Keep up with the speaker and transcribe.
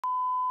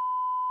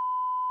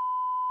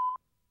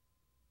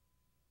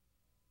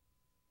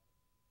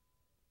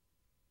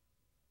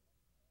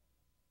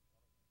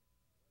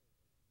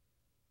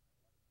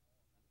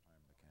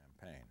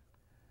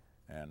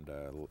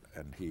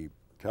and he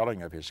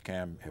telling of his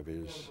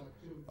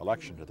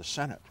election to the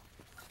Senate,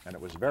 and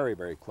it was very,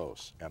 very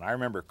close. And I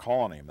remember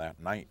calling him that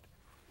night,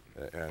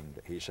 and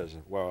he says,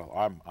 "Well,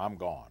 I'm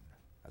gone."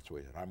 That's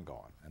what he said, "I'm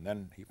gone." And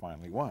then he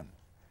finally won.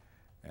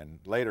 And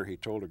later he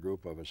told a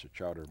group of us at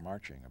Charter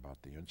Marching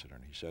about the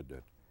incident. He said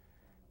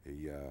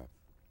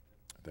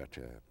that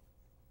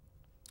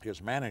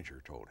his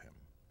manager told him,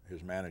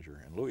 his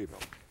manager in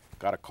Louisville,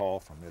 got a call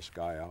from this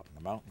guy out in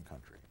the mountain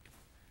country.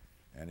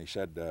 And he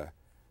said,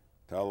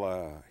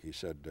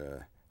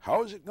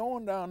 "How's it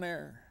going down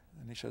there?"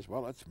 And he says,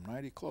 "Well, it's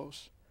mighty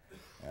close."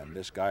 And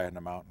this guy in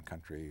the mountain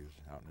country, who's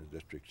out in his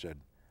district, said,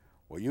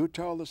 "Well, you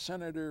tell the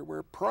senator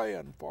we're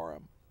praying for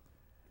him."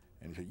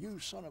 And he said, "You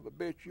son of a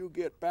bitch, you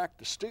get back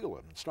to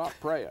stealing and stop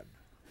praying."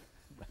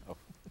 Wow.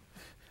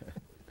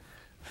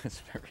 That's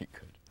very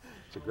good.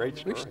 It's a great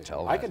story. We should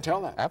tell that. I can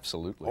tell that.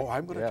 Absolutely. Oh,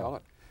 I'm going to tell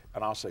it.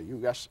 And I'll say,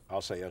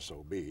 I'll say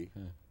SOB. Yeah.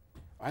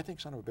 I think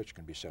son of a bitch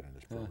can be said in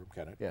this program,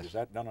 can it? Yes. Is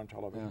that done on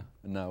television?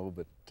 No,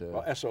 but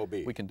well,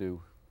 SOB. We can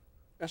do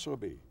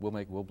SOB.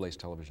 We'll blaze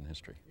television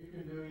history. You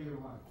can do either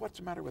one. What's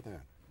the matter with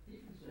that? You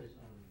can say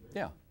something.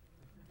 Yeah.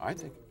 I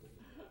think.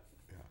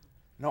 Yeah.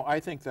 No, I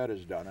think that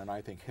is done, and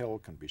I think hell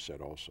can be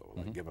said also.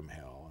 Like give him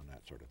hell and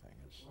that sort of thing.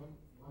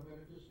 One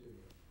minute to studio.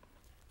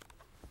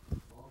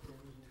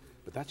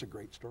 But that's a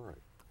great story.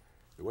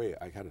 The way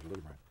I had it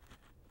delivered,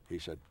 he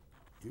said,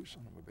 "You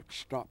son of a bitch,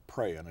 stop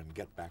praying and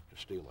get back to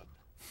stealing."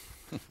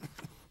 Frank,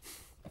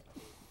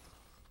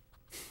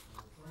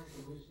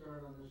 when we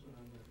start on this one,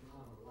 I'm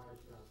on a live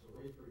shot, so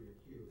wait for your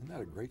cue. Isn't that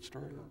a great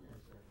story?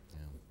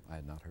 Yeah, I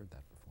had not heard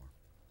that before.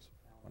 It's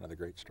one of the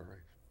great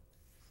stories.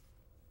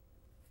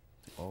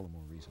 All the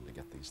more reason to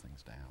get these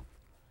things down.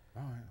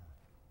 Oh,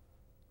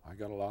 yeah. I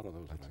got a lot of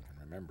those that I can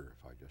remember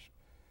if I just...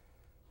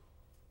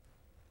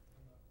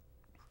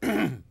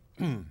 I'm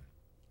going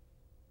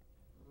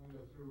to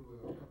go through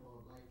a couple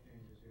of light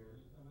changes here.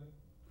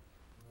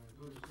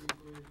 Go to C,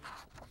 please.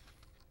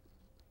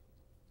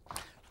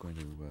 Going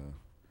to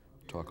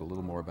talk a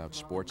little more about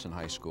sports in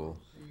high school,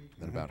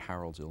 then about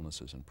Harold's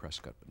illnesses in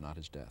Prescott, but not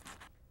his death.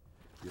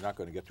 You're not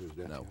going to get to his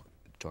death? No.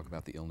 Talk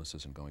about the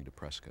illnesses and going to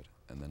Prescott,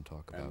 and then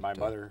talk about... And my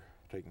mother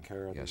taking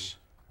care of Yes,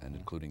 and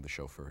including the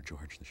chauffeur,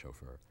 George the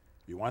chauffeur.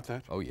 You want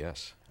that? Oh,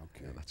 yes.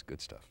 Okay. Yeah, that's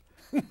good stuff.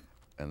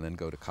 And then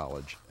go to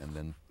college, and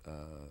then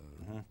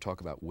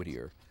talk about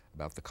Whittier,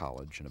 about the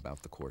college, and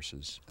about the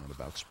courses, and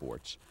about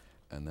sports,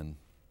 and then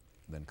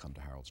come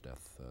to Harold's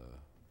death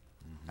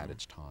at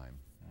its time.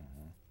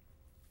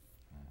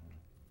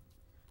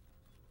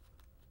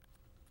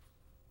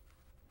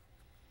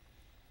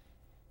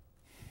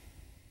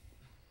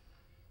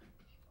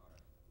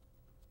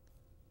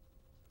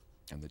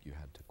 And that you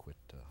had to quit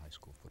high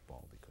school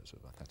football because of,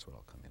 that's what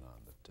I'll come in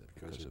on, that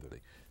because of the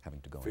having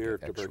to go fear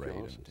and of get X-rayed.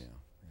 tuberculosis.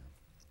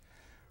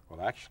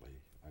 Well,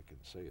 actually, I can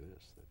say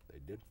this, that they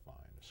did find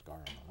a scar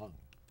on the lung.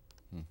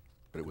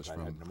 But it was I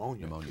from had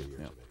pneumonia at 2 years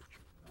yeah. of age.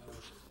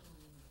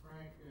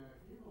 Frank, can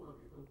you hold up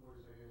your clipboard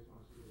a second? I just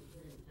want to see this.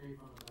 There's the tape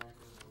on the back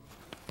of it.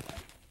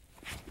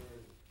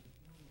 Where is it?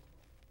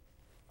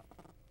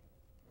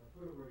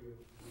 Put it where you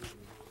need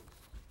it.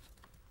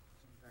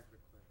 Back of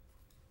the clip.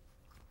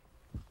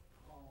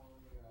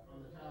 On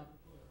the top of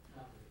the clip.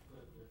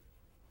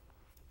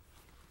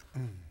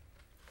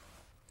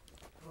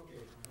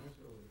 Okay, fine, let's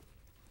go with it.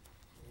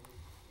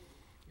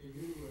 Can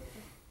you,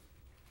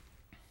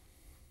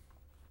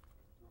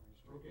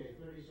 okay,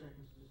 30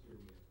 seconds to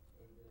studio.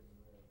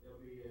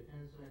 There'll be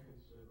 10 seconds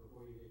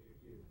before you hit your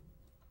cue.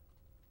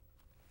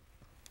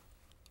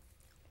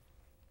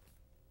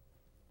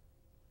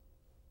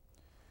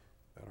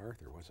 That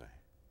Arthur was a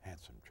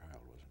handsome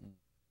child, wasn't he?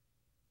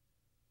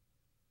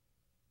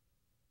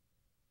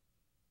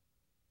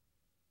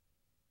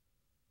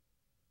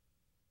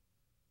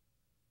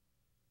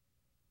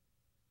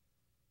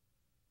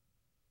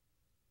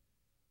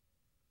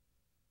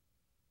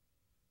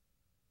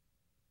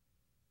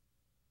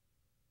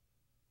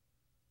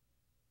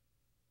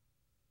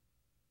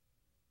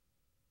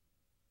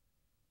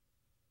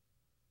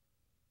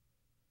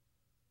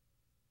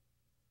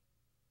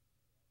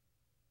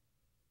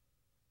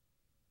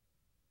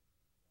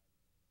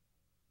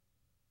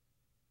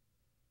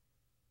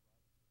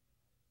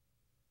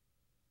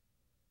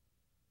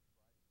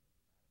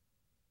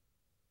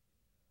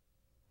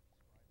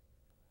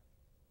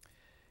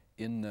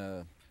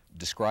 In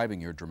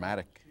describing your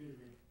dramatic... Excuse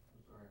me,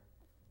 I'm sorry.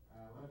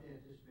 We'll have to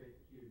anticipate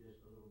the cue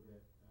just a little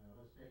bit.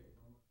 Let's take it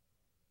from...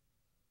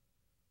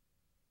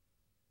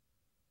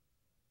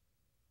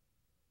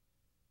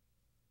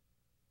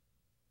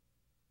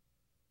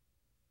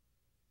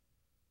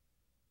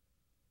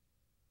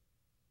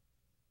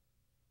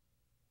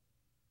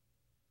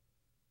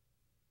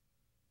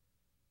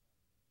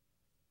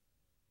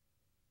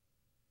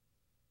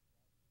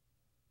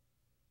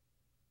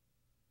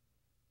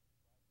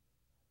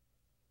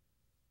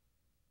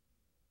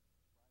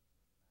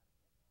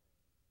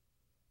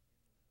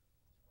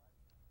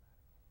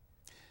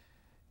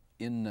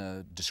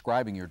 In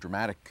describing your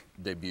dramatic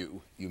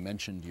debut, you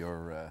mentioned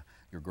your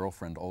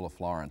girlfriend, Ola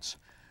Florence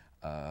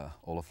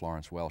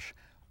Welsh.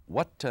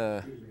 What?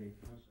 Excuse me,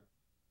 I'm sorry.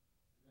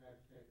 I have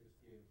to take this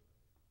cue.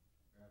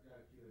 I've got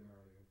to cue him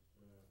earlier.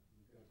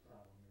 We've got a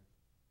problem here.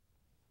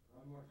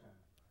 One more time.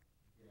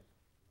 Yes.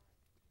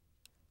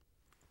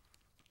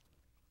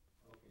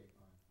 Okay,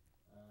 fine.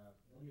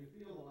 When you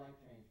feel the light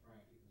change,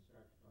 Frank, you can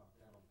start to talk.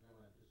 That'll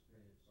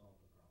anticipate it, solve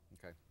the problem.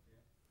 Okay.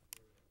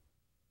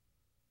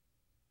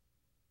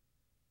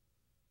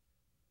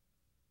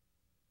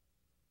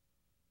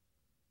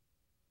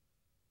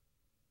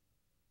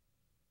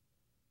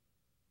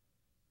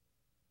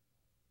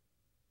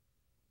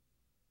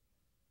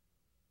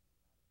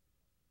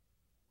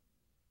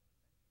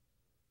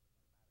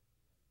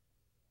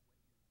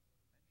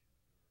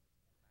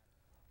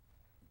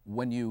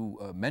 When you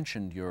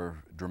mentioned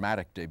your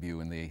dramatic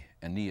debut in the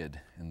Aeneid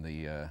in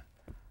the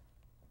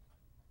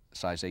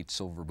size 8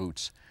 silver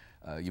boots,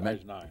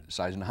 Size 9.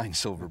 Size 9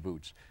 silver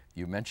boots.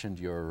 You mentioned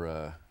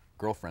your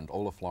girlfriend,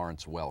 Ola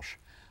Florence Welsh.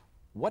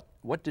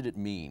 What did it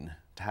mean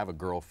to have a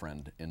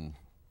girlfriend in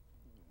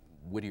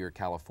Whittier,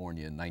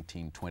 California in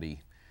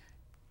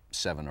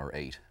 1927 or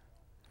 8?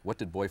 What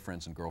did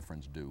boyfriends and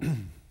girlfriends do?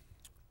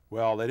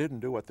 Well, they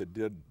didn't do what they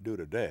do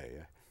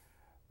today.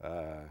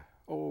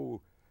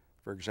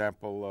 For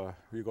example,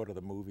 you go to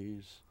the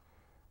movies,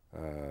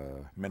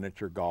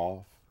 miniature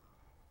golf.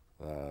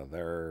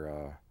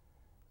 There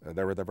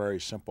were the very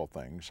simple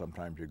things.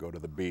 Sometimes you go to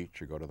the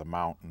beach, you go to the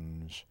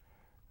mountains.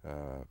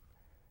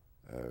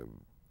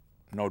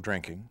 No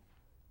drinking,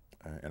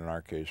 and in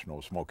our case, no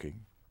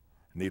smoking.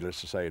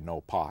 Needless to say, no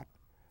pot,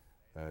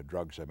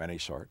 drugs of any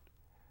sort.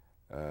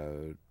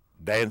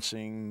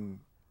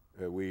 Dancing,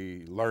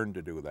 we learned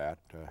to do that,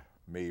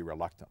 me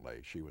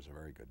reluctantly. She was a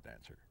very good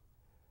dancer.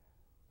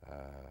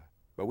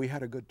 But we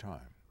had a good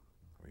time.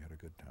 We had a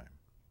good time.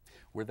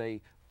 Were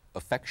they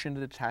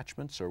affectionate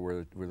attachments, or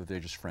were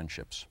they just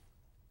friendships?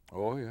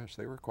 Oh, yes,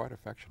 they were quite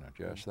affectionate,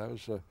 yes. That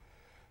was,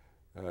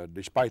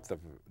 despite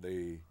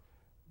the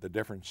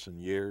difference in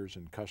years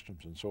and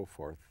customs and so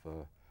forth,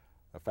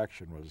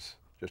 affection was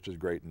just as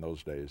great in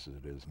those days as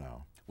it is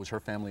now. Was her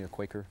family a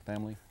Quaker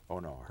family? Oh,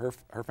 no.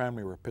 Her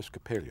family were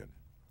Episcopalian.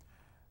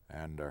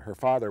 And her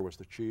father was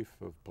the chief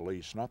of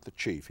police, not the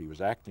chief, he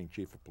was acting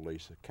chief of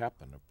police, the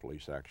captain of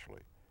police,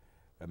 actually.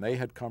 And they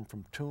had come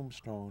from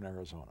Tombstone,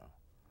 Arizona,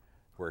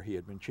 where he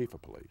had been chief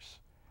of police.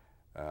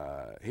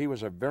 He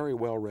was a very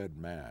well-read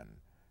man.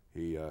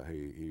 He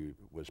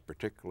was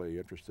particularly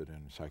interested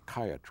in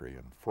psychiatry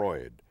and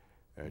Freud,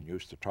 and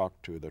used to talk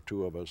to the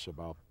two of us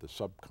about the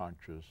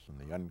subconscious and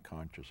the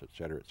unconscious, et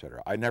cetera, et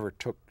cetera. I never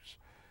took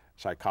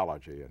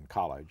psychology in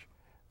college,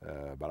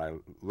 but I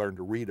learned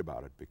to read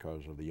about it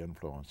because of the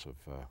influence of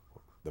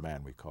the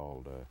man we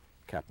called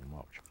Captain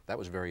Welch. That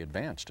was very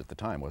advanced at the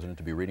time, wasn't it,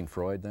 to be reading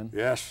Freud then?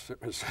 Yes,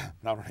 it was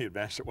not only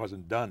advanced, it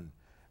wasn't done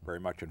very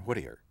much in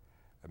Whittier.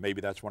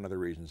 Maybe that's one of the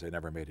reasons they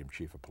never made him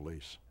chief of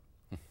police.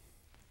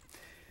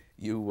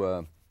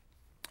 You,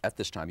 at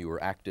this time, you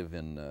were active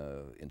in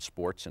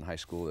sports in high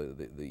school.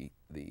 The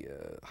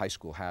high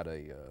school had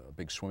a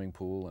big swimming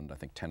pool and I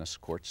think tennis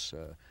courts.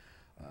 You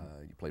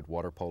played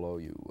water polo,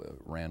 you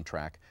ran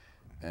track,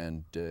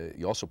 and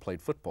you also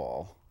played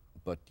football,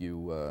 but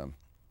you,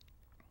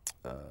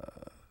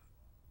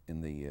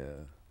 in the,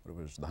 what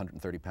was the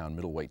 130-pound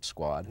middleweight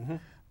squad,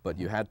 but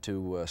you had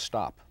to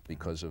stop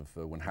because of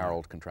when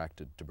Harold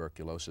contracted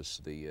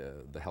tuberculosis, the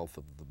health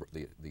of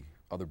the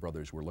other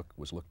brothers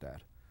was looked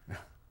at.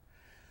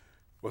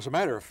 Well, as a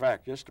matter of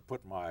fact, just to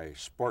put my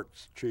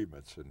sports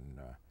achievements in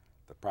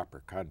the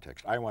proper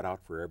context, I went out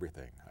for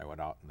everything. I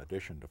went out in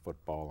addition to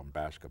football and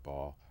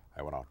basketball.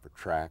 I went out for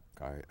track.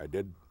 I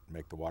did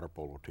make the water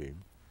polo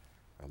team.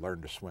 I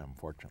learned to swim,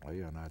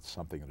 fortunately, and that's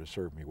something that has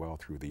served me well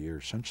through the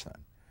years since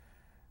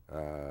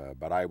then.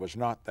 But I was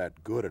not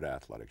that good at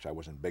athletics. I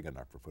wasn't big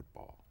enough for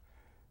football.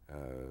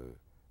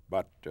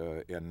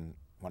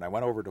 When I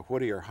went over to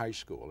Whittier High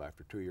School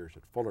after 2 years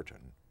at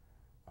Fullerton,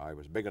 I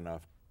was big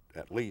enough,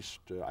 at least,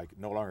 I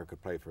no longer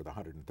could play for the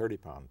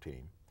 130-pound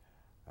team.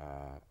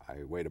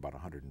 I weighed about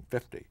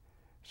 150,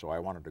 so I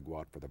wanted to go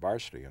out for the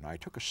varsity, and I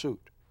took a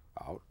suit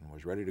out and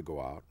was ready to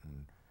go out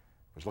and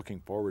was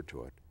looking forward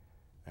to it.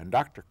 And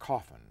Dr.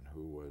 Coffin,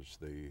 who was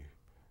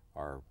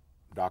our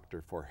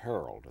doctor for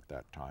Harold at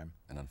that time.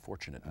 An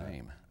unfortunate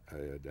name.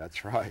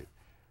 That's right.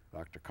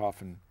 Dr.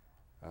 Coffin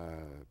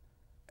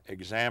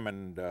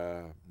examined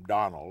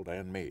Donald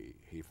and me.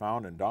 He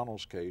found in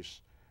Donald's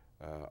case,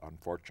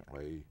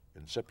 unfortunately,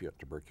 incipient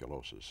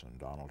tuberculosis, and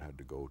Donald had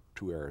to go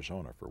to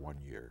Arizona for 1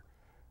 year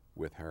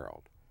with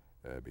Harold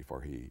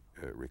before he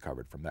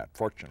recovered from that.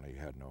 Fortunately, he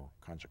had no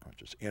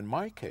consequences. In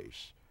my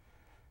case,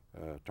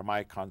 to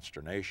my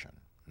consternation,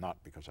 not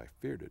because I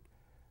feared it,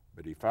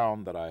 but he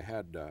found that I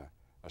had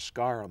a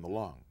scar on the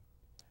lung,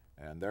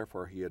 and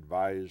therefore he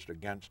advised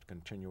against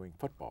continuing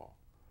football.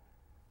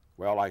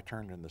 Well, I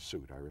turned in the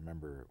suit. I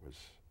remember it was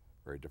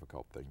a very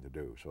difficult thing to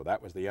do. So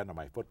that was the end of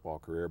my football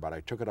career, but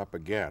I took it up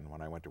again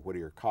when I went to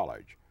Whittier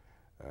College,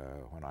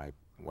 when I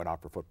went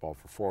out for football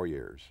for 4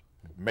 years.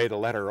 Made a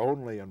letter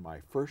only in my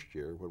first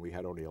year when we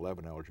had only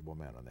 11 eligible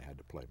men and they had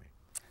to play me.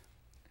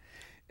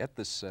 At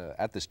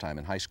this time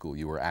in high school,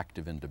 you were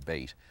active in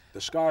debate.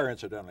 The scar,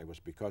 incidentally, was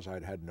because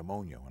I'd had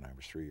pneumonia when I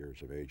was 3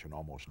 years of age and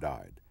almost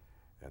died.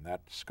 And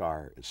that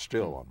scar is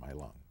still on my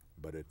lung,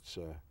 but it's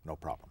no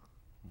problem.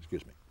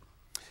 Excuse me.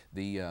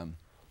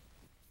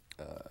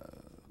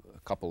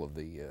 A couple of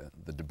the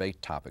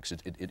debate topics,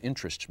 it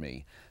interests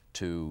me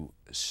to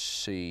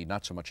see,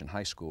 not so much in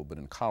high school, but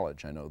in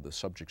college. I know the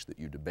subjects that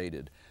you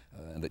debated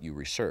and that you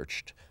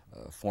researched,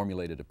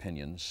 formulated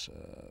opinions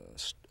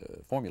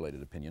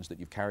that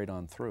you've carried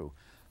on through.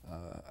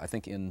 I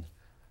think in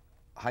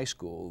high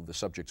school, the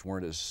subjects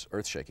weren't as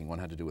earth-shaking. One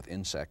had to do with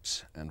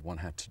insects, and one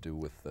had to do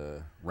with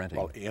renting.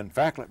 Well, in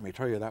fact, let me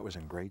tell you, that was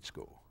in grade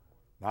school,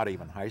 not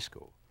even high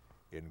school.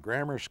 In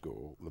grammar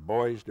school, the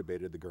boys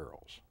debated the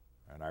girls,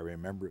 and I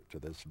remember it to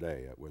this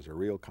day. It was a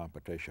real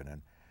competition,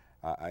 and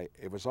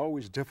it was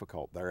always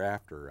difficult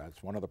thereafter.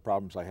 That's one of the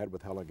problems I had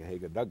with Helen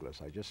Gahaga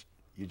Douglas.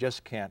 You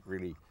just can't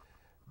really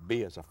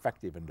be as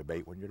effective in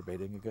debate when you're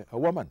debating a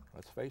woman,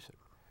 let's face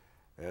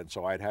it. And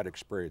so I'd had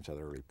experience at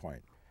an early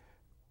point.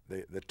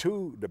 The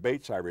two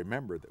debates I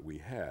remember that we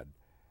had,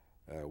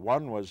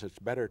 one was it's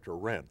better to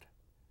rent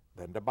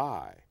than to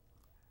buy.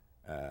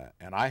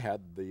 And I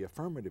had the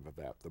affirmative of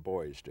that, the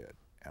boys did.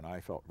 And I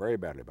felt very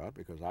badly about it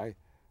because I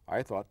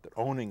thought that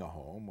owning a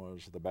home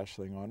was the best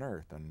thing on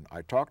earth. And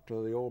I talked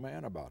to the old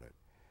man about it.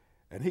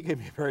 And he gave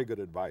me very good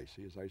advice.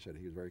 As I said,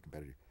 he was very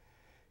competitive.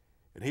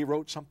 And he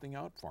wrote something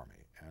out for me.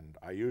 And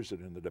I used it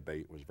in the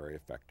debate. It was very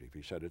effective.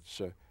 He said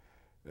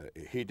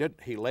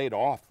he laid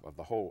off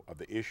of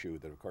the issue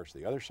that, of course,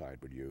 the other side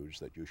would use,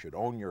 that you should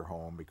own your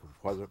home because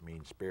what does it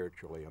mean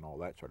spiritually and all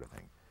that sort of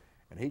thing.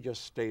 And he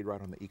just stayed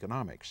right on the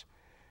economics.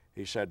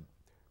 He said,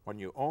 when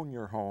you own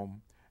your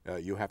home,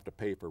 you have to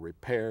pay for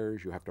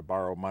repairs, you have to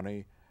borrow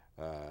money,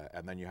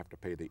 and then you have to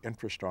pay the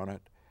interest on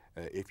it.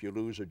 If you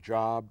lose a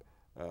job,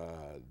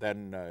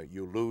 then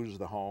you lose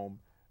the home,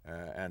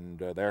 and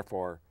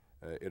therefore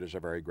it is a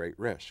very great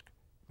risk.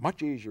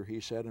 Much easier, he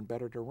said, and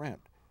better to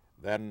rent.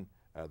 Then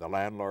the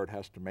landlord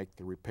has to make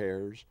the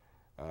repairs.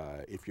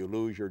 If you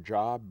lose your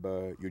job,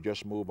 you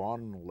just move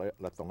on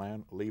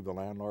and leave the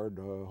landlord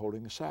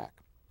holding the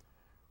sack.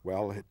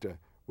 Well, it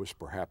was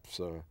perhaps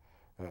a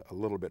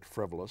little bit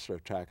frivolous to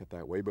attack it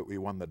that way, but we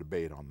won the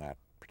debate on that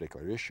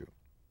particular issue.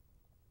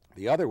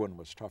 The other one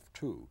was tough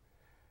too.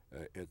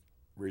 It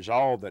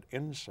resolved that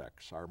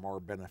insects are more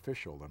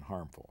beneficial than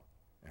harmful,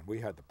 and we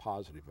had the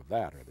positive of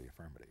that, or the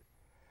affirmative.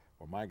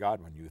 Well, my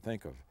God, when you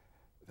think of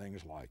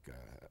things like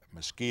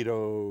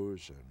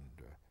mosquitoes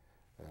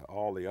and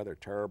all the other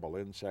terrible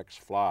insects,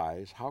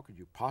 flies, how could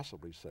you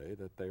possibly say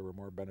that they were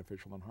more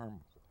beneficial than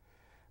harmful?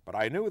 But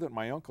I knew that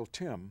my Uncle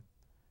Tim,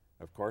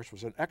 of course,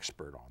 was an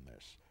expert on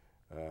this.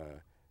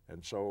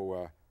 And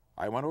so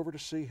I went over to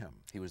see him.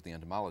 He was the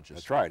entomologist.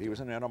 That's right. He was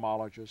an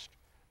entomologist.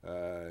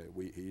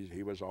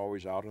 He was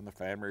always out in the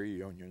family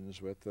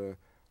reunions with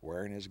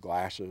wearing his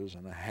glasses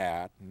and a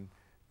hat and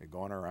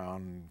going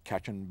around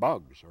catching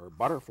bugs or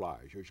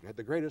butterflies. He had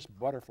the greatest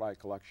butterfly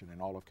collection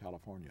in all of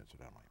California,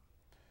 incidentally,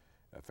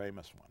 a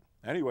famous one.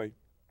 Anyway,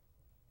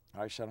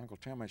 I said, Uncle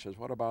Tim, I says,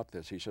 what about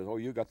this? He says, oh,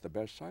 you got the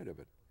best side of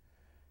it.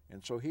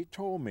 And so he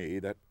told me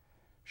that,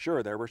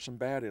 sure, there were some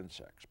bad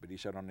insects, but he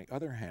said, on the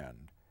other hand,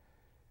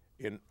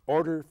 in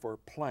order for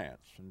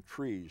plants and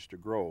trees to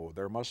grow,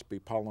 there must be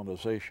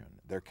pollination.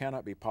 There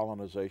cannot be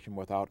pollination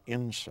without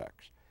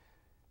insects.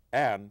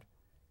 And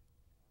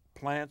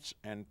plants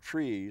and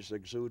trees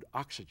exude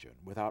oxygen.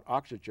 Without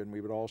oxygen,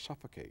 we would all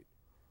suffocate.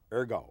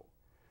 Ergo,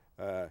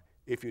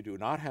 if you do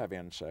not have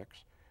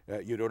insects,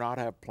 you do not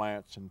have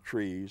plants and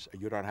trees,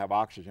 you don't have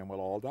oxygen,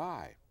 we'll all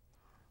die.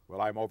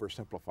 Well, I'm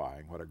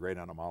oversimplifying what a great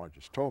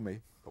entomologist told me,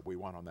 but we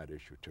won on that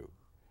issue too.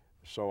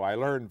 So I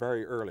learned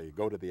very early,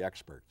 go to the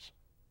experts.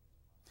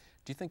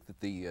 Do you think that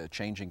the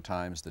changing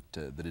times, that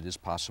it is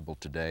possible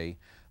today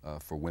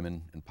for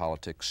women in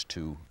politics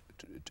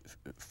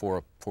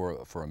for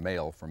a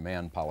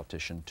man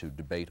politician to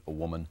debate a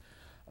woman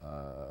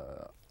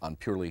on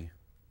purely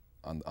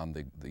on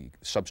the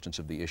substance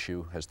of the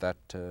issue? Has that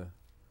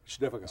it's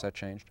difficult. Has that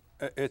changed?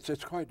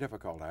 It's quite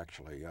difficult,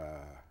 actually.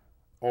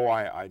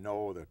 I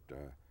know that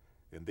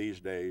in these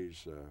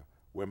days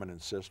women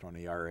insist on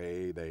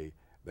ERA.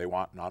 They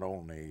want not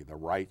only the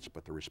rights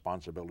but the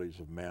responsibilities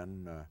of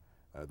men.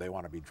 They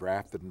want to be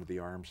drafted into the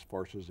armed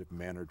forces if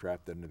men are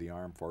drafted into the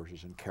armed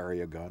forces, and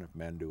carry a gun if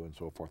men do, and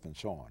so forth and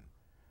so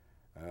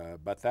on.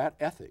 But that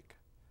ethic,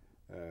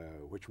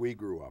 which we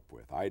grew up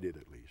with, I did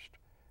at least,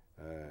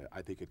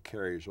 I think it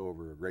carries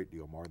over a great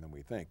deal more than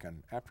we think.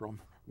 And after all,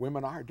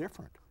 women are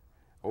different.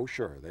 Oh,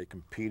 sure, they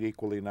compete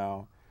equally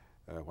now.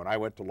 When I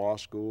went to law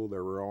school,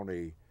 there were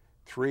only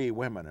 3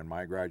 women in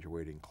my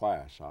graduating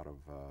class out of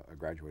a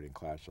graduating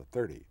class of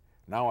 30.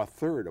 Now a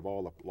third of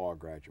all the law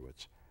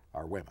graduates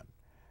are women.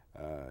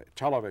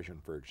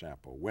 Television, for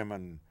example,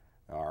 women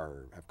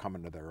have come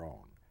into their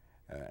own,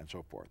 and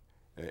so forth.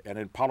 And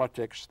in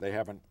politics, they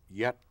haven't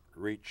yet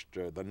reached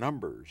the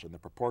numbers and the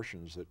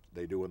proportions that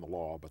they do in the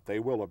law, but they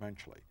will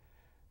eventually.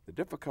 The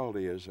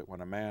difficulty is that when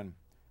a man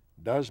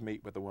does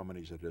meet with a woman,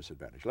 he's at a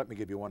disadvantage. Let me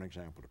give you one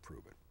example to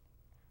prove it.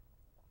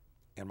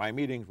 in my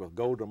meetings with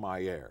Golda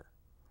Meir,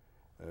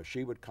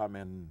 she would come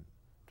in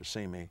to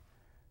see me,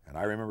 and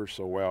I remember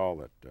so well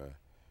that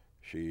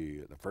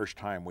the first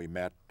time we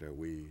met,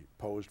 we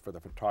posed for the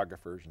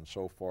photographers and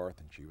so forth,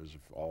 and she was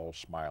all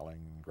smiling,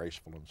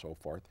 graceful, and so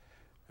forth.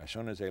 As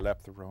soon as they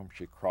left the room,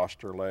 she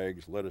crossed her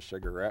legs, lit a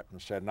cigarette,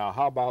 and said, "Now,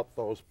 how about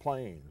those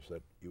planes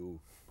that you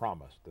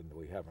promised and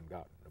we haven't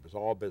gotten?" It was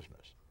all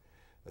business.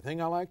 The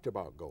thing I liked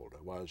about Golda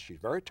was she's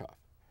very tough,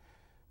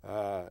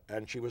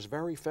 and she was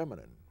very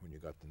feminine when you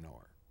got to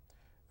know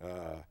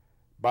her.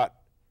 But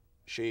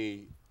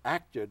she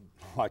acted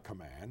like a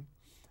man,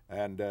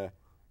 and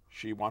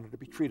she wanted to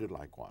be treated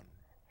like one.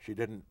 She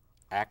didn't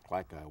act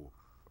like a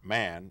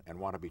man and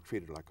want to be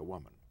treated like a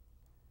woman.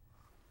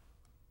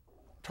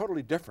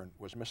 Totally different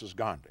was Mrs.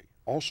 Gandhi,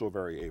 also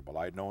very able.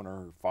 I'd known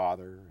her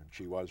father, and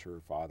she was her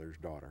father's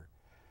daughter.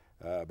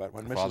 But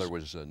when Her father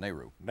was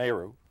Nehru.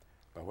 Nehru,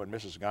 but when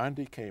Mrs.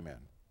 Gandhi came in,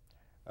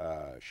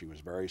 she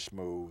was very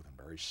smooth and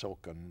very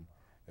silken,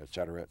 et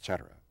cetera, et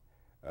cetera.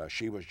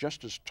 She was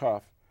just as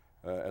tough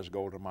as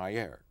Golda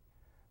Meir.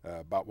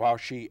 But while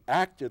she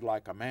acted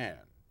like a man,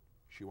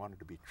 she wanted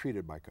to be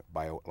treated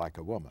like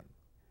a woman.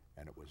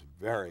 And it was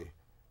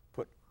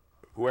put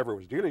whoever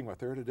was dealing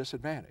with her at a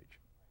disadvantage.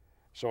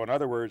 So in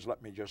other words,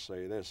 let me just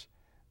say this.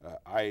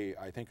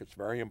 I think it's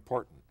very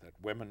important that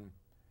women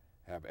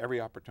have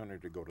every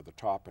opportunity to go to the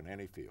top in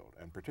any field,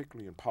 and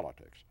particularly in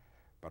politics.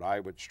 But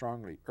I would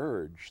strongly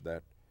urge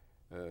that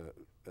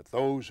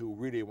those who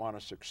really want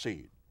to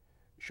succeed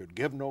should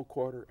give no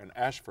quarter and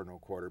ask for no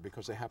quarter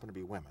because they happen to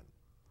be women.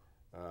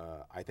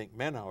 I think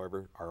men,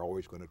 however, are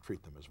always going to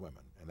treat them as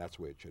women, and that's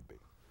the way it should be.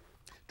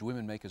 Do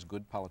women make as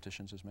good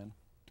politicians as men?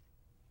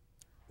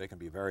 They can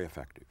be very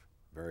effective,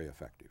 very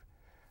effective.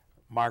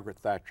 Margaret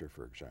Thatcher,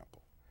 for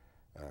example,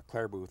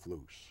 Claire Booth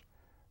Luce,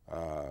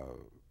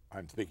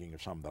 I'm speaking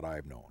of some that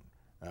I've known,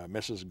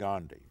 Mrs.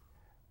 Gandhi,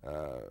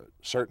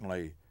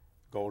 certainly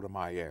Golda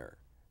Meir.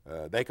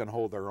 They can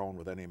hold their own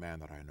with any man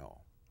that I know,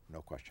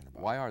 no question about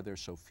it. Why are there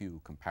so few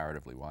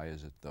comparatively? Why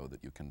is it, though,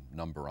 that you can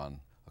number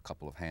on a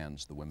couple of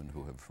hands the women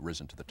who have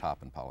risen to the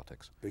top in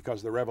politics?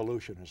 Because the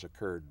revolution has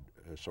occurred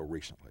so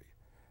recently.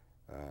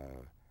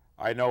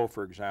 I know,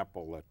 for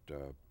example,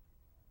 that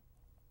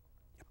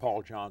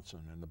Paul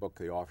Johnson in the book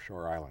The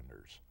Offshore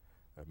Islanders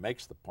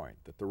makes the point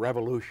that the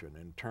revolution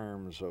in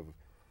terms of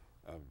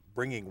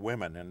bringing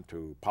women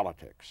into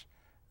politics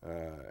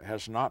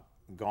has not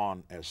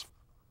gone as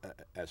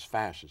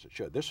fast as it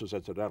should. This was,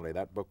 incidentally,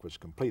 that book was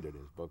completed,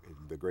 his book,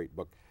 the great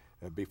book,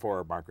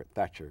 before Margaret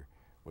Thatcher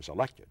was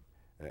elected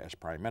as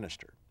Prime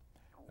Minister,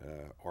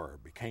 or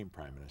became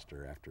Prime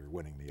Minister after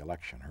winning the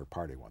election. Her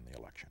party won the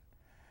election.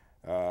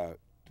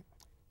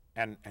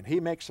 And he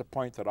makes a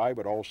point that I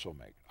would also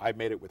make. I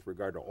made it with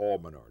regard to all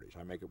minorities.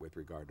 I make it with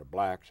regard to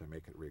blacks. I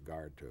make it with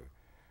regard to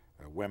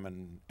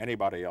women,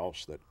 anybody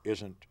else that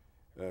isn't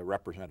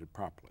represented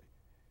properly.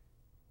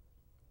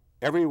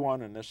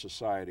 Everyone in this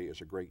society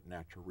is a great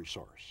natural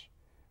resource.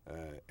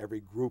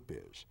 Every group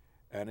is.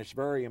 And it's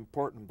very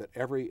important that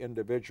every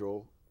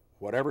individual,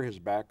 whatever his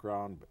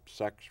background,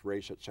 sex,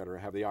 race, etc.,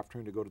 have the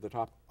opportunity to go to the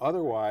top.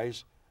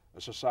 Otherwise,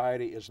 a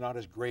society is not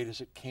as great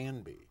as it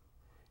can be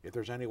if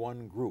there's any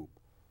one group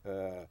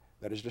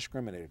that is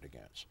discriminated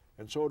against.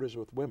 And so it is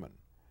with women.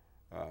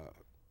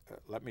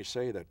 Let me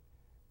say that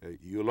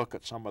you look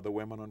at some of the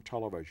women on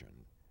television,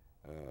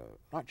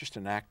 not just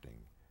in acting,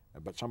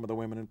 but some of the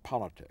women in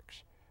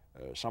politics,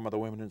 some of the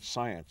women in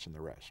science and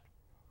the rest.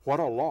 What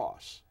a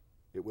loss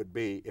it would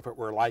be if it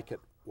were like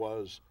it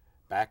was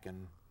back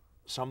in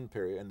some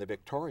period in the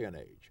Victorian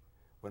age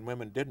when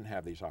women didn't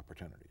have these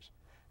opportunities.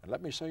 And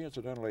let me say,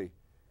 incidentally,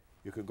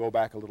 you could go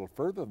back a little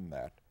further than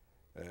that.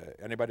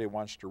 Anybody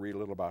wants to read a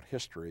little about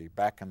history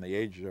back in the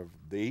age of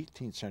the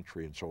 18th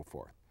century and so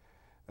forth,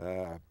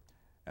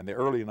 and the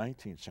early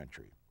 19th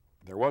century,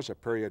 there was a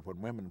period when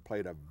women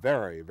played a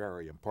very,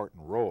 very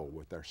important role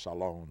with their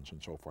salons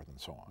and so forth and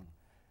so on.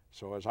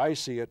 So as I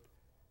see it,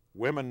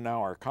 women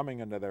now are coming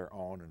into their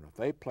own, and if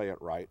they play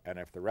it right, and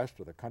if the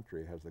rest of the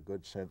country has the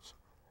good sense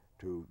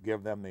to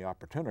give them the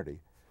opportunity,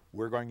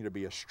 we're going to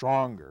be a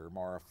stronger,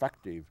 more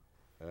effective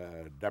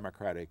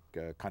democratic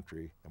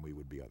country than we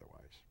would be otherwise.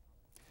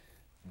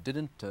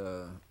 Didn't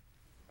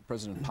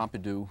President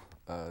Pompidou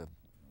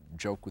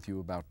joke with you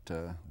about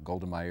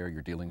Golda Meir,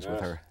 your dealings with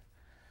her?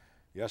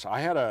 Yes, I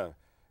had a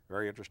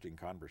very interesting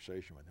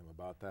conversation with him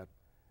about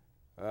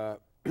that.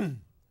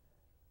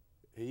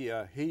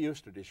 He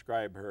used to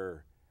describe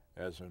her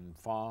as une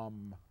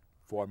femme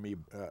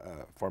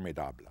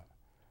formidable,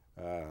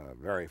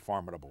 very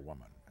formidable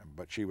woman,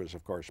 but she was,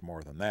 of course,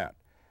 more than that.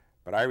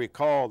 But I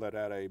recall that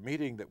at a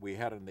meeting that we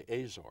had in the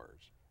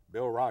Azores,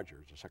 Bill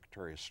Rogers, the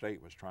Secretary of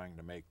State, was trying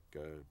to make,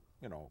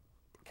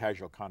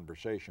 casual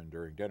conversation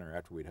during dinner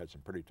after we'd had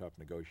some pretty tough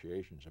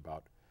negotiations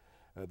about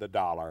the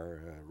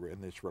dollar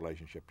in its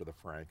relationship to the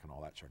franc and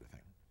all that sort of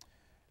thing.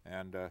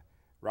 And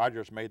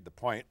Rogers made the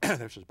point,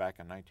 this was back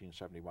in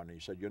 1971, and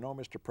he said, "You know,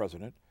 Mr.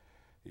 President,"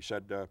 he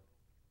said,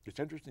 "it's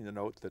interesting to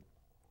note that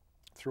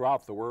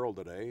throughout the world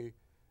today,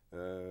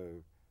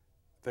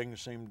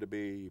 things seem to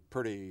be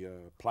pretty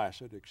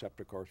placid, except,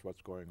 of course,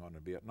 what's going on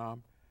in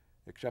Vietnam,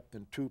 except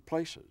in two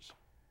places.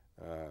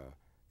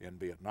 In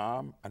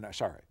Vietnam,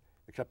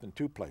 except in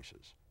two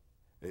places.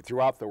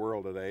 Throughout the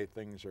world today,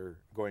 things are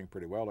going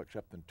pretty well,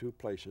 except in two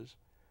places.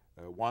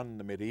 One,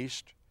 the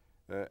Mideast,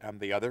 and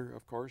the other,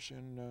 of course,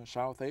 in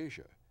South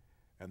Asia.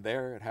 And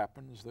there it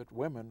happens that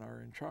women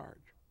are in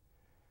charge.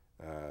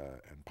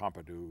 And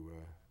Pompidou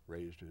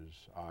raised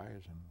his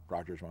eyes, and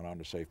Rogers went on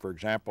to say, for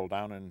example,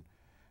 down in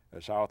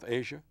South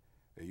Asia,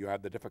 you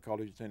have the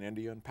difficulties in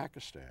India and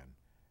Pakistan,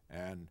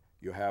 and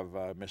you have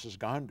Mrs.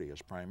 Gandhi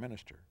as prime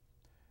minister.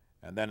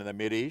 And then in the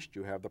Mideast,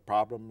 you have the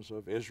problems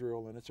of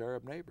Israel and its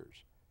Arab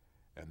neighbors.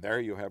 And there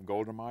you have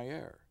Golda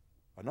Meir,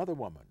 another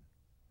woman,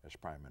 as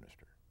prime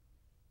minister.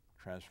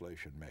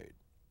 Translation made.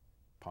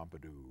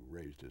 Pompidou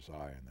raised his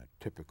eye in that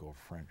typical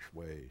French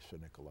way,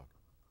 cynical look.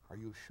 Are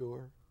you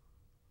sure?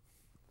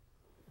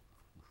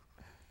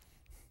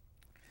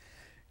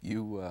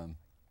 You,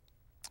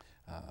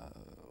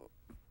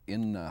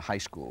 in high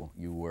school,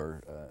 you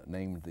were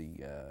named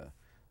the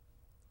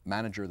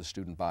manager of the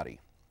student body.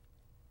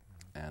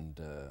 And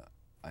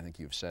I think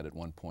you've said at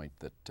one point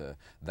that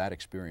that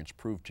experience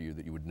proved to you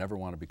that you would never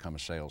want to become a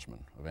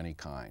salesman of any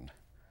kind.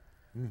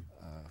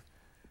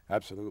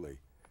 Absolutely.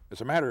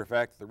 As a matter of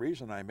fact, the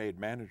reason I made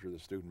manager of the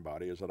student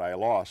body is that I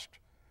lost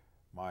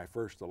my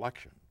first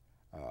election.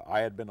 I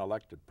had been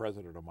elected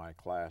president of my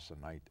class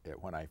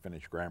when I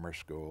finished grammar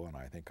school, and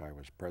I think I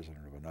was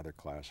president of another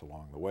class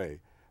along the way.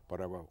 But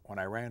when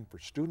I ran for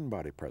student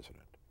body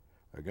president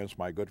against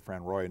my good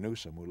friend Roy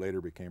Newsom, who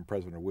later became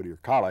president of Whittier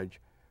College,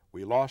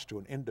 we lost to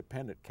an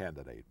independent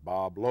candidate,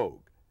 Bob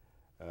Logue,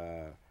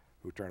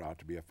 who turned out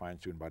to be a fine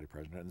student body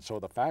president. And so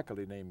the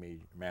faculty named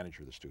me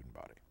manager of the student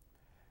body.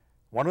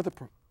 One of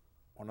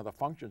the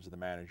functions of the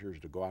manager is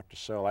to go out to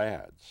sell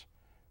ads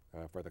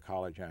for the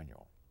college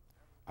annual.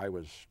 I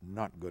was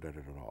not good at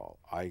it at all.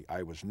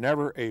 I was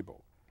never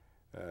able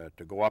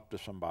to go up to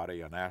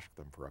somebody and ask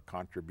them for a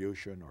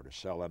contribution or to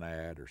sell an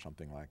ad or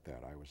something like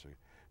that.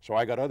 So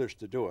I got others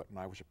to do it, and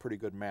I was a pretty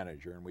good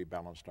manager, and we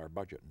balanced our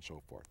budget and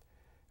so forth.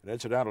 And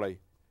incidentally,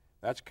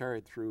 that's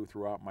carried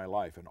throughout my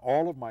life. In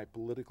all of my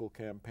political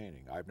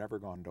campaigning, I've never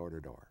gone door to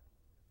door.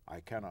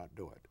 I cannot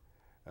do it.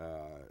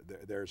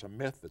 There's a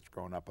myth that's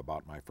grown up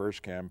about my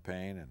first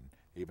campaign and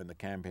even the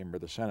campaign for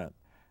the Senate.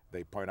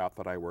 They point out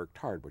that I worked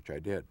hard, which I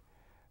did,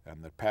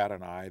 and that Pat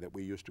and I, that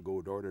we used to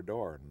go door to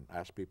door and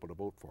ask people to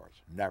vote for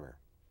us. Never.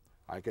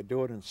 I could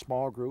do it in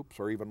small groups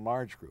or even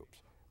large groups,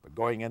 but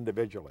going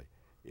individually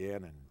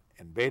in and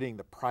invading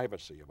the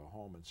privacy of a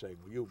home and saying,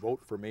 will you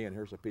vote for me and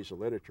here's a piece of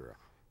literature.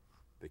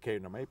 They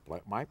came to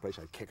my place,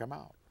 I'd kick them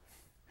out.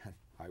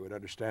 I would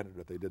understand it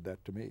if they did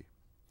that to me.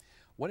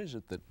 What is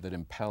it that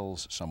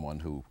impels someone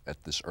who,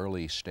 at this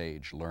early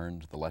stage,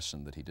 learned the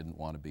lesson that he didn't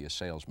want to be a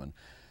salesman?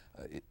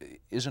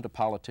 Isn't a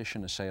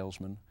politician a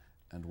salesman?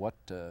 And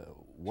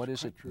what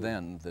is it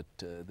then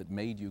that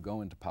made you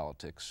go into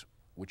politics,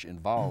 which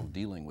involved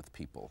dealing with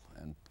people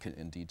and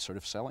indeed sort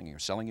of selling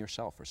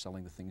yourself or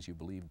selling the things you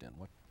believed in?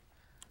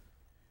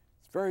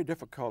 It's very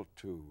difficult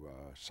to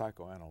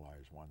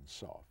psychoanalyze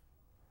oneself.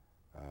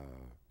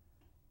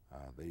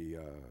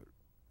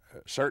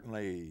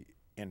 Certainly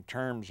in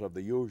terms of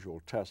the usual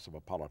tests of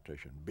a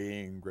politician,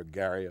 being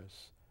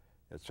gregarious,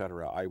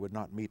 etc., I would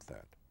not meet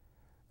that.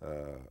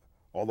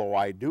 Although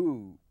I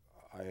do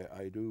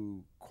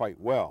quite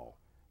well.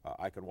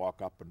 I can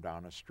walk up and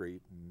down a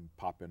street and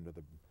pop into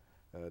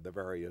the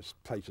various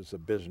places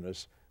of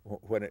business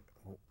when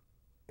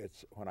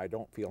I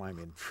don't feel I'm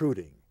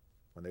intruding,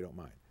 when they don't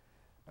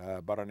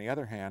mind. But on the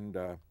other hand,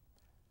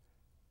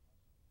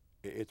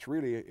 it's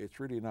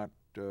really not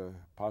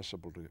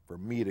possible for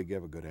me to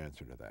give a good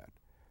answer to that.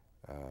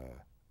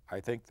 I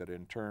think that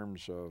in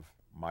terms of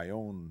my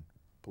own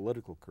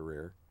political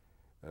career,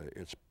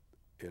 it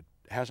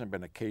hasn't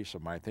been a case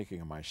of my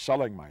thinking of my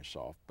selling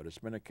myself, but it's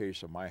been a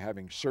case of my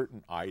having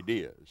certain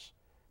ideas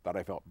that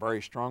I felt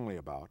very strongly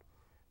about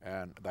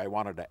and that I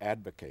wanted to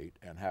advocate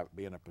and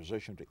be in a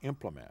position to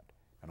implement.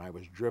 And I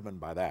was driven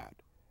by that,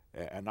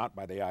 and not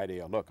by the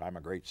idea, look, I'm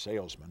a great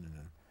salesman,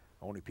 and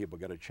only people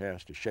get a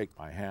chance to shake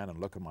my hand and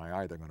look in my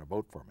eye, they're going to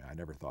vote for me. I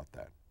never thought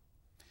that.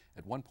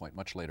 At one point,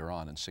 much later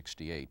on in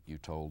 '68, you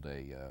told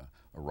a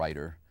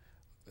writer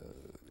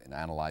in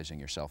analyzing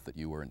yourself that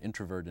you were an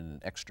introvert in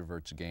an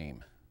extrovert's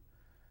game.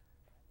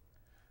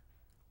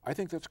 I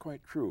think that's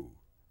quite true.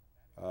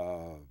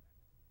 I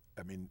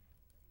mean,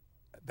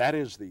 that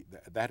is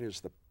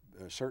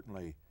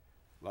certainly.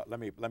 Let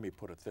me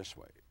put it this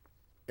way: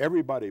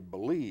 everybody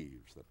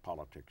believes that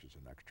politics is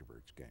an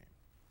extrovert's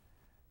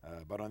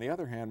game, but on the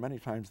other hand, many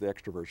times the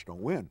extroverts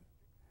don't win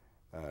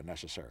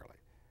necessarily.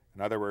 In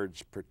other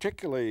words,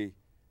 particularly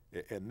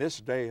in this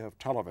day of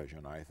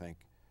television, I think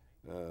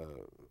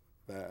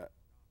that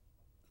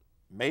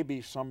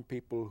maybe some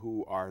people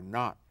who are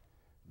not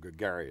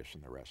gregarious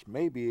and the rest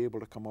may be able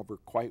to come over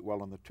quite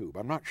well on the tube.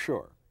 I'm not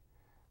sure.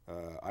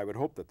 I would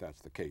hope that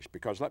that's the case,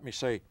 because let me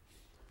say,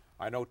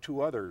 I know two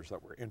others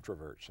that were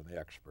introverts in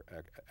the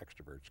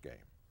extroverts game.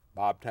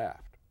 Bob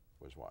Taft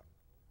was one.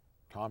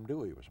 Tom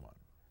Dewey was one.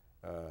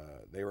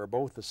 They were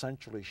both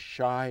essentially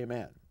shy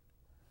men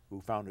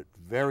who found it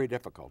very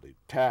difficult,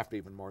 Taft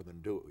even more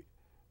than Dewey,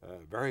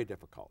 very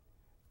difficult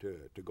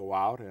to go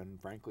out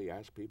and frankly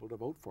ask people to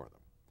vote for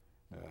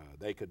them.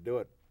 They could do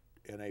it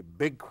in a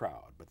big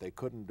crowd, but they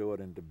couldn't do it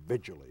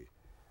individually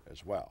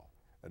as well.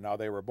 And now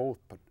they were both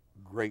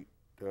great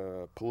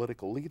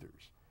political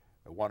leaders.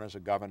 One is a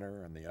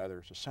governor and the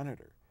other is a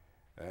senator.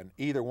 And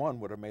either one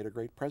would have made a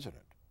great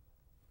president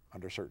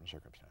under certain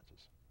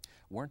circumstances.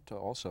 Weren't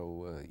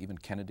also even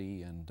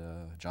Kennedy and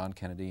John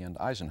Kennedy and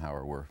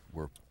Eisenhower were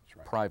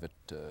right. private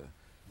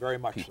very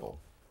much people?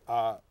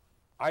 So.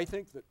 I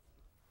think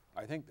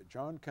that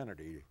John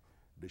Kennedy,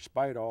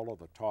 despite all of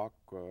the talk,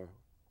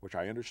 which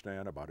I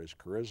understand about his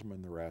charisma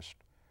and the rest,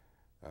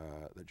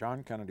 that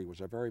John Kennedy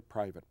was a very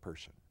private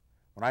person.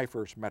 When I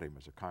first met him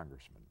as a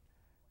congressman,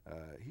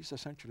 he's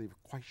essentially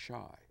quite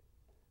shy,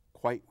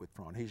 quite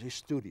withdrawn. He's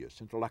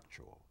studious,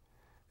 intellectual,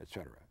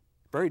 etc.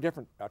 Very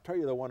different. I'll tell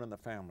you the one in the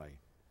family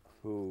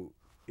who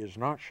is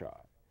not shy,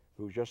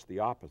 who's just the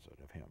opposite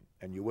of him.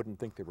 And you wouldn't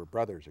think they were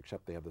brothers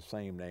except they have the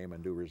same name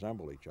and do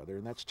resemble each other,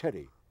 and that's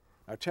Teddy.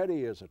 Now,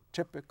 Teddy is a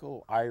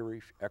typical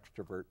Irish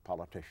extrovert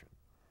politician,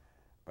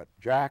 but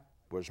Jack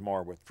was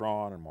more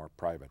withdrawn and more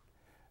private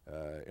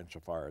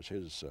insofar as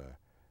his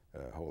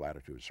whole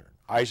attitude is concerned.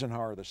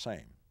 Eisenhower the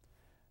same.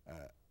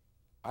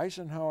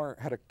 Eisenhower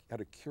had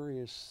a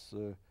curious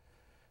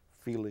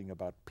feeling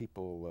about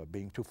people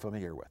being too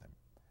familiar with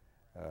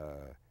him.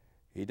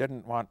 He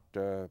didn't want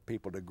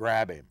people to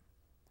grab him.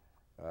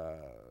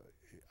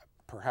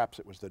 Perhaps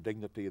it was the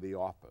dignity of the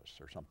office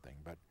or something,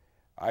 but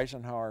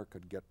Eisenhower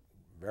could get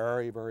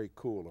very, very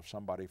cool if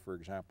somebody, for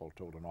example,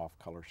 told an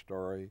off-color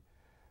story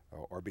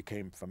or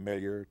became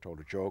familiar, told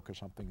a joke or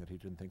something that he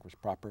didn't think was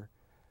proper.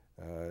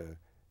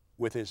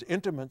 With his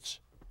intimates,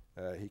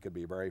 he could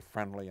be very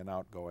friendly and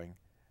outgoing,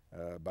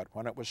 but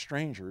when it was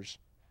strangers,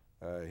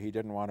 he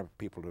didn't want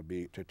people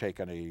to take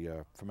any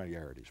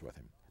familiarities with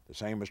him. The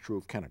same was true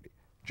of Kennedy.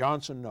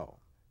 Johnson, no.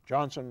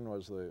 Johnson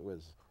was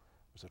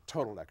a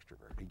total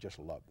extrovert. He just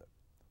loved it.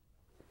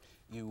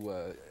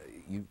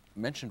 You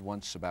mentioned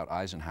once about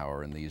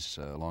Eisenhower in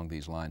along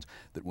these lines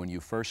that when you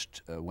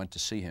first went to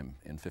see him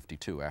in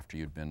 '52 after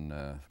you'd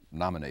been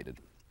nominated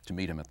to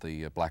meet him at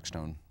the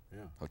Blackstone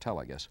Hotel,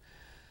 I guess,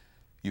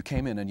 you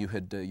came in and you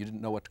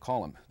didn't know what to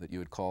call him, that you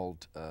had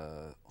called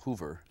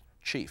Hoover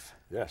Chief.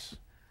 Yes.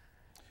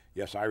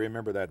 Yes, I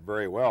remember that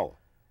very well.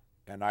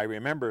 And I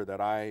remember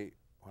that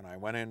when I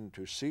went in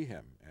to see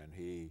him and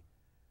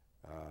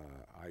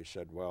I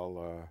said,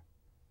 well,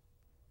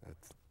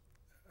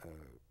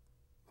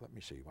 let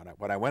me see.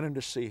 When I went in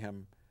to see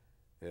him,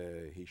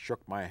 he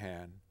shook my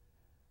hand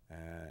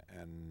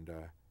and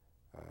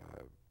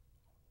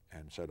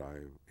said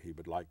he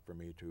would like for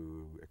me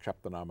to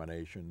accept the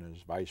nomination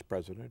as vice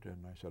president,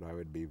 and I said I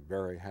would be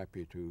very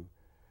happy to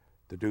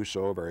do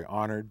so, very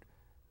honored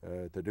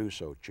to do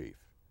so, Chief.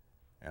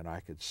 And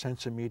I could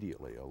sense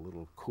immediately a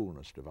little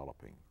coolness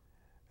developing.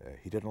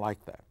 He didn't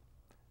like that.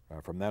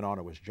 From then on,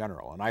 it was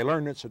general. And I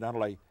learned,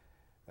 incidentally,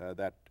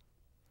 that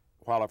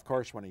while, of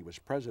course, when he was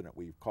president,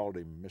 we called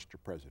him Mr.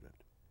 President,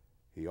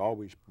 he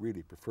always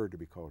really preferred to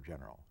be called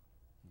General.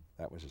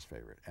 That was his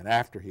favorite. And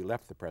after he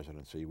left the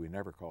presidency, we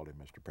never called him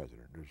Mr.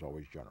 President. It was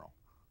always General.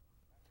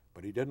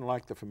 But he didn't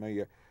like the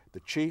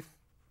chief,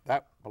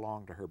 that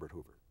belonged to Herbert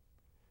Hoover.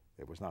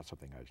 It was not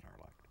something Eisenhower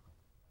liked.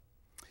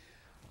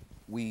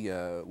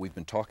 We've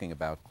been talking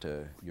about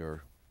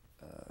your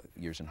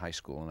years in high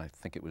school, and I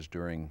think it was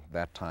during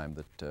that time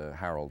that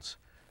Harold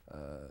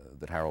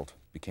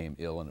became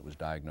ill and it was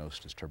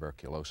diagnosed as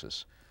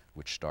tuberculosis,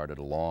 which started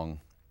a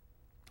long...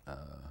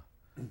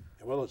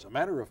 Well, as a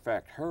matter of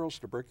fact, Harold's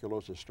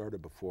tuberculosis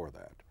started before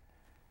that.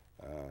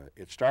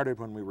 It started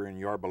when we were in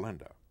Yorba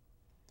Linda.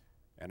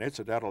 And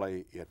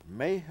incidentally, it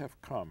may have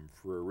come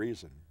for a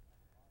reason,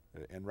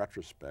 in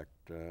retrospect,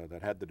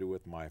 that had to do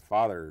with my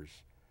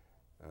father's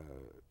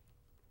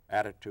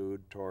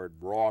attitude toward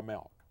raw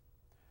milk.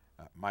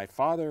 My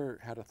father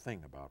had a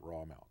thing about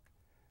raw milk.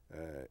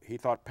 He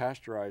thought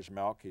pasteurized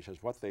milk, he says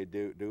what they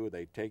do,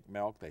 they take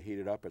milk, they heat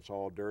it up, it's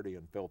all dirty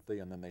and filthy,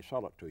 and then they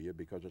sell it to you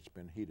because it's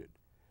been heated.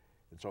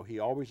 And so he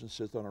always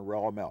insisted on a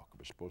raw milk. It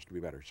was supposed to be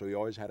better. So he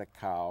always had a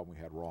cow, and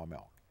we had raw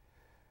milk.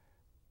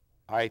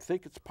 I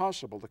think it's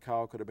possible the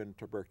cow could have been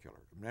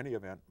tubercular. In any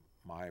event,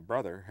 my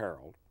brother,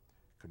 Harold,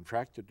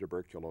 contracted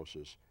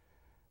tuberculosis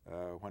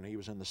when he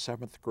was in the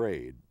 7th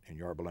grade in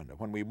Yorba Linda.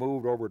 When we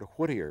moved over to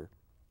Whittier,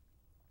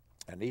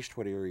 and East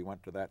Whittier, he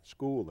went to that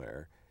school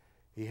there,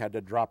 he had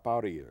to drop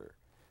out a year.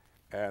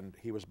 And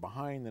he was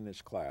behind in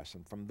his class,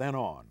 and from then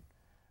on,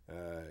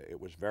 it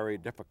was very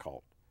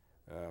difficult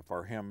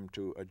for him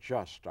to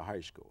adjust to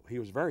high school. He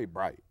was very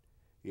bright.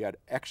 He had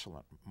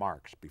excellent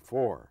marks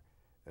before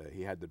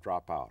he had to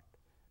drop out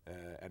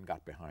and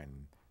got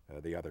behind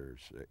the others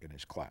in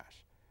his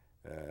class.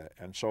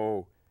 And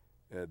so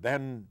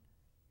then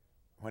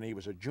when he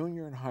was a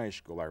junior in high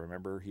school, I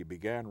remember he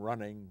began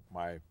running,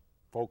 my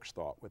folks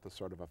thought, with a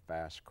sort of a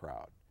fast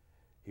crowd.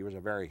 He was a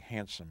very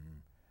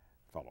handsome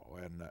fellow,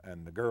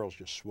 and the girls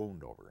just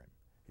swooned over him.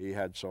 He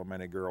had so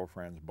many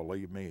girlfriends,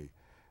 believe me,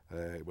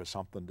 it was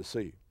something to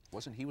see.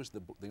 Wasn't he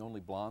the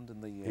only blonde in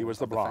the He was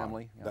the of blonde.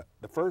 family? Yeah.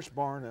 The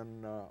firstborn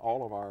in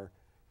all of our,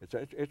 it's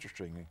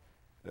interesting,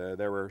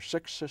 there were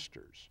 6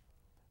 sisters.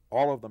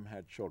 All of them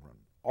had children.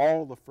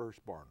 All the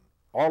firstborn,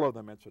 all of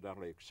them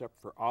incidentally,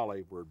 except for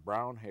Olive, were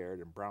brown-haired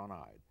and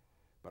brown-eyed.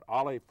 But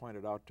Olive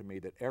pointed out to me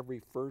that every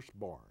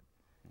firstborn,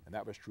 and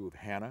that was true of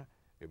Hannah,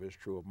 it was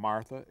true of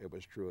Martha, it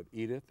was true of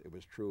Edith, it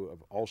was true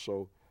of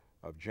also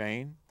of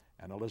Jane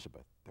and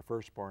Elizabeth. The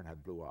firstborn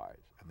had blue eyes,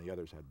 and the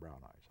others had brown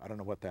eyes. I don't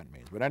know what that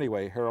means. But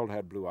anyway, Harold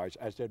had blue eyes,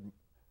 as did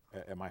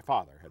and my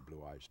father had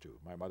blue eyes too.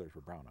 My mother's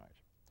were brown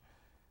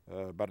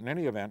eyes. But in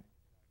any event,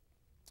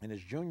 in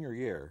his junior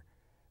year,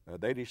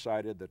 they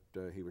decided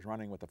that he was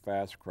running with a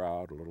fast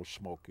crowd, a little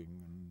smoking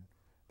and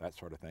that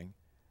sort of thing.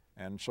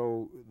 And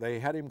so they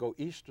had him go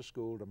east to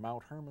school to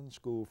Mount Hermon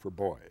School for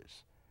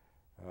Boys,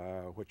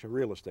 which a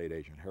real estate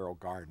agent, Harold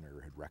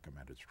Gardner, had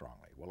recommended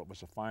strongly. Well, it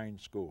was a fine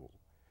school.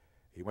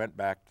 He went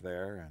back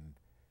there and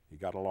he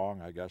got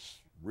along, I guess,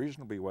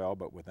 reasonably well,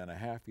 but within a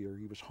half year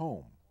he was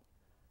home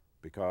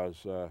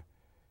because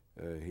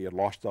he had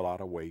lost a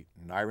lot of weight.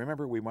 And I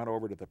remember we went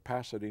over to the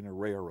Pasadena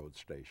Railroad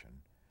Station,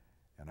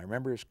 and I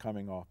remember his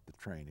coming off the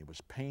train. He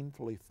was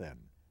painfully thin,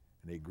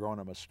 and he'd grown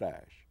a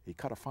mustache. He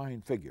cut a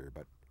fine figure,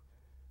 but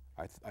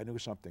I knew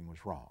something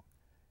was wrong.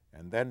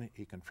 And then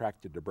he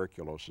contracted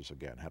tuberculosis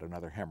again, had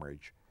another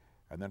hemorrhage,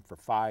 and then for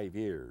 5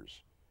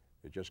 years,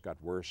 it just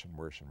got worse and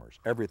worse and worse.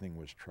 Everything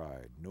was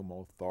tried,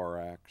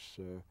 pneumothorax,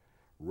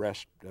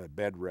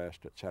 bed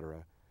rest,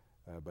 etc.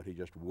 But he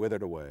just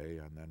withered away,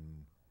 and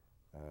then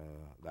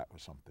that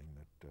was something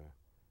that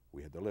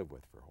we had to live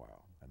with for a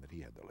while, and that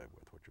he had to live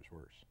with, which was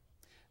worse.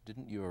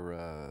 Didn't your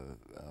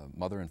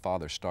mother and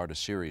father start a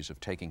series of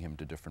taking him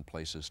to different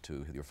places?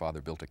 Your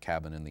father built a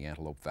cabin in the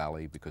Antelope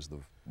Valley because the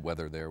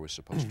weather there was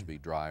supposed to be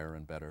drier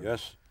and better.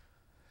 Yes.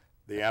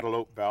 The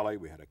Antelope Valley,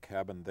 we had a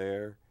cabin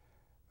there.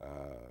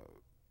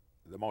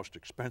 The most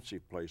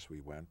expensive place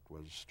we went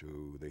was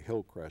to the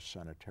Hillcrest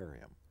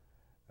Sanitarium,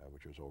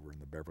 which was over in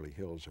the Beverly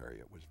Hills area.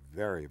 It was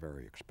very,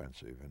 very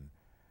expensive. And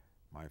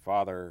my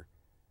father,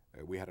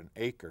 we had an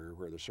acre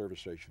where the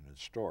service station and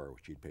store,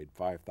 which he'd paid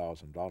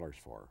 $5,000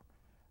 for.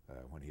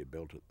 When he had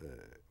built it,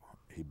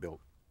 he built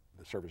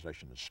the service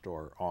station and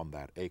store on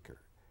that acre.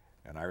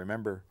 And I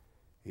remember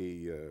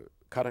he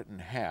cut it in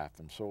half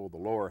and sold the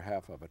lower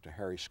half of it to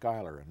Harry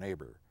Schuyler, a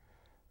neighbor,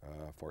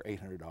 for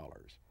 $800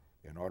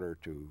 in order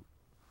to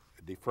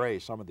defray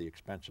some of the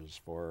expenses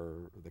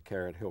for the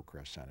care at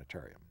Hillcrest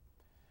Sanitarium.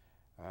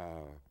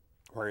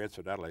 Where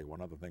incidentally,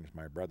 one of the things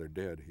my brother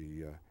did,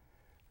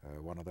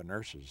 one of the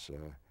nurses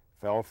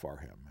fell for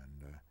him,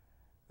 and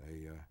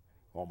they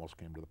almost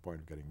came to the point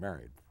of getting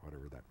married,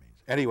 whatever that means.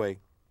 Anyway,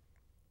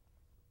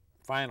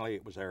 finally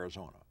it was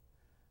Arizona.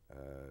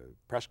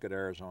 Prescott,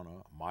 Arizona,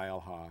 a mile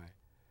high.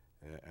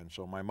 And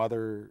so my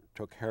mother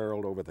took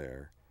Harold over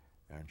there,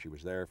 and she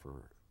was there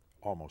for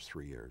almost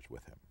 3 years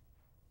with him.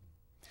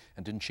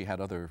 And didn't she have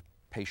other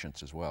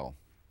patients as well?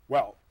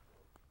 Well,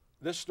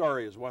 this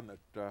story is one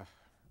that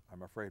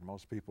I'm afraid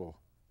most people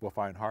will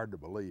find hard to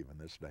believe in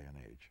this day and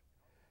age.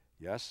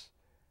 Yes,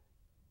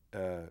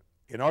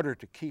 in order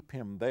to keep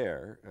him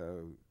there,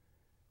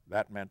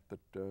 that meant that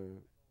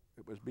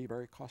it would be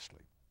very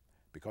costly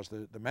because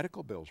the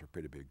medical bills are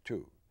pretty big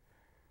too.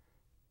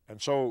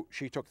 And so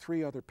she took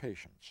 3 other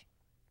patients.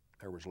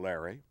 There was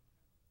Larry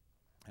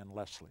and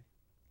Leslie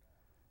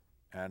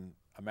and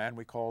a man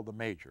we called the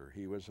Major.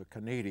 He was a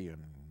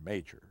Canadian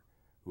major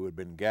who had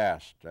been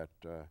gassed at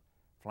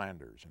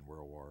Flanders in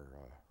World War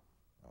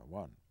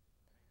I.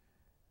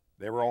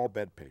 They were all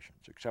bed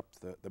patients, except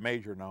the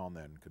Major now and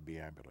then could be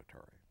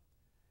ambulatory.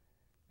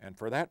 And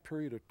for that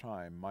period of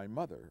time, my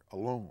mother,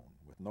 alone,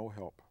 with no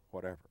help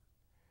whatever,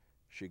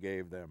 she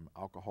gave them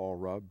alcohol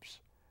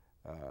rubs,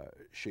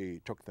 she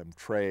took them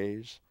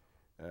trays,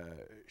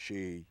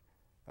 she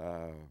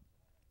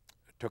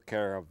took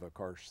care of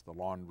course, the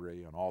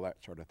laundry and all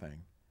that sort of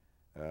thing.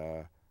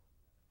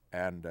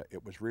 And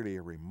it was really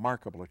a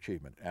remarkable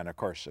achievement. And of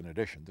course, in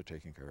addition to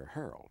taking care of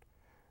Harold,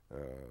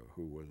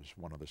 who was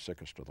one of the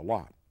sickest of the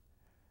lot.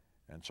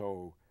 And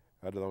so,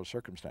 under those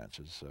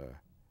circumstances,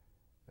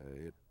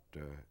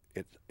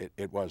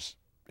 it was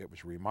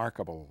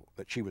remarkable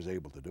that she was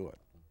able to do it.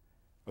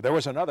 But there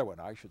was another one,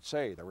 I should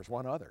say. There was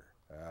one other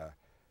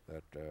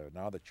that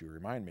now that you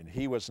remind me, and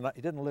he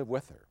didn't live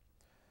with her,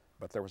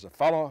 but there was a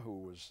fellow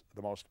who was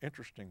the most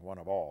interesting one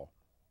of all.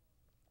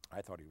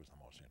 I thought he was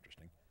the most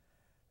interesting.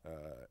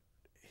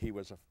 He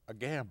was a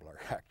gambler,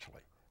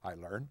 actually. I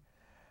learned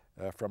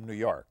from New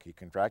York. He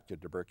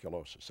contracted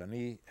tuberculosis, and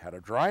he had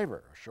a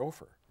driver, a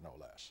chauffeur, no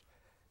less.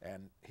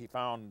 And he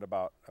found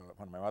about,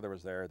 when my mother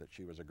was there, that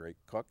she was a great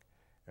cook.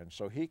 And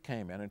so he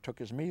came in and took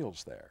his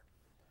meals there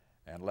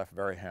and left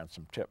very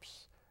handsome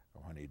tips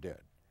when he did.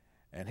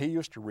 And he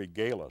used to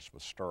regale us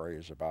with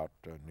stories about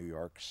New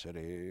York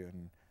City.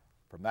 And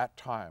from that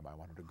time, I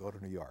wanted to go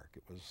to New York.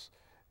 It was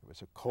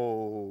a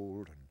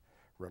cold and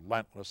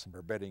relentless and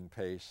forbidding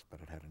pace, but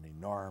it had an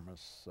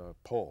enormous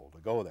pull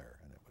to go there.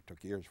 And it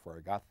took years before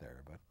I got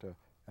there. But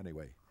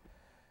anyway,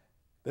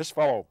 This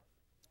fellow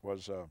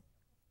was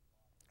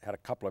had a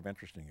couple of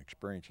interesting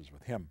experiences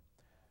with him.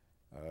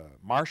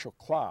 Marshall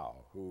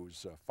Clow,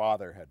 whose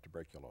father had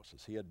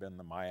tuberculosis, he had been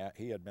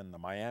the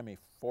Miami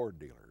Ford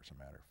dealer, as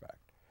a matter of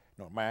fact.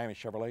 No, Miami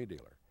Chevrolet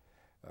dealer,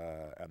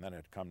 and then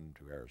had come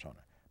to Arizona.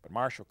 But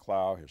Marshall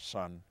Clow, his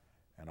son,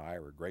 and I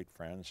were great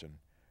friends, and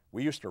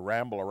we used to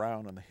ramble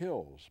around in the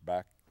hills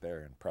back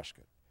there in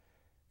Prescott.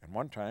 And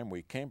one time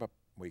we came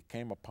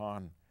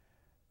upon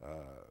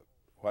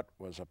what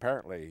was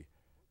apparently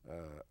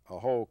a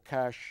whole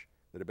cache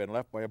that had been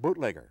left by a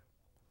bootlegger,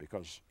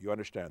 because you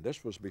understand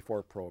this was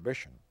before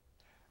Prohibition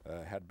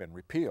had been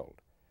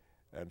repealed.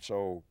 And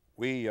so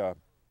we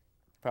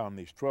found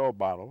these 12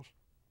 bottles,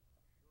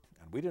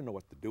 and we didn't know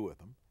what to do with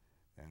them,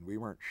 and we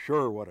weren't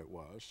sure what it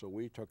was, so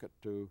we took it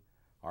to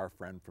our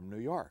friend from New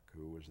York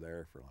who was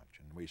there for lunch.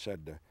 And we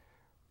said,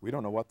 we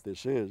don't know what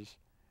this is.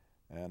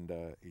 And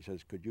he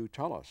says, could you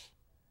tell us?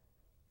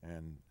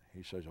 And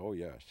he says, oh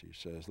yes. He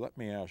says, let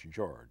me ask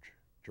George.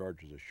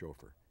 George is a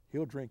chauffeur.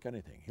 He'll drink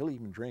anything. He'll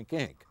even drink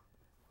ink.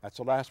 That's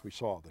the last we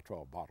saw of the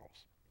 12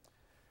 bottles.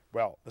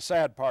 Well, the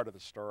sad part of the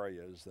story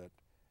is that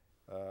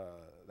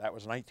that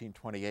was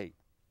 1928,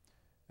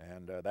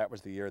 and that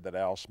was the year that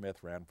Al Smith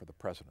ran for the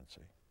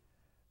presidency.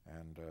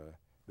 And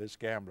this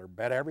gambler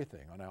bet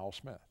everything on Al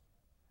Smith.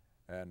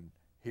 And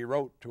he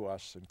wrote to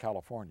us in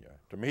California,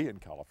 to me in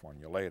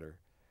California later,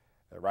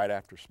 right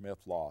after Smith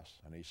lost.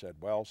 And he said,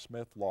 well,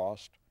 Smith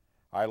lost,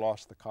 I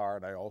lost the car,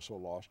 and I also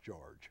lost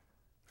George.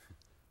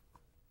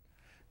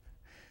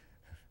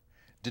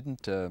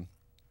 Didn't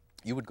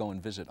you would go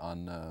and visit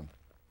on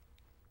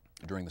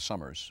during the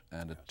summers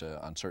and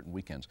on certain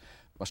weekends?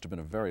 Must have been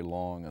a very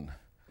long and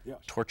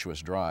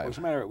tortuous drive. As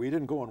a matter of fact, we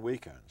didn't go on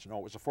weekends. No,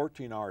 it was a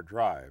 14-hour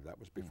drive. That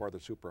was before the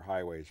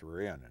superhighways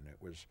were in, and it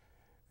was,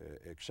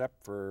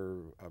 except for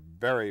a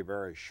very,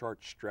 very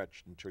short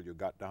stretch until you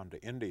got down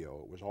to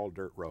Indio, it was all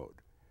dirt road.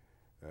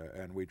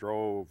 And we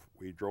drove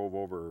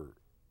over.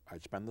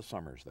 I'd spend the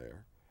summers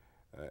there,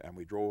 and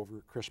we drove over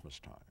at Christmas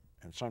time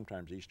and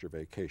sometimes Easter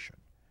vacation.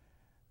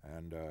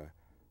 And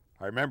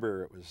I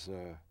remember it was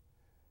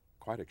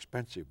quite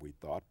expensive, we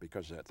thought,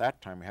 because at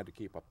that time we had to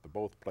keep up to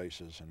both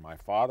places, and my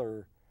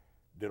father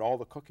did all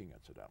the cooking,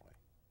 incidentally.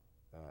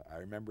 I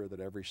remember that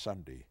every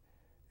Sunday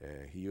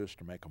he used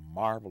to make a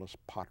marvelous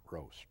pot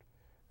roast.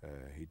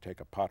 He'd take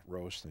a pot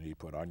roast and he'd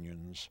put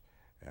onions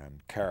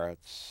and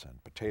carrots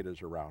and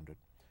potatoes around it,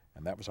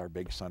 and that was our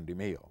big Sunday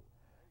meal.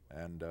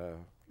 And he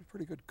was a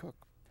pretty good cook.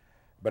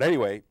 But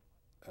anyway,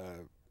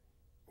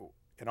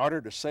 in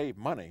order to save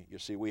money, you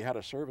see, we had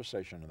a service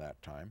station at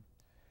that time.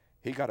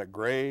 He got a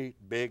great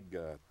big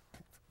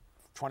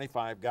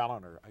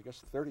 25-gallon, or I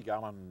guess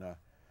 30-gallon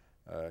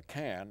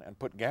can, and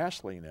put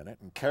gasoline in it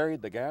and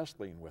carried the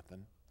gasoline with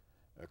him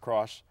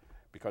across,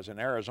 because in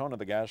Arizona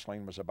the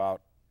gasoline was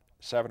about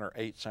 7 or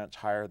 8 cents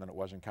higher than it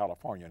was in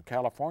California. In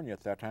California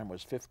at that time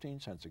was 15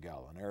 cents a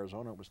gallon. In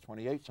Arizona it was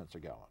 28 cents a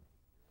gallon.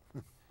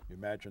 You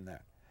imagine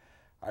that.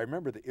 I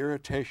remember the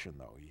irritation,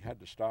 though. He had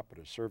to stop at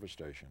a service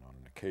station on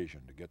an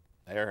occasion to get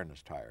air in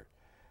his tires.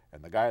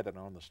 And the guy that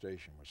owned the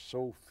station was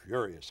so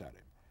furious at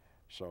him.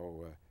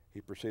 So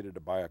he proceeded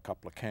to buy a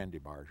couple of candy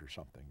bars or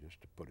something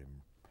just to put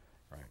him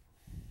right.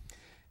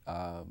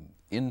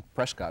 In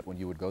Prescott, when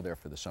you would go there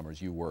for the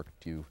summers, you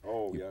worked. You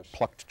yes.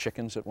 plucked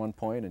chickens at one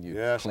point, and you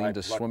cleaned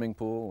a swimming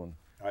pool. And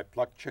I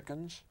plucked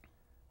chickens,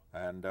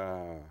 and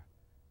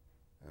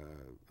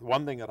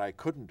one thing that I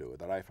couldn't do,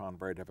 that I found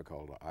very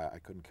difficult, I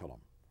couldn't kill them.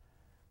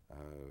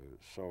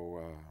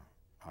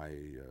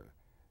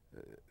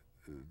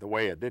 The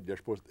way it did,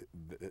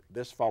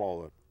 this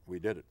fellow that we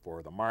did it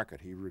for, the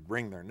market, he would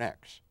wring their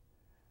necks,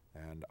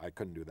 and I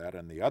couldn't do that.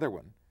 And the other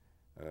one,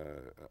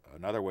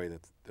 another way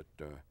that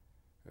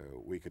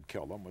we could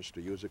kill them was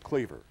to use a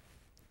cleaver.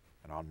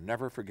 And I'll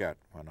never forget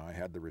when I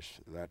had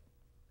that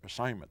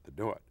assignment to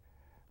do it.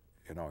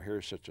 You know,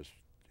 here's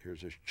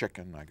this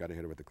chicken, I got to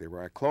hit it with the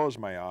cleaver. I closed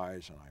my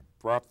eyes and I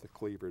brought the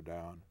cleaver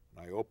down,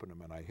 and I opened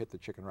them and I hit the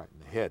chicken right in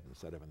the head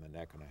instead of in the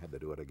neck, and I had to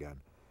do it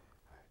again.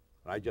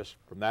 I just,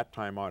 from that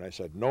time on, I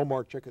said, no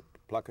more chicken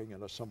plucking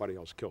unless somebody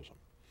else kills them.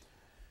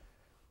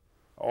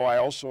 Oh, I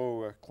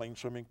also cleaned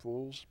swimming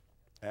pools,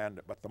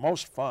 but the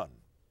most fun,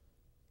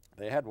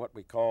 they had what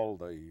we call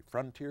the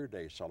Frontier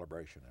Day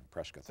celebration in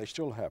Prescott. They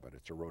still have it.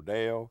 It's a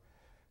rodeo,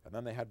 and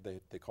then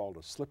they called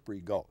a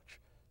Slippery Gulch.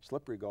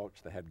 Slippery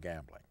Gulch, they had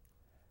gambling.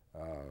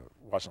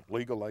 Wasn't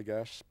legal, I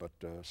guess, but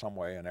some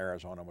way in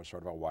Arizona was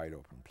sort of a wide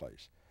open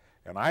place.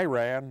 And I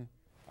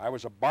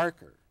was a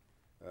barker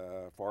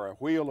for a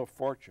Wheel of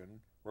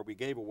Fortune where we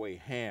gave away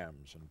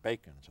hams and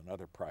bacons and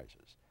other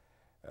prizes.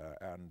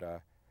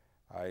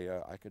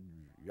 I could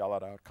yell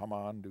it out, come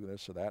on, do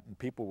this or that, and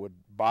people would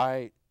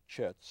buy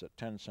chits at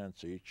 10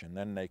 cents each, and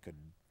then they could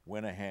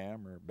win a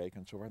ham or bacon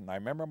and so forth. And I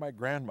remember my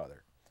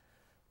grandmother,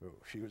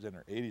 she was in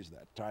her 80s at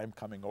that time,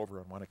 coming over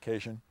on one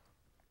occasion,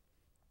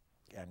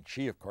 and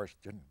she, of course,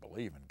 didn't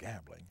believe in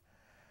gambling.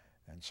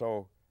 And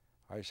so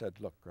I said,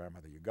 look,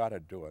 grandmother, you got to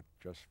do it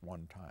just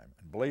one time.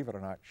 And believe it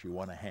or not, she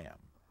won a ham.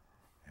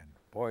 And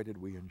boy,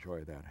 did we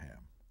enjoy that ham.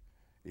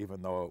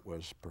 even though it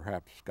was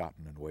perhaps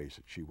gotten in ways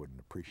that she wouldn't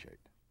appreciate.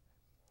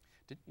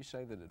 Didn't you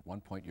say that at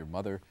one point your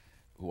mother,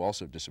 who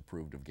also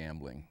disapproved of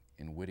gambling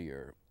in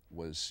Whittier,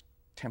 was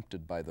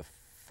tempted by the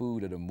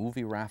food at a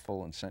movie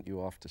raffle and sent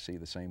you off to see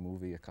the same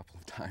movie a couple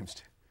of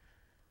times?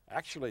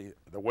 Actually,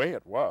 the way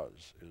it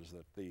was is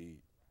that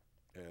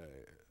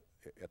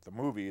at the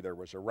movie there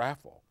was a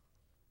raffle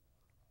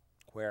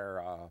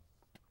where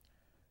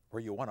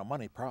you won a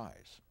money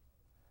prize.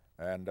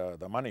 And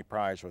the money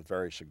prize was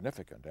very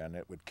significant, and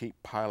it would keep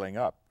piling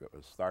up. It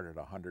was started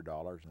at $100 and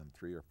then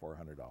 $300 or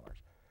 $400.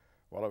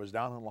 Well, it was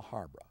down in La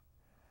Habra,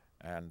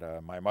 and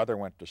my mother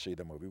went to see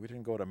the movie. We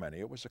didn't go to many.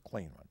 It was a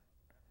clean one.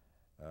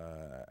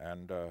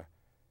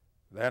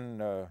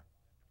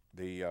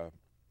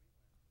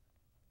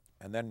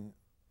 Then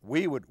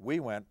we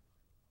went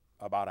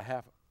about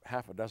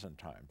half a dozen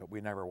times, but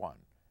we never won.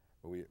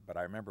 But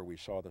I remember we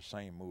saw the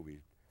same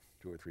movie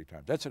 2 or 3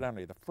 times.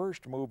 Incidentally, the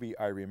first movie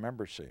I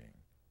remember seeing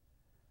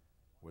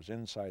was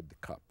Inside the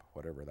Cup,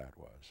 whatever that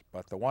was.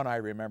 But the one I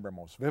remember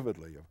most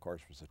vividly, of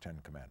course, was the Ten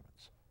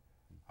Commandments.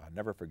 I'll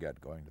never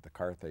forget going to the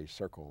Carthay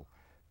Circle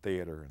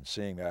Theater and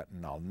seeing that,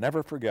 and I'll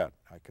never forget,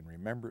 I can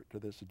remember it to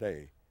this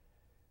day,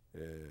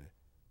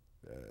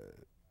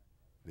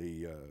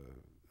 the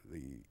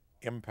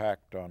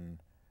impact on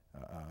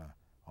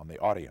the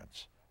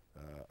audience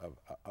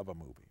of a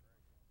movie.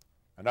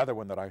 Another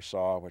one that I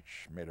saw,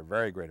 which made a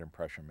very great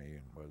impression on me,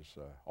 was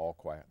All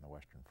Quiet on the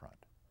Western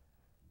Front.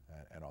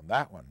 And on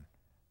that one,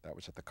 that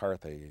was at the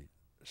Carthay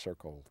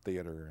Circle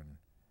Theater in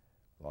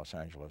Los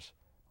Angeles.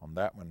 On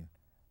that one,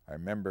 I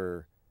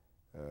remember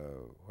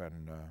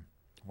when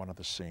one of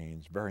the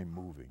scenes, very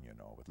moving, you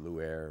know, with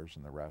Lou Ayres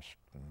and the rest,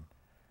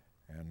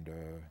 and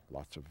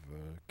lots of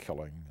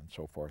killing and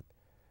so forth,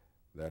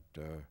 that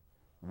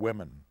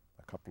women,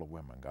 a couple of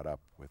women, got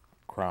up with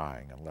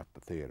crying and left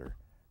the theater.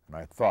 And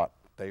I thought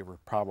they were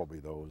probably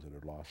those that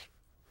had lost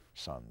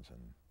sons in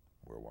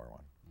World War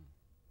I.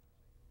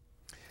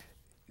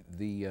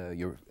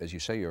 As you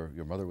say,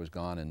 your mother was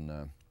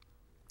gone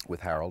with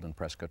Harold in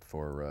Prescott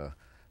for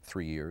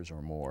 3 years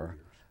or more.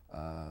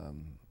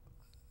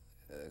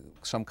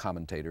 Some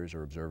commentators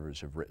or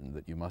observers have written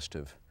that you must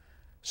have,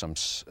 some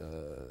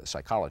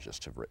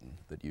psychologists have written,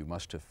 that you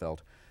must have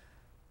felt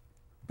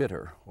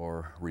bitter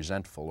or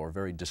resentful or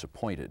very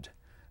disappointed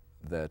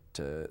that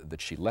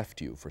she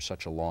left you for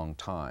such a long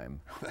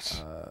time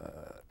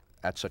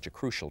at such a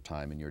crucial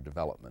time in your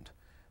development.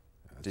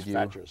 It's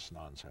fatuous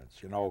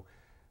nonsense. You know,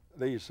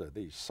 these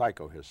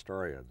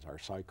psychohistorians are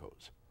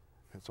psychos.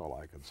 That's all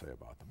I can say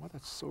about them. Well,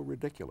 that's so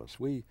ridiculous.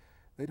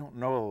 They don't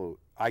know.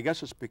 I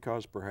guess it's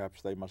because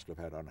perhaps they must have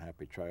had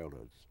unhappy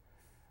childhoods,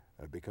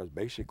 because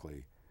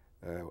basically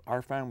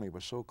our family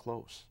was so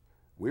close.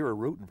 We were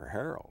rooting for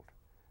Harold,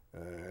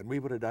 and we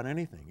would have done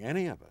anything,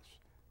 any of us,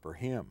 for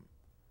him,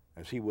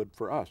 as he would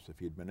for us if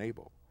he'd been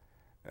able.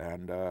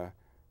 And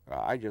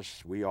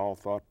we all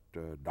thought,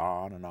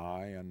 Don and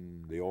I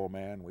and the old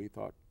man, we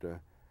thought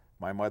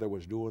my mother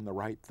was doing the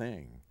right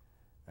thing,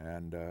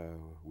 and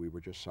we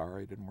were just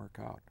sorry it didn't work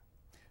out.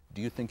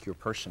 Do you think your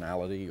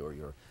personality or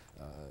your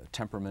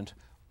temperament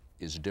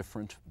is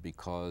different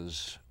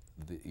because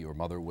your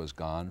mother was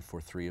gone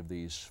for 3 of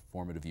these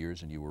formative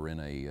years and you were in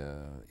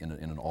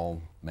an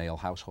all-male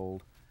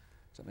household?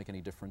 Does that make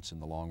any difference in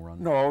the long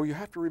run? No, you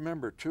have to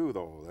remember too,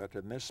 though, that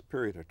in this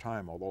period of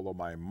time, although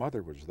my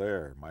mother was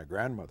there, my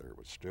grandmother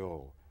was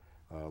still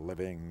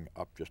living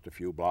up just a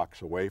few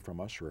blocks away from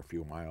us, or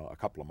a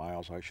couple of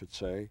miles, I should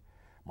say.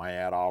 My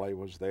Aunt Ollie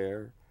was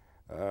there.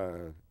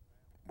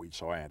 We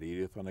saw Aunt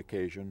Edith on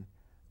occasion.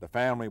 The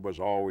family was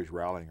always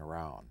rallying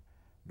around.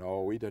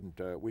 No, we didn't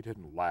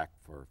lack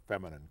for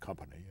feminine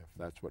company, if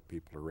that's what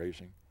people are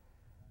raising.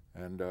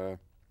 And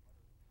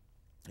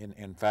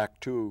in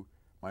fact, too,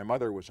 my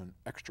mother was an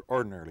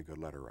extraordinarily good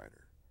letter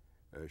writer.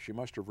 She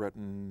must have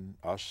written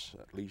us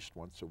at least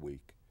once a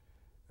week,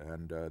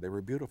 and they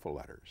were beautiful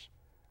letters.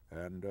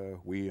 And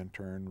we, in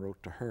turn,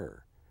 wrote to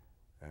her.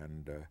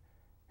 And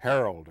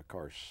Harold, of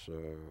course,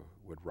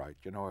 would write.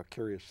 You know, a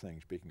curious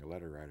thing, speaking of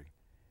letter writing,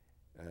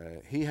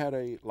 he had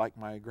like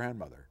my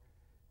grandmother,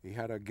 he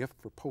had a gift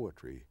for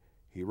poetry.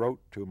 He wrote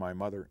to my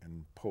mother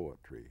in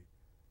poetry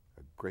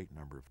a great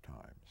number of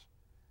times.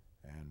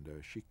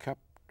 And she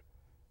kept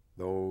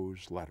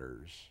those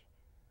letters,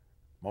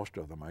 most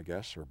of them, I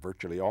guess, or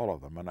virtually all of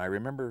them. And I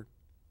remember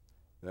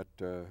that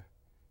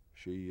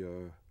she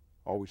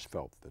always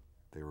felt that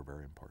they were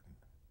very important.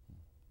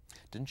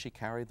 Didn't she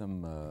carry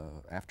them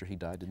after he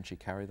died? Didn't she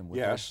carry them with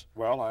her? Yes.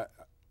 Well,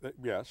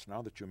 yes,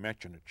 now that you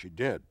mention it, she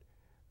did.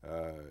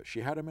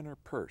 She had them in her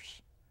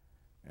purse.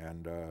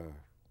 And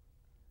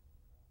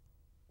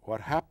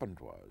what happened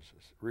was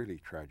really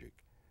tragic.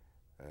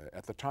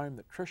 At the time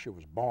that Tricia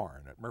was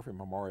born at Murphy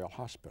Memorial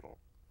Hospital,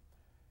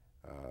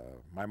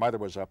 my mother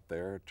was up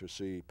there to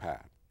see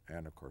Pat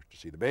and, of course, to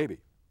see the baby.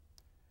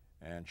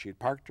 And she'd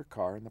parked her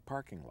car in the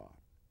parking lot.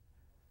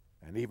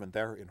 And even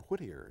there in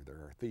Whittier, there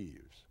are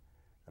thieves.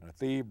 And a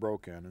thief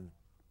broke in,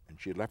 and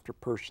she left her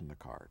purse in the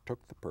car,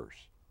 took the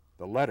purse.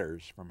 The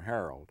letters from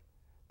Harold,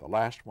 the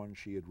last one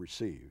she had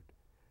received,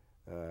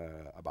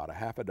 about a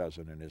half a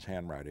dozen in his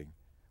handwriting,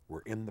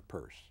 were in the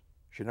purse.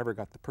 She never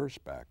got the purse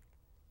back.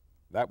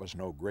 That was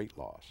no great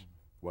loss.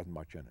 Wasn't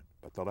much in it.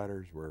 But the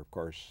letters were, of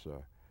course,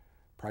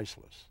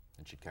 priceless.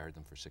 And she carried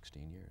them for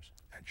 16 years.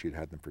 And she'd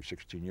had them for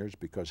 16 years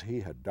because he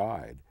had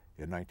died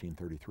in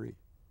 1933.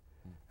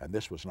 And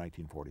this was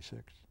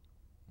 1946.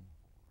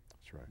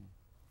 That's right.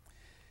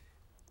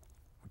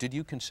 Did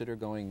you consider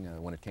going,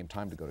 when it came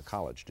time to go to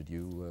college, did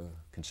you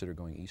consider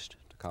going east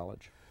to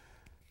college?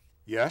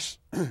 Yes.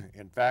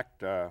 In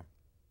fact,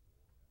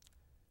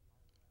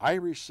 I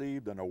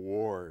received an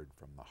award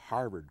from the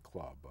Harvard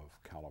Club of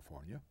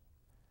California,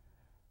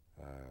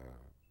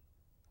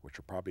 which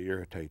will probably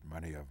irritate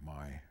many of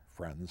my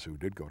friends who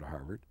did go to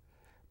Harvard,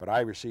 but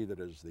I received it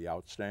as the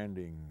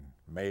outstanding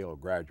male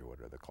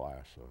graduate of the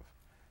class of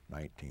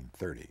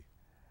 1930.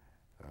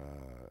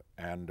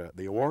 And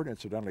the award,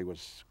 incidentally,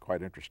 was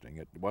quite interesting.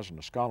 It wasn't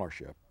a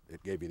scholarship.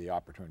 It gave you the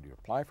opportunity to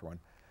apply for one.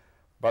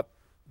 But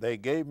they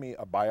gave me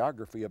a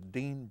biography of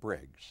Dean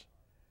Briggs.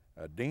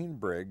 Dean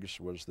Briggs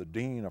was the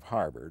dean of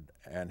Harvard,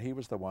 and he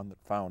was the one that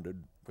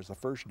was the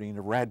first dean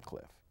of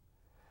Radcliffe.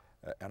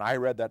 And I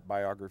read that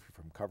biography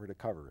from cover to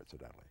cover,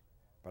 incidentally.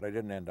 But I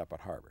didn't end up at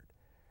Harvard.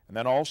 And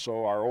then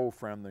also our old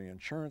friend, the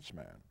insurance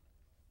man,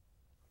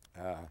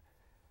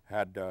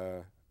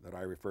 that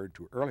I referred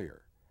to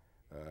earlier,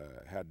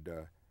 had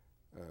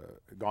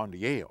gone to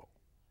Yale,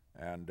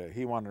 and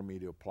he wanted me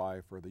to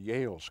apply for the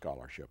Yale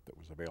scholarship that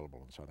was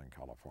available in Southern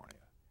California.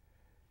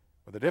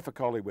 But the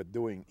difficulty with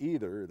doing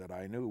either, that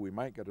I knew we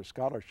might get a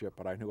scholarship,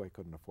 but I knew I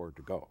couldn't afford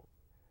to go.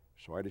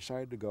 So I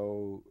decided to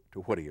go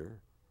to Whittier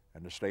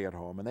and to stay at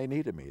home, and they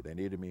needed me. They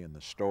needed me in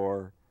the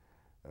store.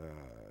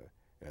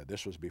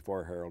 This was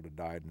before Harold had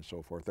died and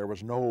so forth. There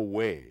was no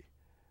way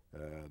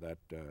no,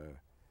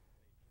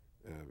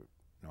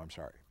 I'm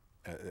sorry.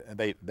 And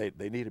they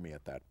needed me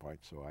at that point,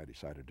 so I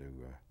decided to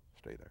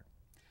stay there.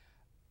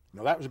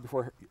 No, that was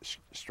before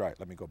strike.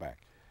 Let me go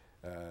back.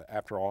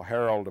 After all,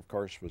 Harold, of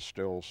course, was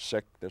still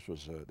sick. This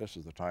is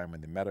the time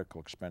when the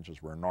medical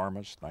expenses were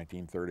enormous,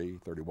 1930,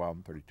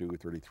 31, 32,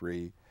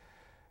 33.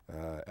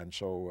 And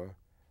so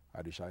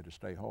I decided to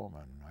stay home,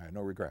 and I had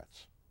no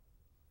regrets.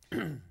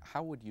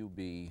 How would you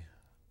be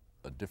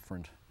a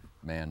different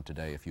man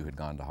today if you had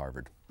gone to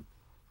Harvard?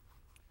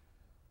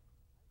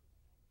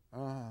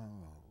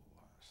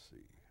 Let's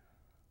see.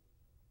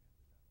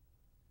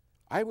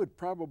 I would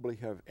probably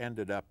have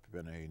ended up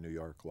in a New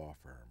York law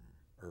firm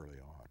early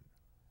on.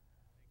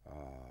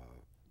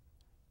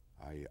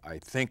 I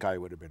think I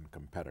would have been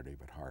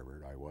competitive at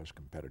Harvard. I was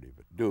competitive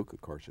at Duke.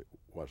 Of course, it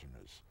wasn't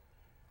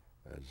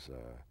as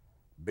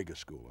big a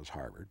school as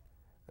Harvard,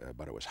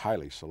 but it was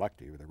highly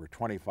selective. There were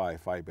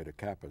 25 Phi Beta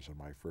Kappas in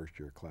my first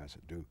year class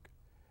at Duke.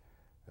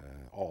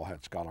 All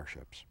had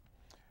scholarships,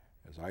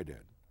 as I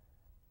did.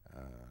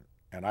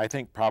 And I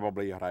think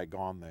probably had I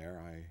gone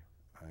there,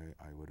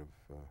 I would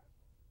have.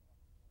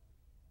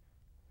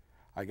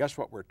 I guess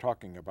what we're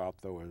talking about,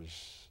 though,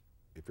 is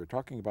if you're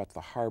talking about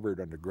the Harvard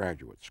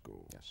undergraduate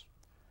school. Yes.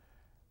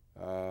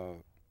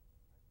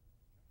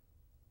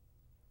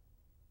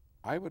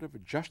 I would have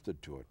adjusted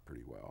to it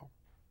pretty well.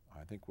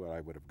 I think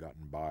I would have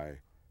gotten by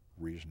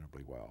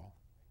reasonably well,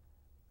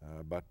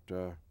 but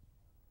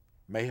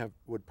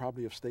would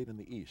probably have stayed in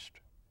the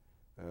East.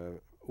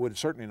 Would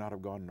certainly not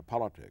have gone into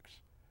politics.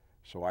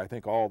 So I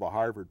think all the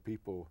Harvard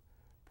people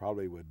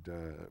probably would,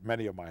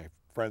 many of my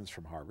friends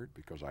from Harvard,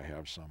 because I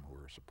have some who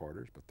are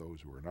supporters, but those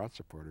who are not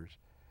supporters,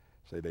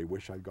 say they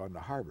wish I'd gone to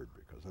Harvard,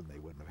 because then they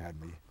wouldn't have had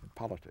me in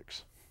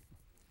politics.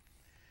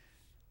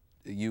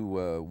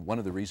 One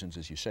of the reasons,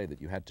 as you say,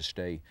 that you had to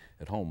stay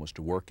at home was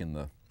to work in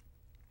the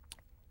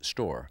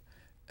store.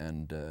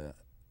 And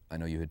I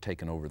know you had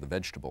taken over the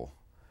vegetable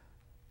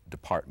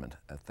department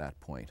at that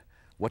point.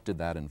 What did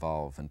that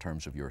involve in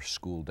terms of your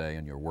school day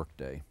and your work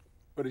day?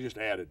 But it just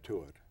added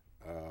to it.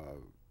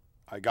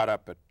 I got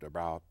up at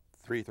about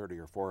 3:30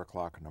 or 4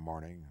 o'clock in the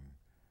morning,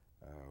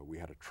 and we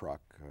had a truck,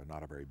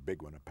 not a very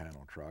big one, a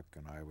panel truck,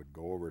 and I would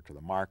go over to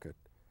the market,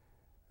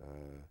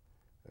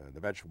 the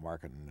vegetable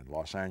market in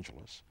Los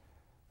Angeles.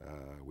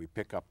 We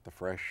pick up the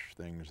fresh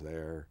things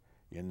there.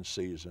 In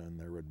season,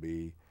 there would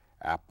be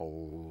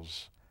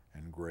apples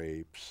and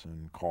grapes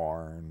and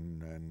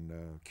corn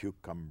and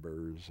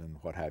cucumbers and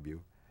what have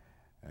you.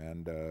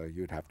 And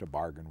you'd have to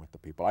bargain with the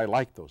people. I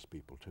liked those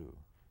people, too.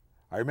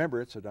 I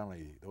remember,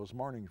 incidentally, those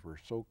mornings were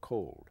so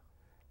cold.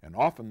 And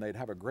often they'd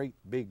have a great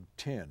big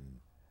tin,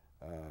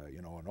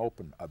 you know,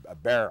 a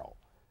barrel.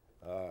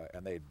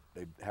 And they'd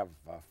have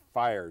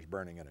fires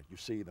burning in it. You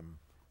see them,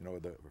 you know,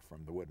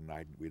 from the wooden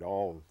night. We'd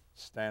all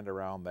stand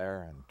around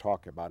there and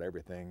talk about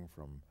everything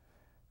from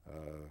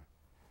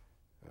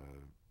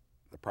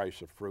the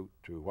price of fruit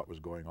to what was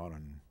going on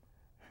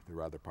in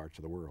the other parts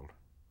of the world.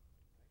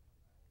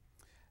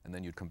 And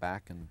then you'd come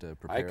back and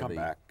prepare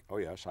back. Oh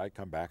yes, I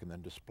come back and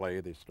then display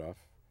the stuff.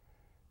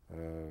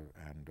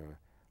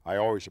 I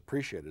always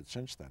appreciated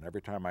since then.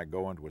 Every time I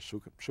go into a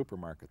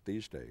supermarket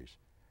these days,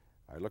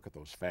 I look at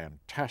those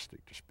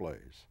fantastic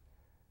displays,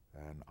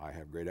 and I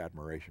have great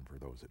admiration for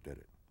those that did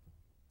it.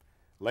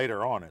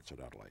 Later on,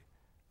 incidentally,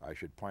 I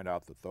should point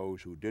out that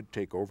those who did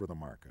take over the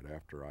market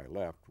after I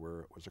left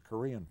was a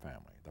Korean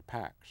family, the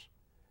Packs,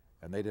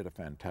 and they did a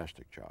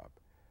fantastic job.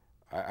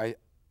 I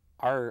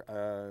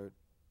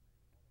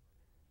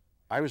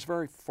was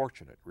very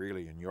fortunate,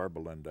 really, in Yorba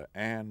Linda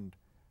and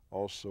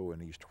also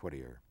in East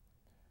Whittier.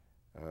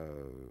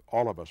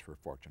 All of us were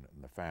fortunate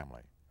in the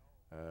family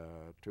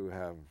to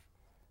have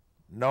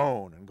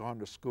known and gone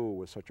to school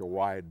with such a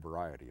wide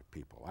variety of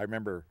people. I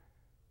remember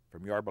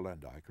from Yorba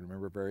Linda, I can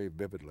remember very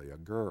vividly a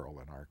girl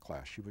in our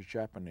class. She was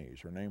Japanese.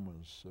 Her name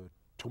was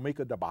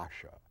Tomika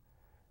Dabasha,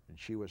 and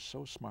she was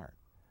so smart.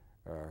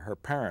 Her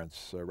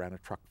parents ran a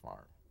truck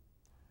farm.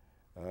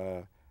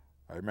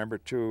 I remember,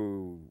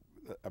 too,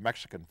 a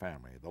Mexican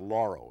family, the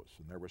Lauros,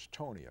 and there was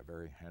Tony, a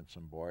very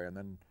handsome boy, and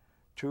then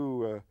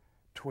two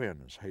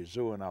twins, Jesus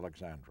and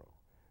Alexandro,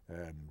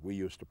 and we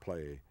used to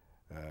play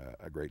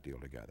a great deal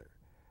together.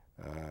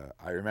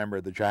 I remember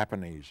the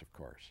Japanese, of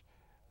course,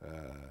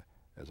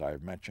 as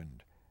I've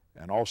mentioned,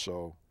 and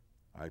also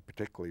I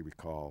particularly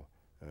recall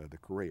the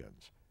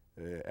Koreans.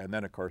 And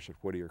then, of course, at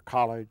Whittier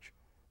College,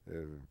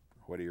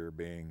 Whittier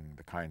being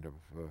the kind of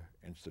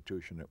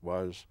institution it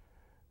was,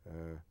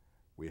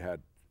 we had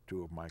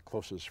two of my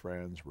closest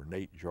friends were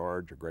Nate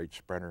George, a great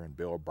sprinter, and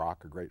Bill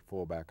Brock, a great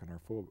fullback on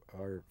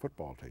our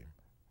football team,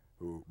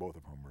 who both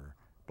of whom were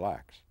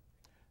blacks.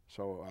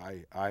 So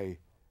I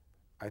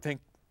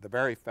think the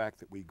very fact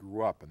that we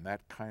grew up in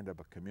that kind of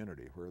a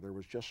community where there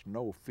was just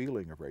no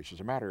feeling of race,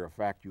 as a matter of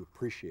fact, you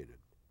appreciated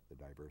the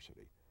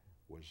diversity,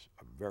 was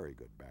a very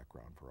good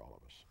background for all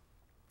of us.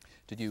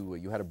 Did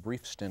you had a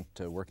brief stint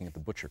working at the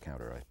butcher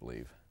counter, I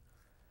believe.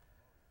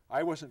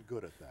 I wasn't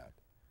good at that.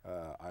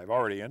 I've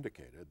already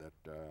indicated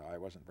that I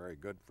wasn't very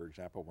good, for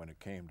example, when it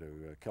came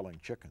to killing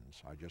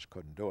chickens. I just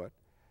couldn't do it.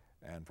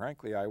 And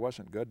frankly, I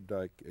wasn't good.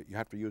 You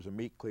have to use a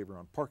meat cleaver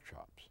on pork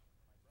chops.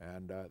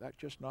 And that's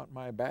just not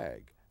my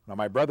bag. Now,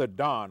 my brother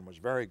Don was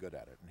very good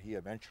at it, and he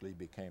eventually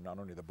became not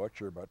only the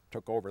butcher, but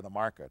took over the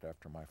market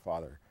after my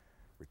father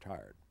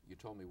retired. You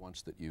told me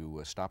once that you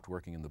stopped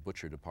working in the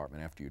butcher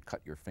department after you'd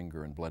cut your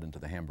finger and bled into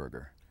the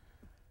hamburger.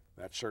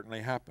 That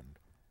certainly happened.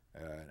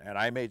 And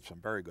I made some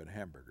very good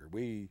hamburger.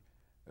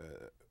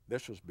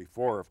 This was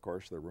before, of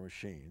course, there were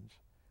machines,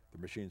 the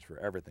machines for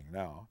everything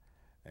now.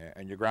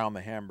 And you ground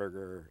the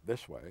hamburger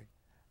this way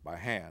by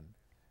hand.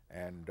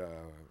 And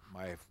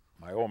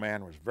my old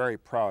man was very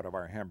proud of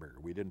our hamburger.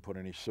 We didn't put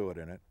any suet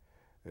in it.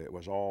 It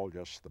was all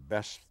just the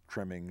best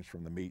trimmings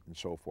from the meat and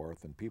so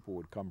forth. And people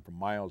would come from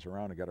miles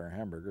around to get our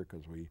hamburger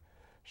because we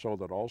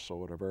sold it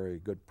also at a very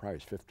good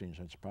price, 15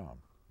 cents a pound.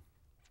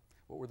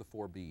 What were the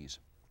 4 Bs?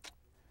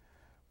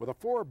 Well, the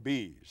 4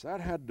 Bs, that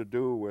had to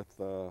do with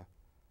a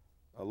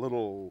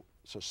little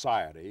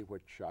society,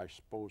 which I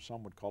suppose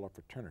some would call a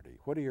fraternity.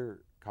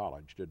 Whittier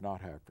College did not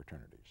have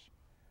fraternities.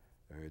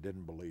 They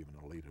didn't believe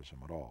in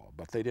elitism at all,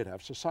 but they did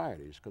have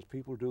societies because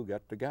people do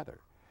get together.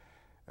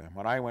 And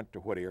when I went to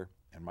Whittier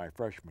in my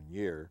freshman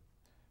year,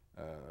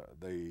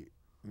 the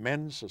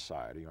men's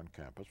society on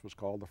campus was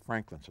called the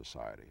Franklin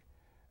Society,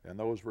 and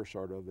those were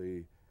sort of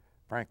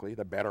frankly,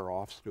 the better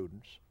off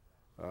students,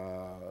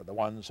 the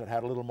ones that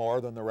had a little more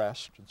than the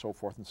rest, and so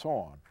forth and so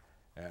on.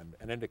 And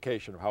an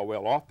indication of how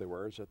well off they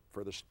were is that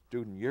for the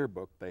student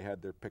yearbook, they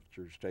had their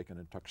pictures taken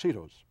in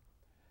tuxedos.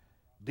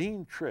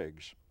 Dean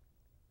Triggs,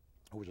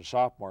 who was a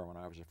sophomore when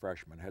I was a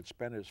freshman, had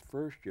spent his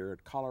first year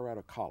at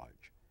Colorado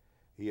College.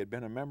 He had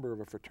been a member of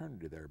a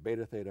fraternity there,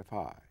 Beta Theta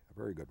Phi, a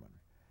very good one.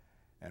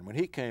 And when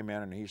he came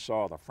in and he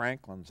saw the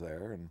Franklins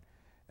there,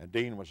 and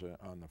Dean was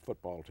on the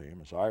football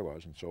team, as I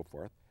was, and so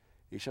forth,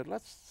 he said,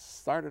 let's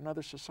start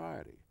another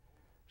society.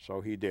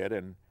 So he did,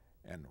 and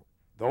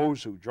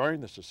those who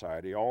joined the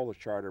society, all the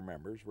charter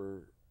members,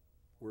 were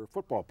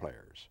football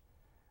players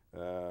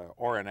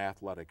or in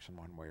athletics in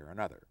one way or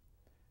another.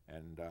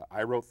 And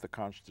I wrote the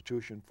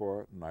Constitution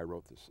for it, and I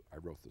wrote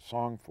the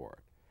song for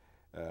it.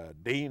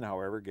 Dean,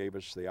 however, gave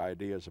us the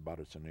ideas about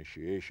its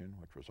initiation,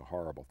 which was a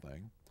horrible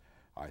thing,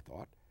 I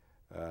thought.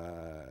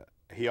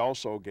 He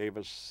also gave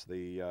us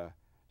the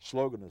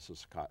slogan of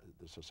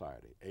the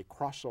society, "A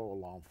crosso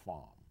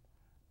l'enfant,"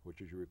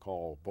 which, as you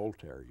recall,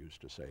 Voltaire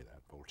used to say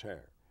that,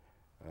 Voltaire.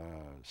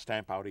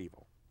 Stamp out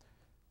evil,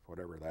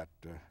 whatever that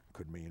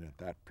could mean at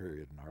that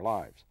period in our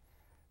lives.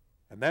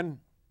 And then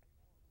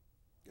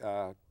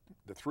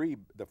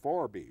the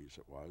 4 B's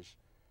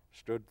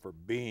stood for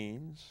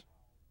beans,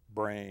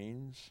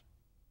 brains,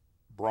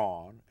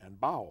 brawn, and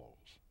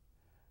bowels.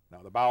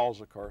 Now the bowels,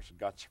 of course,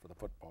 guts for the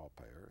football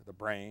player. The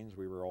brains,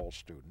 we were all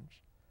students.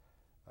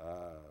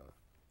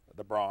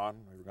 The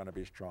brawn, we were going to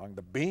be strong.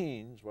 The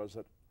beans was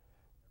that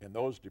in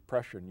those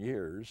Depression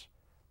years,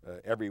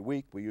 every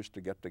week we used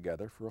to get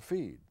together for a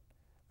feed.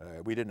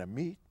 We didn't have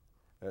meat,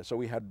 so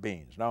we had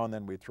beans. Now and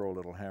then we'd throw a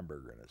little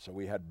hamburger in it. So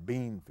we had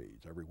bean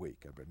feeds every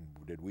week.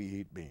 Did we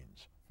eat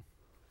beans?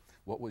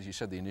 You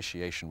said the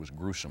initiation was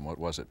gruesome. What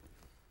was it?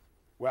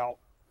 Well,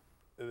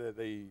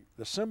 the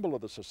symbol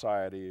of the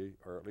society,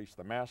 or at least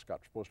the mascot,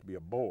 was supposed to be a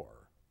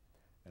boar.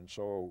 And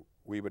so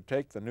we would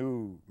take the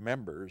new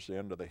members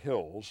into the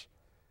hills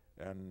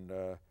and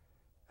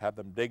have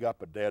them dig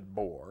up a dead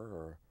boar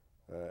or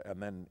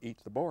and then eat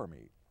the boar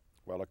meat.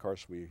 Well, of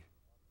course,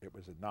 it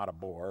was not a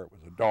boar, it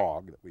was a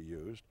dog that we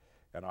used,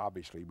 and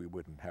obviously we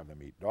wouldn't have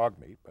them eat dog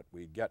meat, but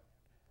we'd get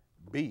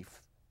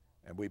beef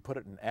and we put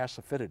it in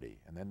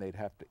acidity, and then they'd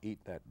have to eat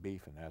that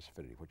beef in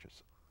acidity, which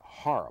is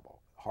horrible,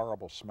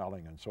 horrible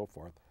smelling and so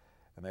forth,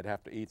 and they'd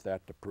have to eat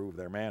that to prove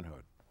their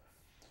manhood.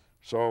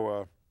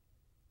 So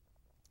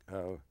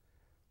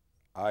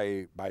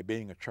I, by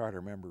being a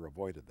charter member,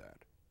 avoided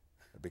that.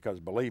 Because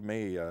believe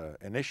me,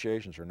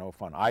 initiations are no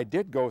fun. I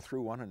did go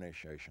through one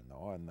initiation,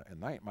 though. In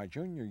my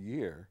junior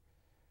year,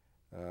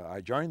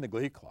 I joined the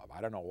Glee Club.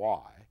 I don't know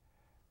why.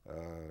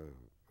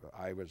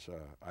 I was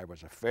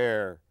a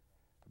fair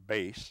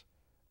base,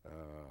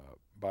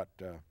 but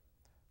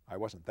I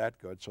wasn't that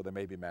good, so they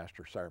made me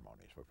master of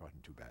ceremonies, which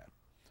wasn't too bad.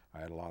 I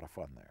had a lot of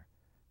fun there.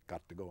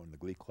 Got to go on the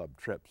Glee Club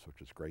trips, which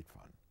was great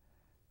fun.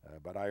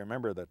 But I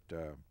remember that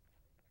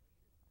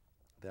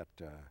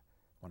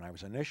when I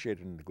was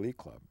initiated in the Glee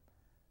Club,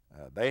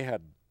 they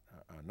had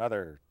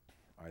another,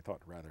 I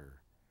thought,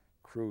 rather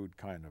crude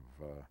kind of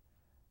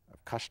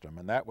custom,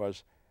 and that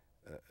was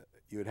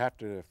you'd have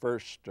to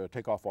first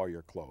take off all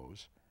your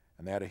clothes,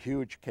 and they had a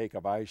huge cake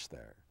of ice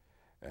there,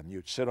 and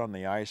you'd sit on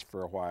the ice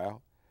for a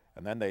while,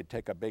 and then they'd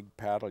take a big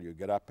paddle, you'd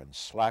get up and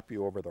slap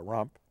you over the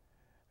rump,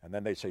 and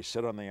then they'd say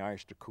sit on the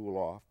ice to cool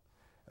off,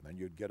 and then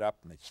you'd get up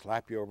and they'd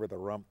slap you over the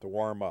rump to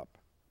warm up.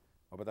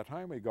 Well, by the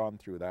time we'd gone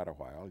through that a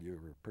while, you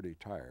were pretty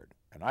tired,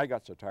 and I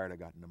got so tired I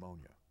got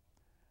pneumonia.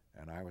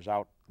 And I was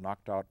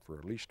knocked out for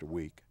at least a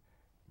week.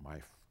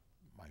 My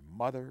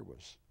mother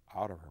was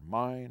out of her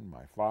mind.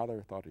 My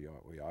father thought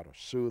we ought to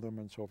sue them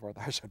and so forth.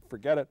 I said,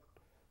 forget it,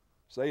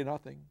 say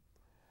nothing.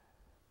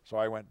 So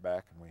I went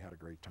back and we had a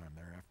great time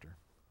thereafter.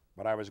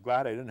 But I was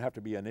glad I didn't have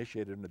to be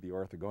initiated into the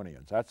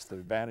Orthogonians. That's the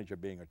advantage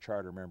of being a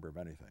charter member of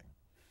anything.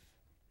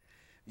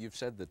 You've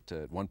said that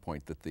at one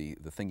point that the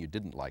thing you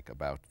didn't like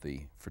about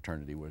the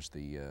fraternity was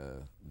the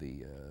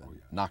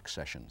knock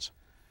sessions.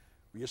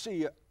 You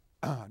see,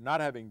 not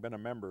having been a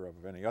member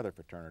of any other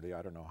fraternity,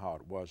 I don't know how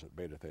it was at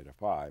Beta Theta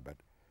Phi, but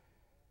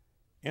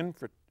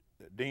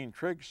Dean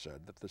Triggs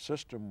said that the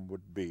system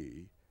would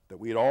be that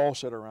we'd all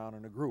sit around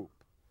in a group,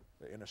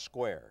 in a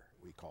square,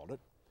 we called it,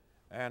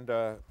 and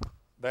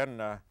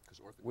then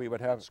we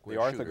would have the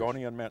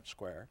Orthogonian meant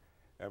square,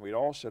 and we'd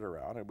all sit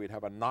around and we'd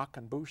have a knock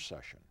and boost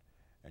session,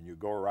 and you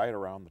go right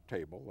around the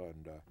table,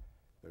 and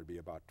there'd be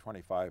about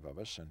 25 of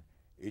us, and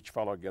each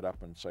fellow would get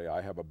up and say,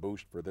 I have a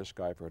boost for this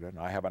guy for it, and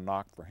I have a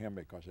knock for him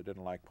because I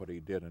didn't like what he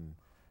did in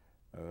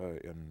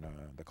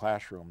the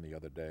classroom the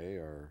other day,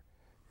 or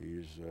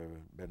he's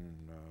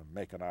been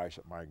making eyes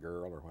at my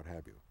girl, or what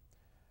have you.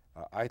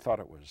 I thought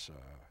it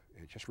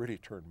just really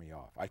turned me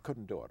off. I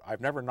couldn't do it.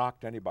 I've never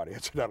knocked anybody,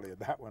 incidentally, in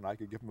that one. I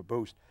could give them a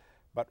boost.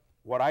 But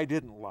what I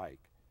didn't like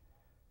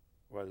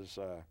was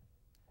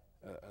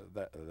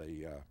the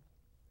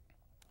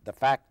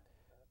fact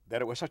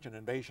that it was such an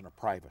invasion of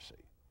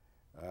privacy.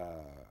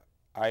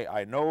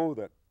 I know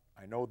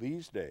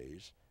these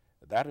days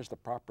that is the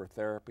proper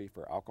therapy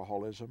for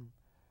alcoholism,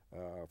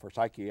 for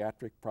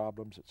psychiatric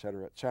problems, et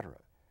cetera,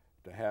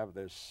 to have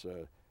this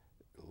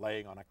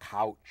laying on a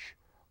couch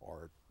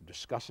or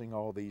discussing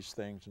all these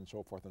things and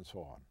so forth and so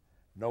on.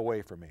 No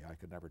way for me. I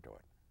could never do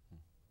it.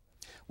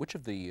 Which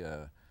of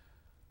the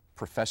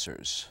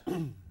professors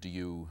do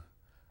you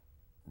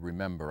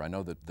remember? I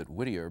know that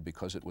Whittier,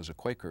 because it was a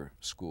Quaker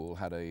school,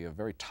 had a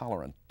very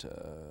tolerant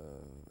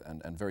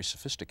and very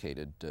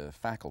sophisticated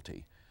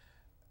faculty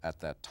at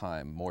that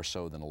time, more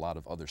so than a lot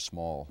of other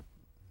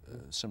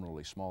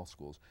similarly small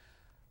schools.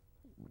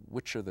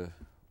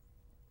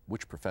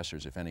 Which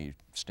professors, if any,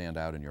 stand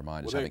out in your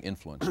mind as having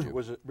influenced you? It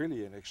was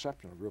really an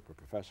exceptional group of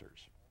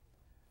professors.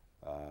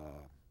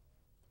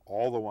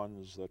 All the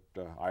ones that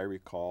I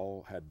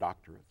recall had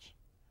doctorates.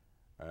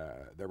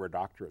 There were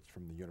doctorates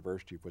from the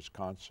University of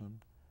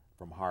Wisconsin,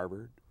 from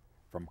Harvard,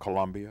 from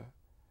Columbia,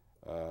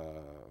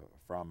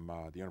 from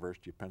the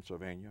University of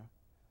Pennsylvania.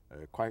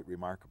 Quite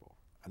remarkable.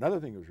 Another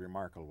thing that was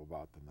remarkable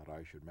about them that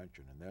I should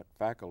mention, and that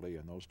faculty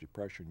in those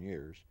Depression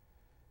years,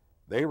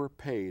 they were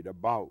paid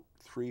about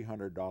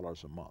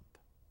 $300 a month,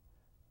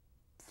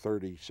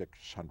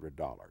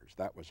 $3,600.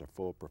 That was a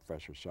full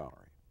professor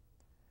salary.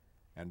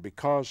 And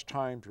because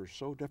times were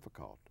so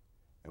difficult,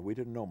 and we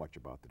didn't know much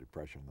about the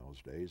Depression in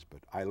those days,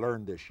 but I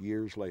learned this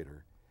years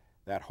later,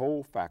 that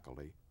whole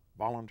faculty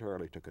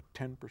voluntarily took a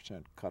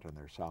 10% cut in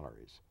their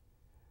salaries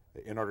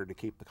in order to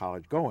keep the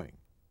college going,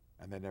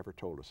 and they never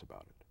told us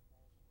about it.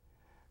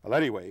 Well,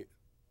 anyway,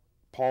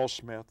 Paul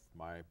Smith,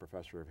 my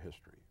professor of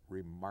history,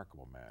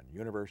 remarkable man,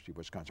 University of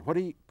Wisconsin. What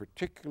he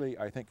particularly,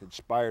 I think,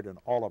 inspired in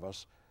all of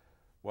us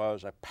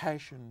was a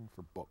passion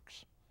for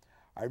books.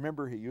 I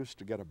remember he used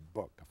to get a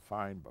book, a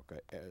fine book,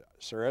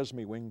 Sir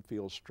Esme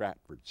Wingfield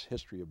Stratford's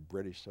History of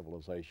British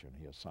Civilization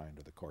he assigned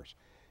to the course.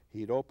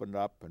 He'd open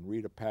up and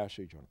read a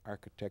passage on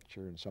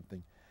architecture and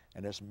something,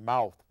 and his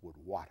mouth would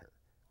water.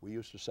 We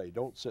used to say,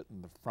 don't sit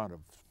in the front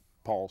of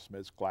Paul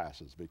Smith's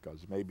classes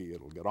because maybe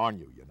it'll get on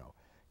you, you know.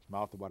 His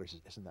mouth would water. He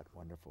says, isn't that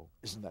wonderful?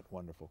 Isn't that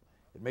wonderful?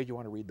 It made you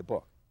want to read the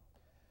book.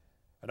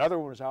 Another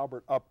one was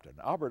Albert Upton.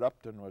 Albert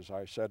Upton was,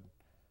 I said,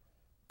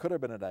 could have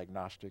been an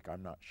agnostic,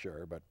 I'm not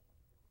sure, but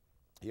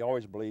he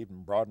always believed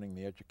in broadening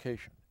the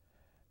education.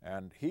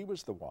 And he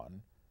was the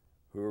one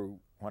who,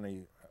 when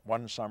he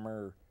one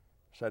summer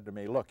said to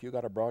me, look, you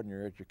got to broaden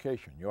your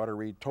education. You ought to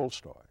read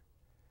Tolstoy.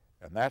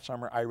 And that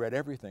summer I read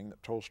everything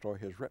that Tolstoy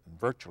has written,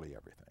 virtually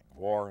everything.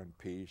 War and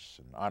Peace,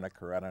 and Anna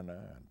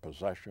Karenina, and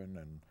Possession,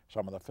 and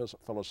some of the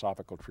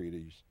philosophical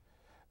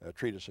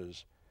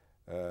treatises.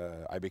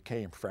 I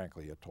became,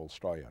 frankly, a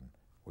Tolstoyan,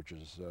 which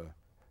is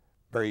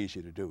very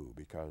easy to do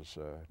because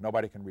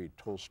nobody can read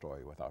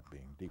Tolstoy without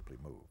being deeply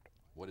moved.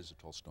 What is a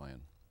Tolstoyan?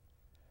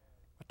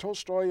 A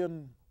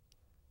Tolstoyan,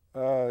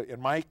 in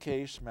my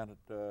case, meant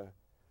a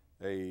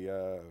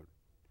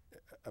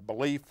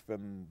belief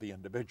in the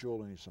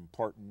individual and his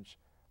importance,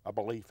 a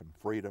belief in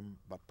freedom,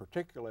 but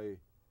particularly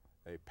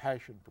a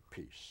passion for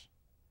peace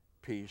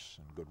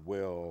and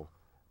goodwill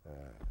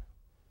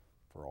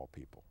for all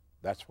people.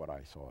 That's what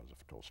I saw as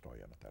a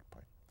Tolstoyan at that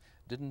point.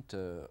 Didn't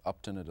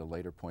Upton at a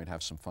later point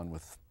have some fun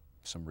with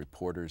some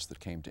reporters that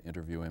came to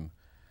interview him,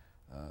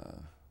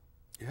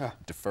 yeah,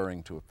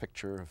 deferring to a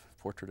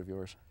portrait of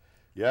yours?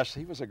 Yes,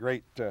 he was a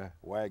great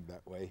wag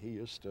that way. He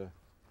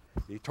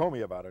told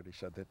me about it. He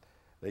said that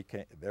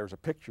there's a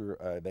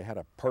picture, they had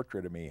a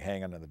portrait of me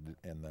hanging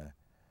in the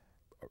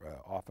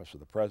office of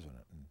the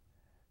president. And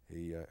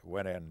he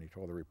went in and he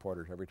told the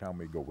reporters, every time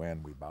we go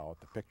in, we bow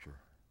at the picture.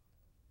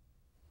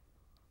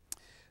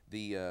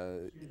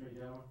 Excuse me,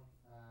 gentlemen.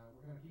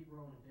 We're going to keep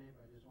rolling tape.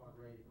 I just want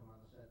Ray to come on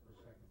the set for a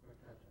second. Quick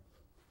touch-up.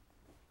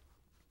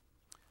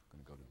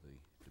 I'm going to go to the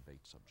debate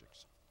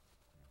subjects.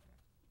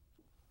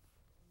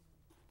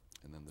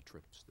 And then the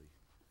trips, the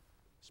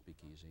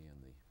speakeasy and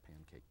the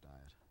pancake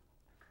diet.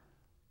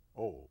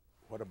 Oh,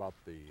 what about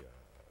the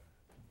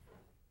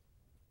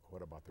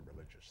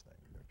religious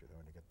thing? Don't you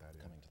want to get that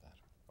in? Coming to that.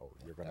 Oh,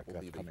 you're going to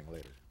that's coming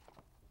later.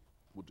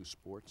 We'll do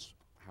sports,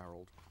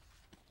 Harold,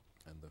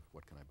 and the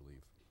what can I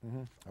believe.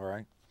 Mm-hmm. All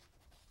right.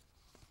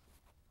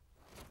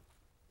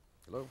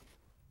 Hello.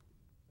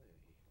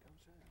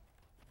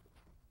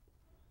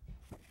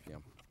 Yeah.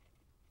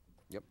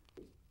 Yep.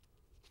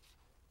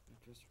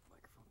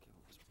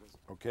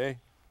 Okay.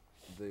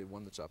 The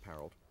one that's up,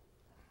 Harold.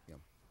 Yeah.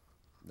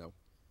 No.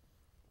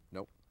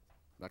 Nope.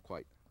 Not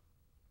quite.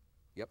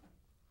 Yep.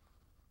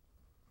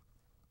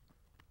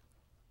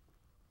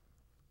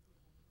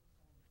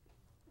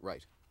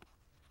 Right.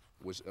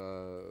 Was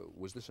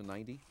this a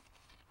 90?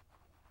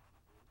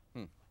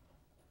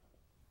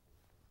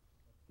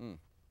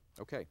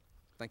 Okay.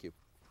 Thank you.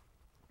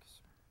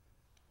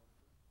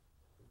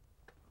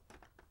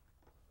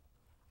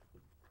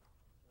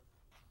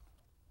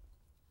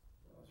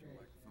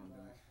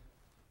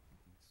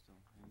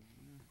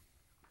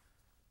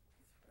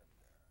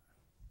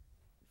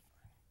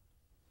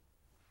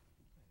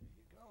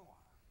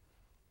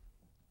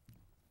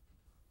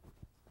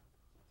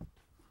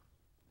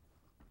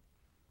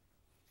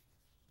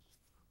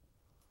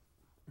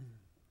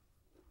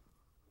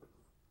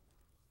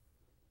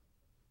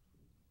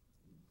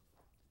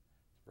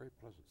 Very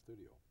pleasant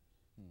studio.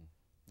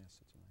 Yes,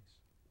 it's nice.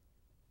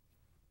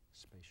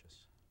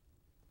 Spacious.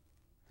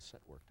 The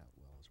set worked out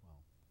well as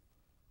well.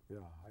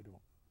 Yeah, I don't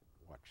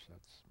watch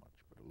sets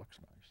much, but it looks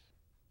nice.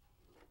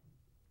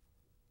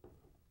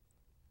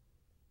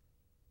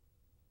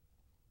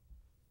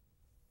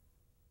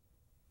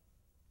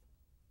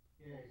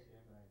 Okay,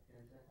 stand by.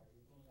 10 seconds.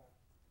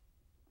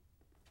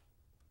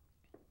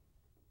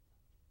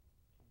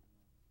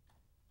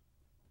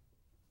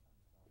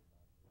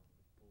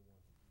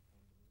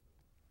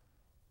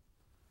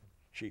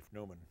 Chief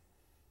Newman,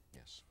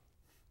 Yes.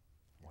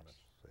 want to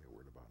say a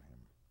word about him?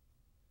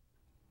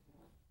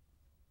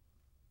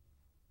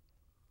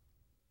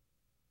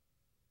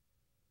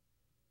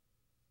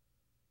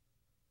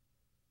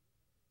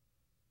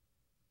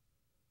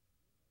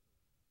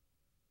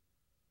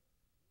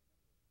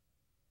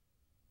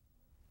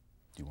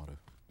 Do you want to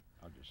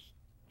I'll just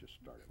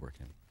start it. work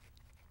in?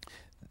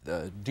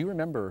 Do you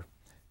remember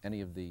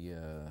any of the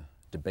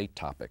debate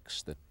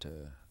topics that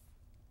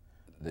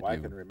that Well, I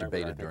you can remember, I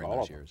debated think, during all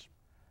those of them. years?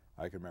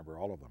 I can remember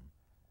all of them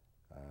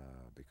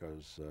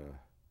because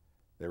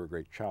they were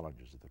great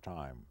challenges at the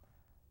time.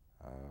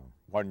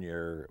 One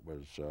year it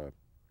was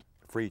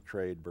free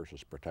trade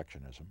versus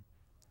protectionism.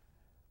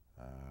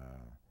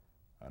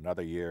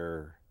 Another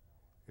year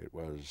it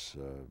was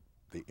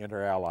the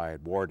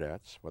inter-allied war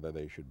debts, whether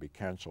they should be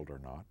canceled or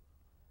not.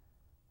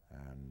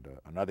 And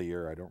another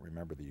year, I don't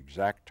remember the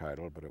exact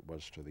title, but it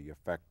was to the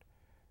effect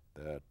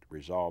that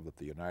resolved that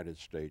the United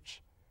States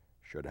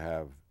should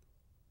have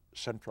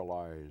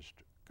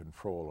centralized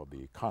control of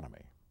the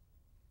economy.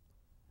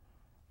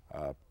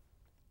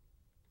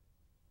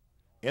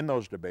 In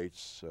those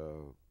debates,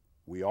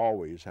 we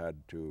always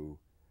had to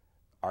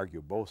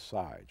argue both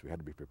sides. We had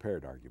to be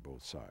prepared to argue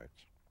both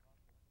sides.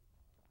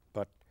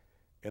 But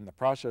in the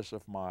process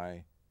of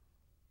my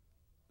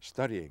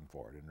studying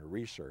for it, in the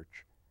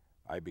research,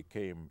 I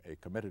became a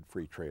committed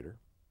free trader.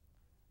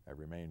 I've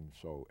remained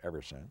so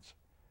ever since.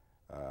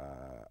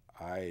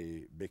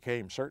 I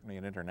became certainly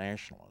an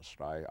internationalist.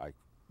 I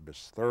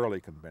was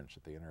thoroughly convinced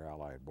that the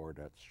inter-allied war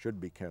debts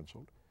should be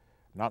canceled,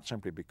 not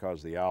simply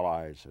because the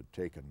Allies had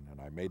taken,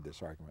 and I made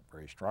this argument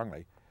very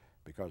strongly,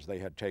 because they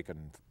had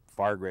taken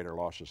far greater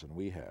losses than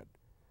we had,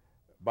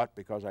 but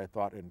because I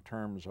thought in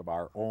terms of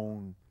our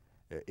own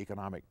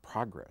economic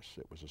progress,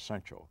 it was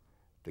essential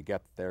to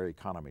get their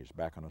economies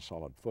back on a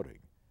solid footing.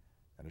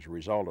 And as a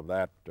result of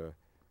that,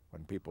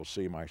 when people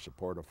see my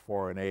support of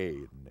foreign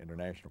aid and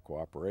international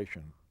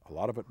cooperation, a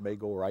lot of it may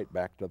go right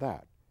back to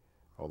that,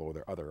 although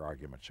there are other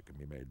arguments that can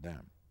be made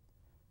then.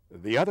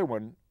 The other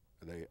one,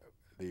 the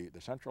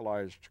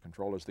centralized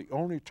control, is the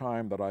only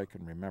time that I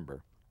can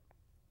remember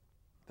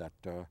that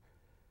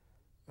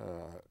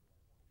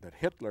that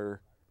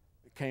Hitler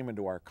came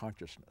into our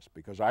consciousness,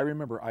 because I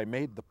remember I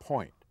made the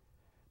point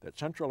that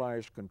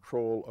centralized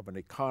control of an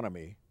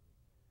economy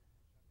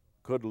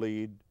could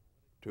lead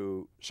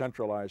to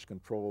centralized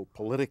control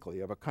politically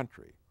of a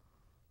country.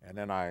 And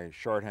then I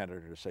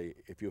shorthanded it to say,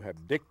 if you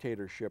have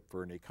dictatorship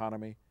for an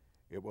economy,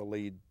 it will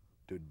lead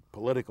to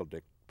political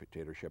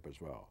dictatorship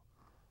as well.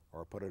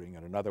 Or putting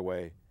it another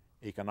way,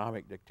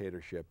 economic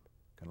dictatorship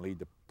can lead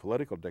to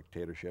political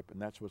dictatorship,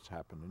 and that's what's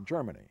happened in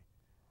Germany.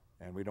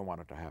 And we don't want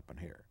it to happen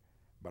here.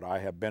 But I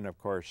have been, of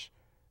course,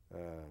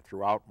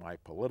 throughout my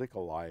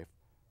political life,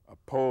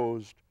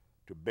 opposed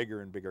to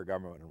bigger and bigger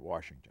government in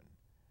Washington,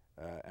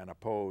 and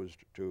opposed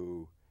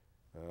to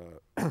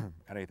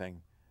anything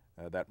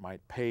that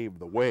might pave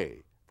the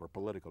way for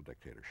political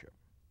dictatorship.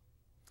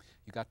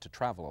 You got to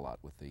travel a lot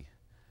with the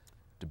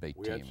debate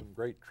team. We had some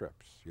great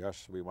trips.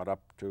 Yes, we went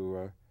up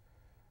to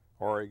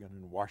Oregon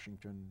and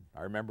Washington.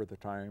 I remember the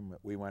time that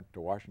we went to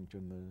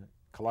Washington, the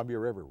Columbia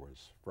River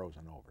was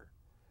frozen over.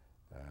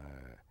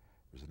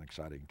 It was an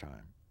exciting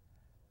time.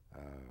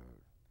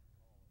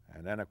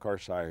 And then, of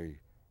course, I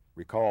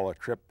recall a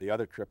trip, the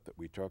other trip that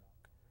we took,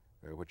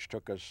 which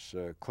took us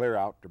clear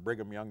out to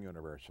Brigham Young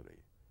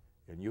University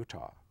in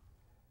Utah.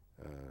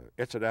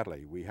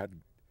 Incidentally, we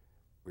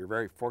were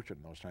very fortunate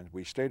in those times.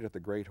 We stayed at the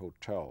great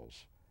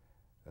hotels,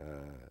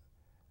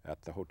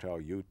 at the Hotel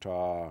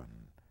Utah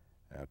and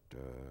at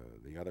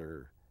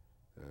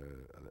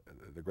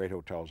the great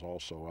hotels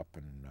also up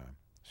in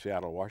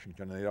Seattle,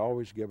 Washington. And they'd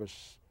always give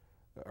us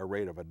a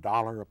rate of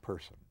 $1 a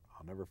person.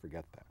 I'll never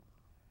forget that.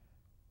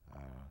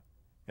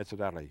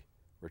 Incidentally,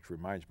 which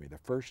reminds me, the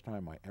first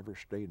time I ever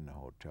stayed in a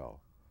hotel,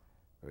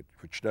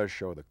 which does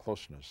show the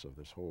closeness of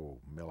this whole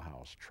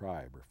Millhouse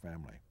tribe or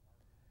family.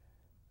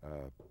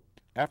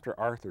 After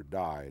Arthur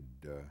died,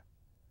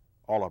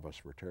 all of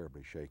us were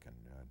terribly shaken.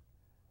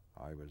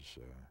 I was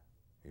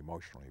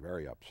emotionally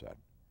very upset.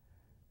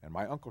 And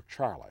my Uncle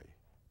Charlie,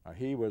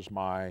 he was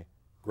my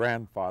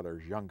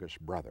grandfather's youngest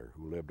brother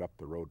who lived up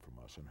the road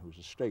from us and whose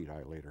estate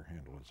I later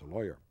handled as a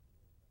lawyer.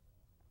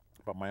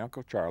 But my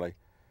Uncle Charlie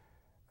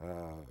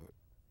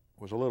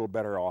was a little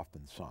better off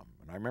than some.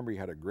 And I remember he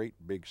had a great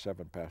big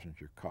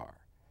 7-passenger car.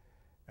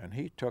 And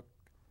he took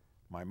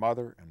my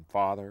mother and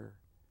father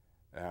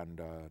and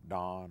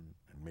Don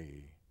and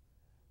me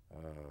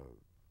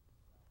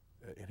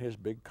in his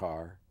big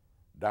car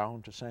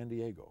down to San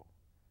Diego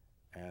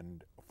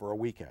and for a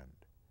weekend,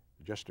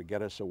 just to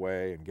get us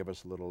away and give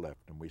us a little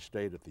lift. And we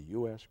stayed at the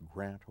U.S.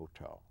 Grant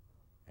Hotel.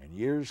 And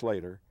years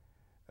later,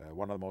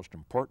 one of the most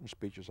important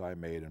speeches I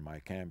made in my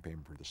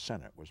campaign for the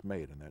Senate was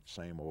made in that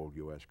same old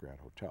U.S. Grant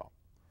Hotel.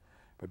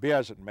 But be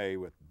as it may,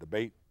 with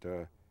debate,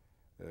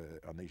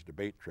 on these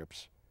debate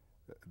trips,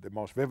 the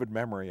most vivid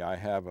memory I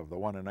have of the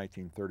one in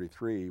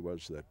 1933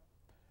 was that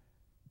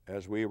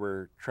as we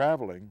were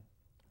traveling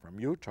from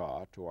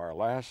Utah to our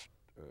last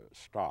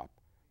stop,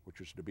 which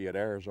was to be at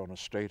Arizona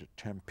State at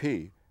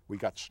Tempe, we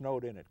got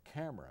snowed in at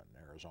Cameron,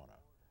 Arizona,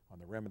 on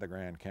the rim of the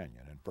Grand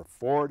Canyon. And for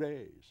 4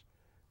 days,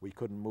 we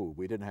couldn't move.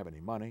 We didn't have any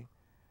money,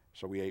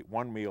 so we ate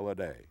one meal a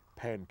day,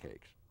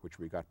 pancakes, which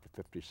we got for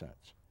 50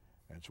 cents.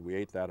 And so we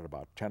ate that at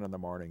about 10 in the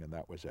morning, and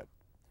that was it.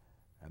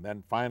 And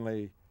then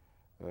finally,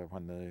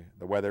 when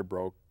the weather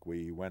broke,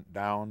 we went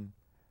down.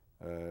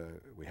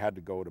 We had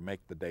to go to make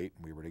the date,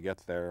 and we were to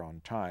get there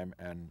on time.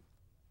 And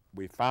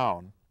we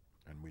found,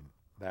 and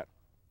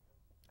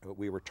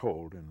we were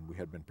told, and we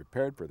had been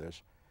prepared for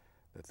this,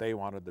 that they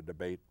wanted the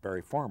debate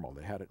very formal.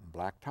 They had it in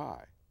black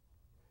tie.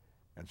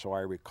 And so I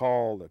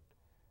recall that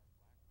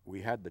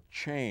we had to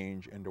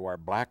change into our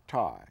black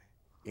tie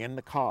in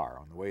the car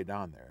on the way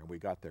down there, and we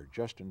got there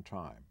just in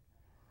time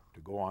to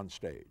go on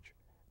stage.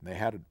 And they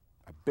had a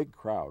big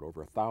crowd,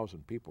 over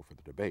 1,000 people for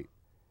the debate,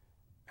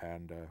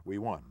 and we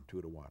won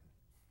 2-1.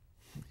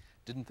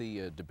 Didn't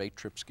the debate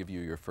trips give you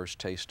your first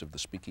taste of the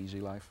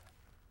speakeasy life?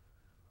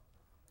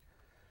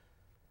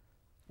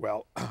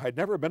 Well, I'd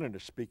never been in a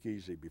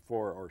speakeasy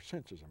before or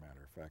since, as a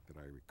matter of fact, that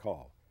I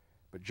recall.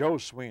 But Joe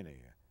Sweeney,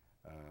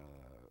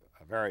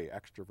 a very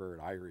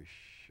extrovert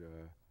Irish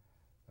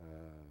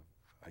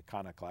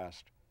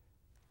iconoclast,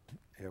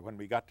 when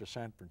we got to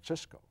San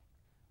Francisco,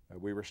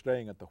 we were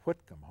staying at the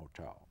Whitcomb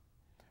Hotel,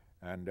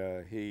 and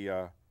he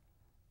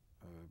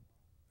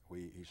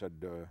said,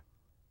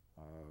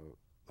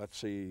 let's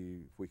see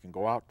if we can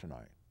go out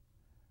tonight.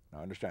 Now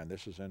understand,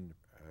 this is in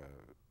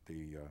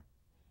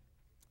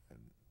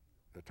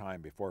the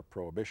time before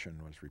Prohibition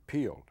was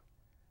repealed,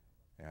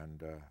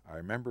 And I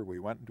remember we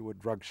went into a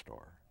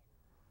drugstore,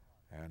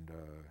 and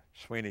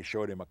Sweeney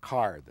showed him a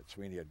card that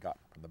Sweeney had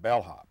gotten from the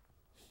bellhop.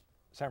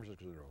 San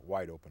Francisco is a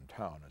wide open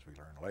town, as we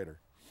learned later.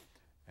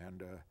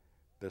 And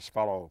this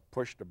fellow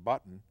pushed a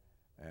button,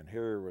 and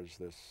here was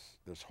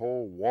this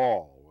whole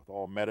wall with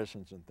all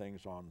medicines and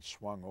things on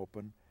swung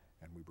open,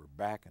 and we were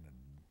back in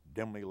a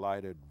dimly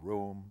lighted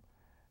room,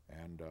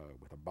 and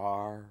with a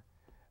bar,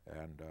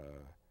 and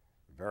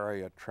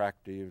very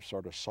attractive,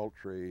 sort of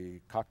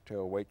sultry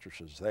cocktail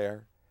waitresses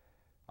there.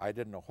 I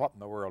didn't know what in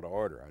the world to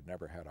order. I'd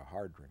never had a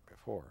hard drink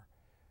before.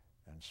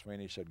 And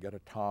Sweeney said, "Get a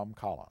Tom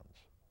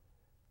Collins."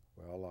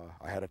 Well,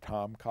 I had a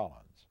Tom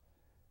Collins,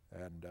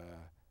 and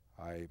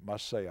I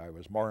must say I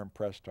was more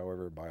impressed,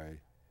 however, by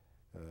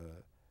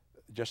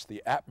just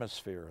the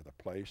atmosphere of the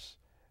place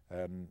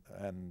and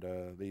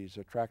these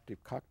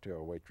attractive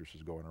cocktail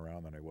waitresses going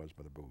around than I was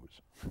by the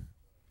booze.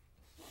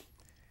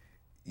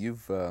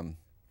 You've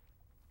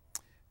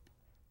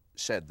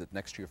said that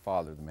next to your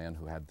father, the man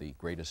who had the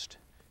greatest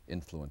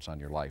influence on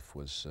your life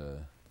was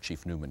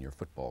Chief Newman, your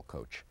football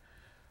coach.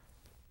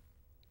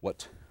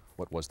 What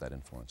was that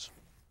influence?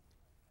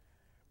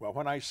 Well,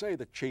 when I say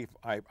the chief,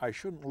 I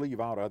shouldn't leave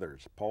out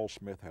others. Paul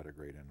Smith had a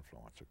great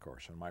influence, of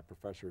course, and my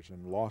professors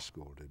in law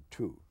school did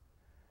too.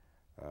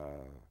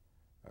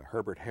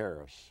 Herbert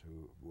Harris,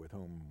 with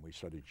whom we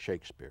studied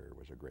Shakespeare,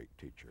 was a great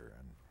teacher,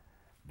 and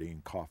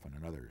Dean Coffin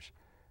and others.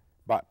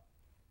 But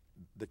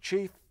the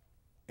chief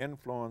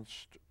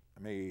influenced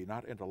me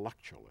not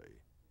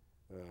intellectually,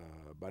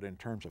 but in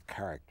terms of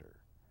character.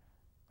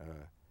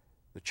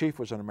 The chief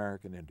was an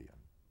American Indian.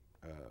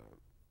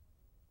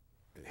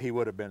 He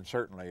would have been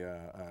certainly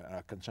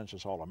a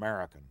consensus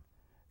All-American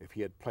if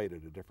he had played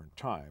at a different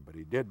time, but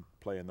he did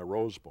play in the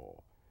Rose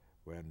Bowl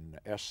when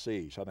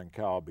SC, Southern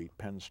Cal, beat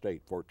Penn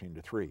State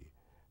 14-3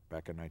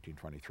 back in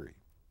 1923.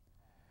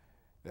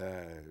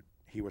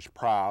 He was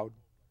proud,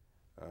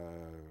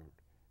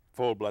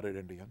 full-blooded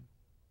Indian,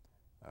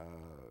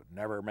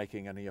 never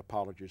making any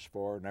apologies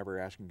for, never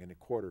asking any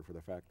quarter for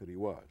the fact that he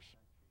was.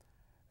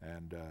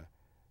 And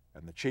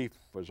the chief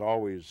was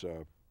always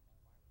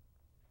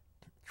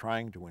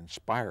trying to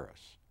inspire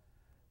us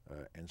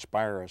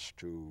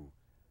to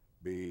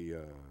be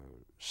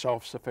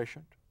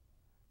self-sufficient,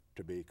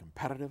 to be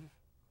competitive,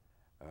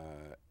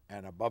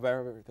 and above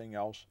everything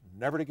else,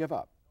 never to give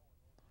up.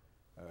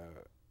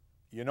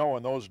 You know,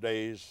 in those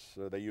days,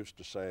 they used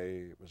to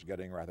say, it was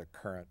getting rather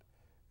current,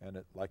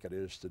 and like it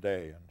is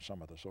today in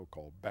some of the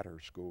so-called better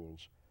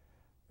schools,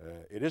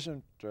 it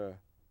isn't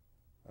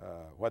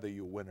whether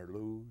you win or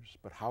lose,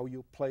 but how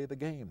you play the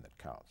game that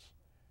counts.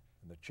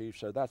 And the chief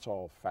said, that's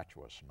all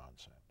fatuous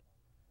nonsense.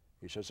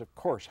 He says, of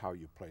course how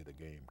you play the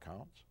game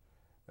counts,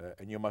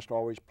 and you must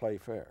always play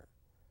fair.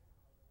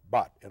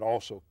 But it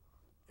also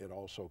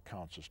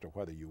counts as to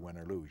whether you win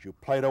or lose. You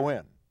play to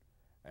win,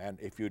 and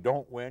if you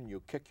don't win,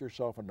 you kick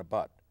yourself in the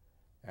butt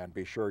and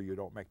be sure you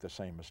don't make the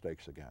same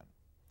mistakes again.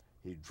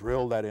 He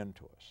drilled that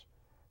into us.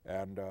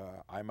 And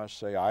I must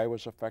say I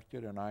was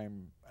affected, and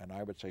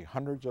I would say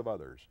hundreds of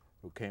others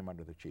who came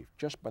under the chief,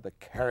 just by the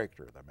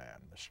character of the man,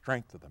 the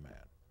strength of the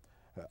man.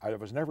 I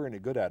was never any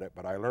good at it,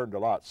 but I learned a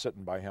lot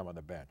sitting by him on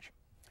the bench.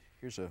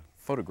 Here's a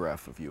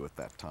photograph of you at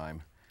that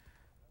time.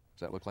 Does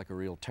that look like a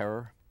real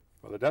terror?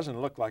 Well, it doesn't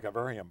look like a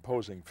very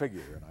imposing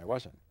figure, and I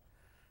wasn't.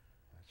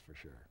 That's for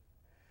sure.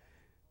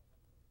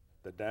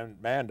 The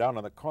man down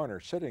in the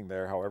corner sitting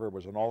there, however,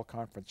 was an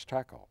all-conference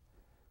tackle.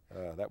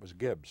 That was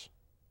Gibbs,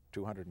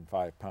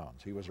 205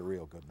 pounds. He was a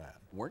real good man.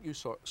 Weren't you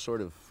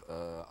sort of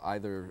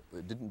either,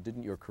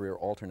 didn't your career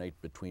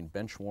alternate between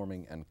bench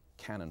warming and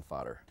cannon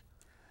fodder?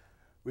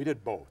 We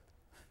did both.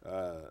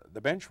 The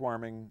bench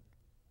warming,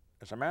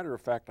 as a matter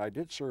of fact, I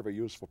did serve a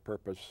useful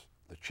purpose.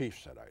 The chief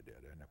said I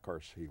did, and of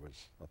course he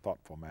was a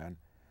thoughtful man.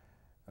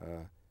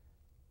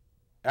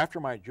 After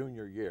my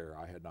junior year,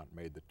 I had not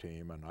made the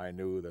team, and I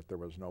knew that there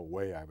was no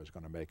way I was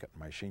going to make it in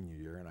my senior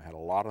year, and I had a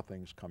lot of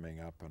things coming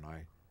up, and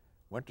I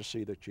went to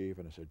see the chief,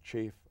 and I said,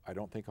 Chief, I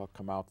don't think I'll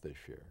come out this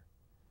year.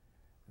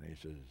 And he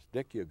says,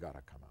 Dick, you got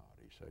to come out.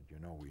 He said, you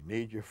know, we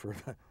need you for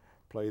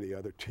play the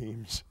other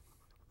teams.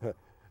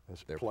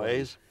 Their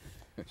plays.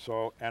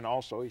 So, and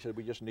also he said,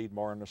 we just need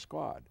more in the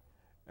squad.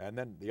 And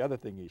then the other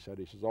thing he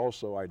said,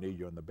 also I need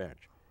you on the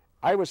bench.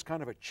 I was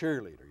kind of a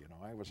cheerleader, you know.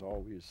 I was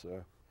always,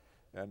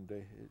 and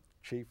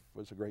Chief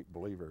was a great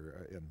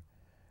believer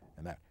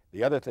in that.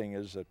 The other thing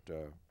is that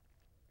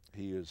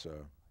he is, go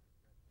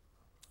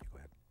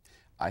ahead.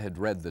 I had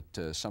read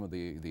that some of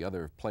the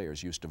other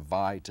players used to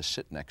vie to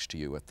sit next to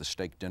you at the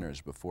steak dinners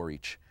before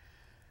each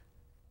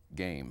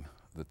game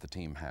that the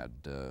team had.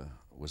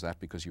 Was that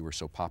because you were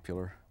so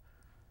popular?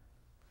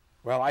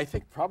 Well, I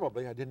think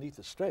probably I didn't eat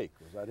the steak.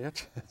 Was that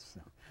it?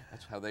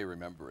 That's how they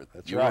remember it.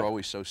 That's you right. were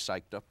always so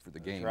psyched up for the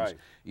games, right.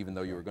 even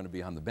though you were going to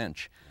be on the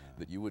bench,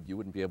 that you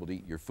wouldn't be able to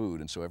eat your food,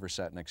 and so whoever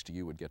sat next to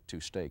you would get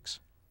 2 steaks.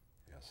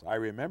 Yes, I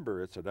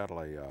remember,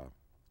 incidentally,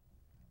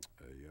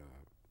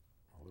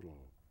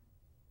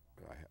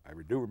 I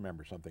do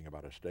remember something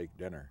about a steak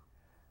dinner.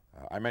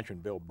 I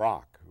mentioned Bill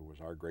Brock, who was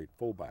our great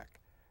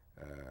fullback.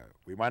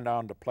 We went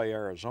down to play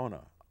Arizona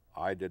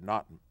I did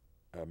not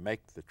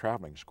make the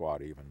traveling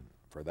squad even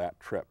for that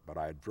trip, but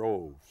I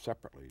drove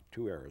separately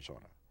to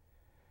Arizona.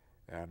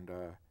 And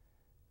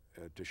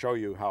to show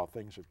you how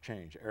things have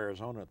changed,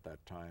 Arizona at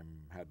that time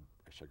had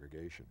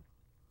segregation.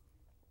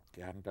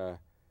 And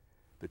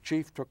the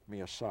chief took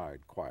me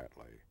aside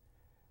quietly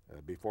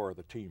before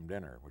the team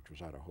dinner, which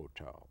was at a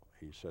hotel.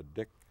 He said,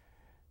 "Dick,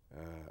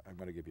 I'm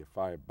going to give you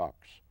 $5.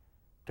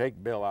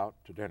 Take Bill out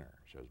to dinner,"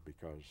 he says,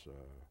 "because,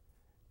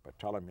 but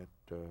tell him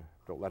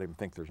don't let him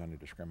think there's any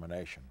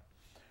discrimination."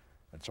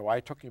 And so I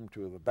took him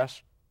to the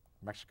best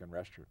Mexican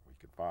restaurant we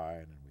could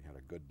find, and we had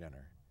a good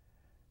dinner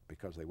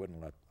because they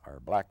wouldn't let our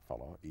black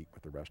fellow eat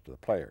with the rest of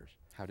the players.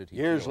 How did he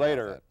Years feel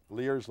about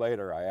later, years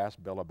later, I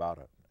asked Bill about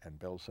it, and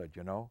Bill said,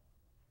 "You know,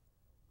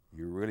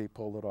 you really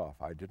pulled it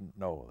off. I didn't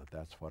know that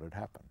that's what had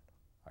happened.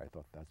 I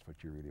thought that's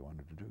what you really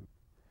wanted to do."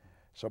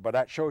 So, but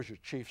that shows you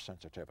Chief's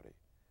sensitivity,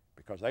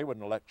 because they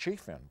wouldn't let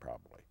Chief in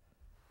probably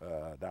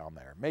down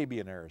there. Maybe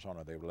in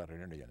Arizona they would let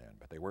an Indian in,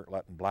 but they weren't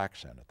letting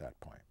blacks in at that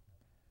point.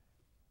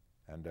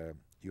 And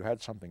you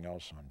had something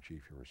else on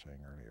Chief you were saying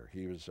earlier.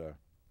 He was, well,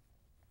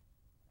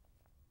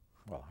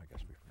 I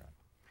guess we forgot.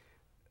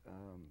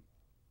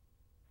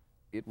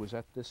 It was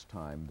at this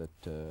time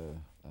that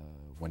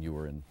when you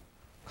were in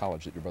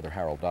college that your brother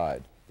Harold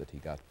died, that he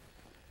got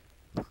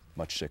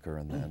much sicker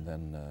and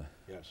then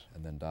Yes.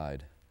 and then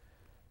died.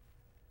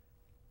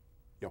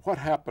 Yeah, what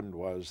happened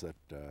was that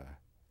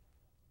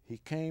he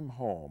came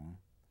home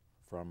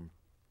from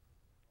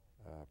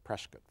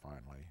Prescott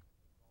finally,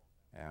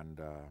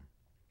 and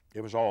it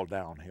was all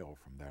downhill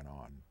from then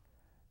on.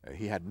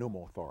 He had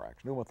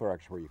pneumothorax.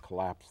 Pneumothorax where you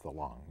collapse the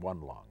lung,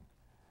 one lung.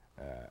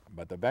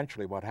 But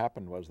eventually what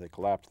happened was they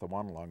collapsed the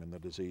one lung and the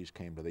disease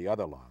came to the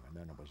other lung, and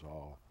then it was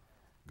all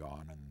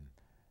gone, and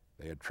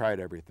they had tried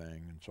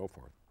everything and so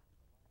forth.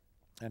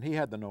 And he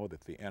had to know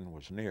that the end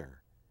was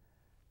near.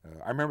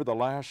 I remember the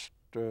last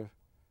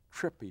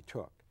trip he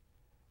took.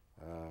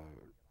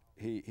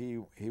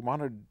 He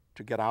wanted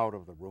to get out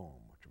of the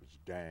room, which was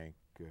dank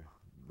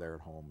there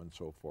at home and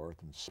so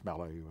forth, and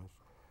smelly with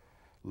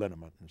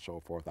liniment and so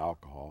forth,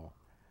 alcohol,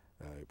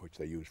 which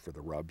they used for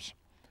the rubs.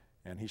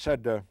 And he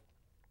said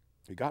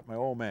he got my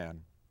old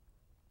man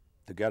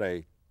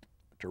to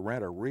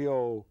rent a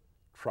Rio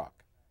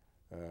truck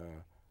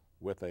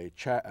with a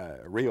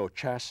Rio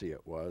chassis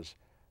it was,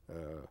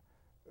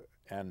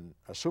 and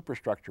a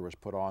superstructure was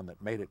put on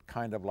that made it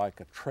kind of like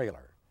a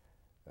trailer,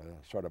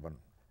 sort of a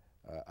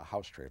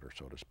house trailer,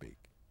 so to speak.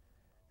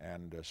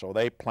 And so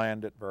they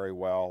planned it very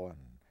well,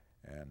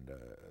 and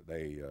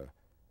they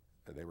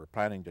were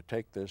planning to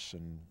take this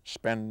and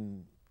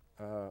spend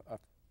 2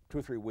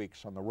 or 3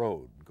 weeks on the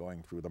road,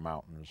 going through the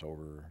mountains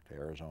over to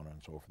Arizona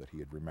and so forth that he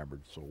had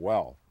remembered so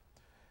well.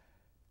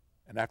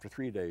 And after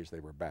 3 days, they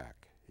were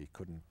back. He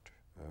couldn't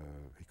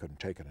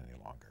take it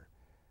any longer.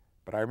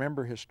 But I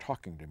remember his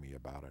talking to me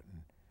about it,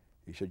 and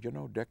he said, "You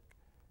know, Dick,"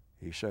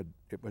 he said,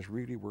 "it was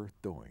really worth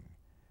doing."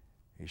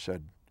 He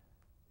said,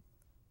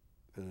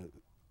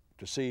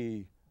 to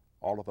see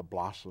all of the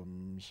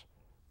blossoms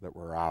that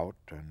were out,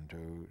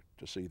 and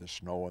to see the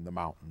snow in the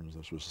mountains.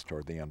 This was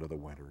toward the end of the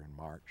winter in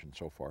March and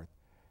so forth.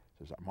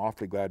 He says, "I'm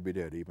awfully glad we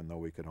did, even though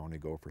we could only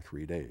go for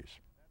 3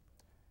 days."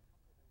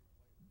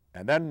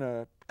 And then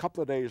a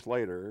couple of days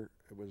later,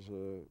 it was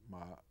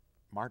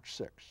March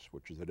 6th,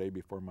 which was the day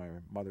before my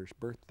mother's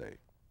birthday.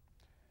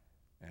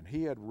 And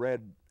he had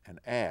read an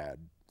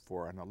ad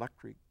for an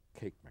electric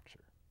cake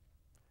mixer,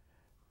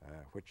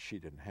 which she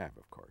didn't have,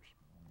 of course.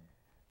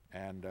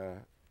 And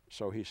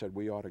so he said,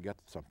 we ought to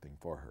get something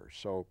for her.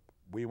 So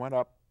we went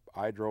up,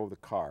 I drove the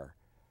car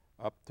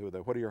up to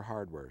the Whittier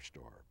hardware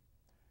store.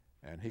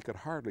 And he could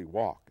hardly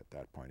walk at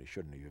that point. He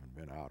shouldn't have even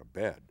been out of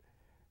bed.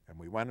 And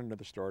we went into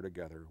the store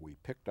together. We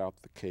picked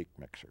out the cake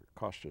mixer. It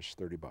cost us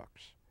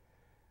 $30.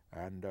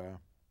 And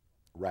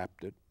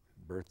wrapped it,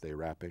 birthday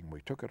wrapping.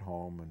 We took it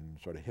home and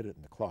sort of hid it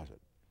in the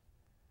closet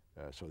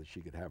so that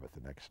she could have it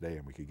the next day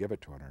and we could give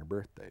it to her on her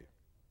birthday.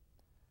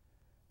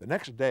 The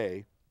next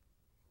day,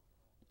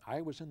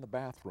 I was in the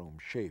bathroom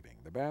shaving.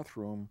 The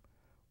bathroom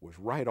was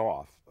right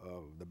off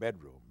of the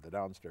bedroom, the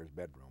downstairs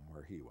bedroom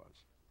where he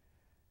was.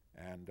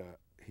 And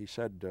he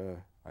said,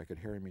 I could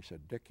hear him, he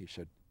said, "Dick," he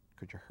said,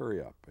 "could you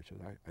hurry up?" I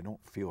said, I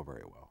don't feel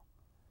very well.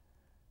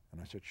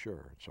 And I said,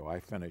 "Sure." So I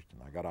finished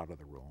and I got out of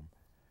the room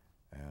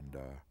and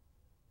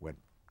went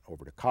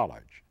over to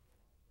college.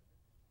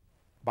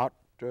 About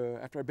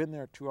after I'd been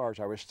there 2 hours,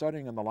 I was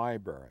studying in the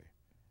library,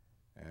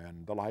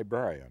 and the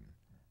librarian,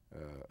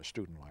 a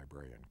student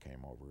librarian,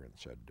 came over and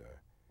said,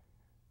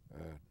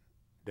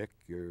 "Dick,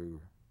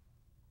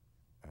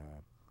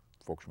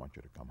 folks want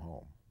you to come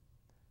home."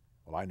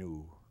 Well, I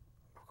knew,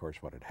 of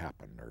course, what had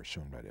happened, or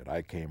assumed I did.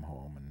 I came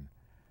home, and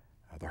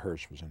the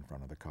hearse was in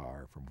front of the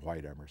car from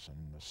White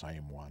Emerson, the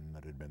same one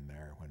that had been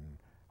there when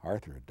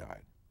Arthur had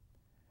died.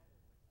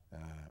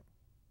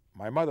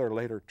 My mother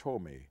later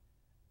told me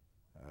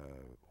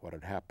what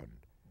had happened.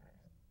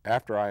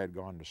 After I had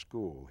gone to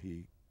school,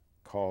 he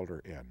called her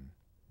in,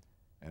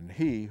 and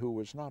he, who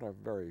was not a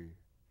very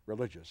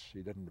religious,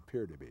 he didn't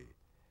appear to be,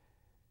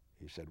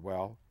 he said,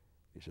 "Well,"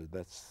 He said,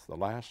 that's the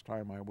last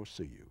time I will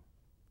see you.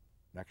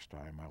 Next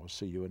time I will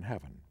see you in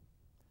heaven.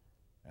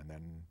 And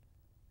then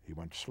he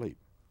went to sleep.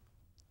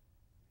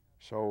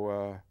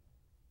 So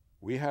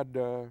we had,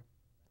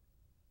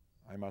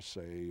 I must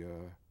say,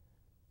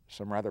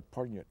 some rather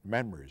poignant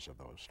memories of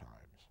those times.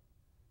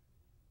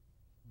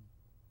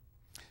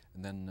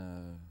 And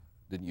then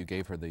didn't you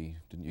give her the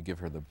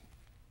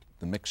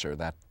mixer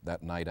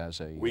that night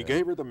as a? We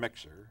gave her the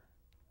mixer,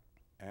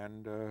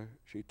 and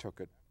she took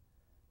it.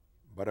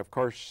 But of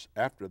course,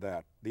 after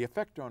that, the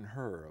effect on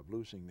her of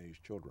losing these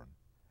children.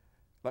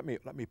 Let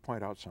me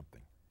point out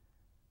something.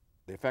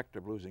 The effect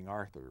of losing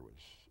Arthur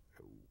was,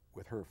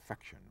 with her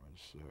affection,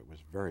 was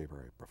very,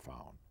 very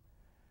profound,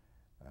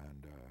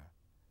 and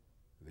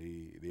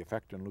the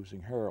effect in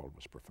losing Harold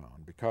was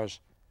profound, because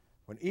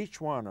when each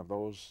one of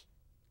those,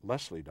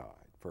 Leslie died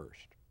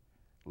first,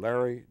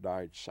 Larry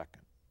died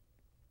second,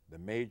 the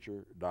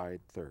Major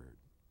died third,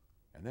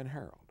 and then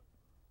Harold.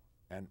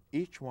 And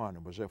each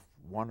one was as if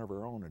one of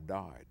her own had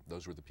died.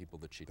 Those were the people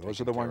that she'd Those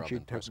taken are the care ones of she'd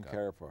in taken Prescott.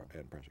 care of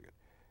in Prescott.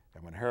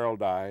 And when Harold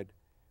died,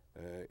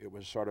 it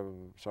was sort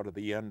of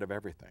the end of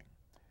everything.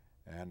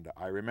 And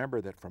I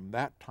remember that from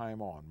that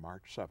time on,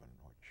 March 7,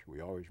 which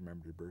we always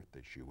remembered her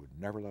birthday, she would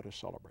never let us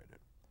celebrate it.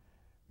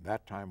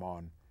 That time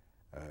on,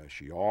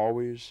 she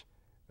always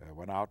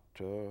went out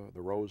to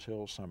the Rose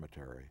Hill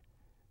Cemetery,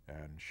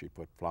 and she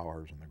put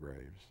flowers in the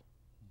graves.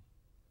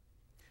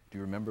 Do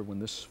you remember when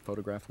this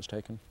photograph was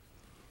taken?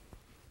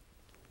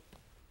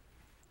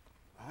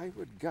 I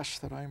would guess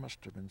that I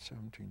must have been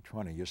 17,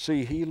 20. You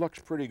see, he looks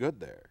pretty good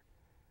there.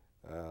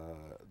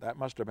 That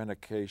must have been a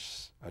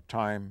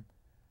time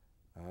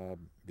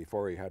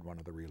before he had one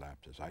of the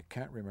relapses. I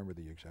can't remember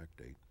the exact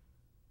date.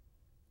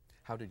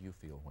 How did you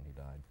feel when he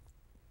died?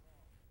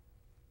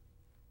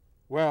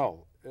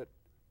 Well,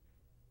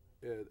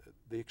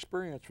 the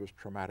experience was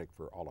traumatic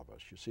for all of us.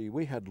 You see,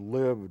 we had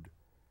lived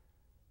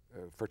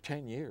for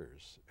 10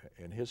 years,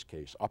 in his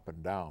case, up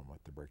and down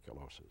with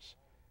tuberculosis.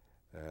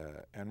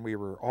 And we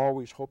were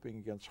always hoping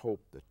against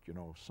hope that, you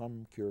know,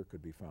 some cure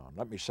could be found.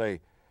 Let me say,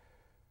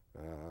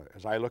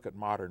 as I look at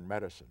modern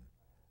medicine,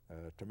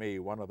 to me,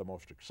 one of the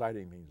most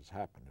exciting things that's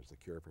happened is the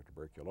cure for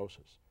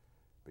tuberculosis,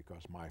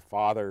 because my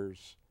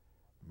father's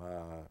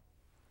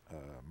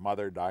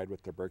mother died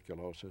with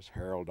tuberculosis,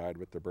 Harold died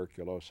with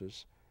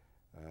tuberculosis,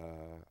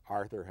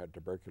 Arthur had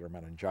tubercular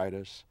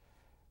meningitis,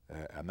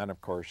 and then,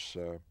 of course,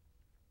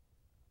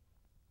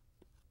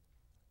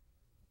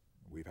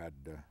 we've had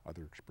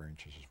other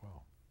experiences as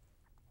well.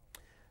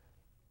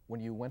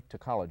 When you went to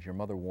college, your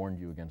mother warned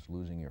you against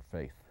losing your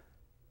faith.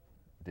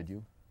 Did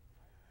you?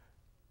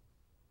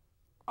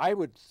 I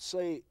would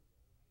say,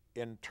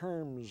 in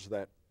terms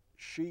that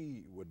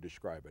she would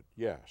describe it,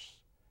 yes.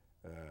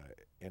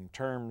 In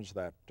terms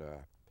that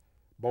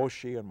both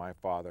she and my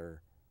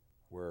father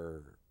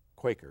were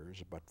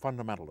Quakers, but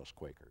fundamentalist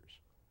Quakers.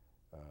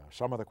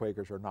 Some of the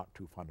Quakers are not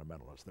too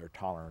fundamentalist. They're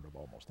tolerant of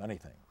almost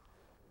anything.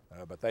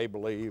 But they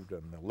believed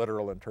in the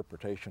literal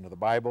interpretation of the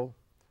Bible.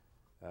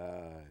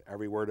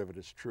 Every word of it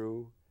is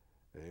true,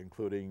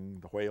 including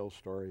the whale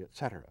story,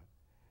 etc.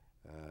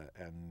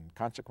 And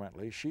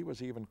consequently, she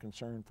was even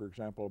concerned, for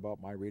example,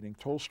 about my reading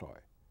Tolstoy.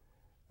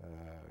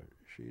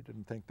 She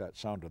didn't think that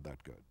sounded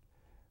that good.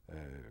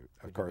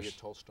 Of course, be a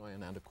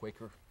Tolstoyan and a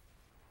Quaker?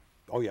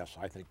 Oh yes,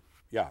 I think,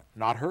 yeah,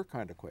 not her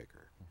kind of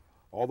Quaker.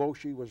 Although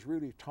she was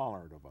really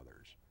tolerant of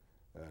others,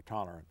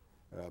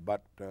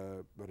 but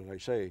as I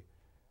say,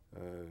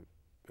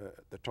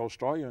 the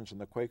Tolstoyans and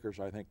the Quakers,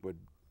 I think,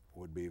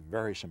 would be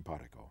very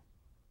simpatico.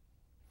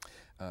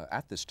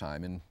 At this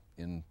time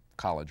in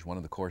college, one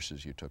of the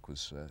courses you took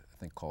was, I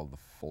think, called the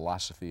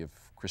Philosophy of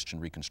Christian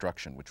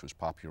Reconstruction, which was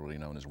popularly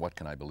known as What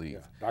Can I Believe?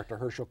 Yeah, Dr.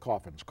 Herschel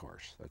Coffin's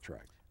course, that's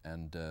right.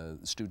 And the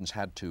students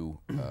had to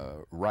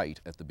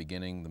write at the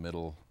beginning, the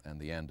middle, and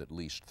the end at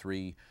least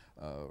 3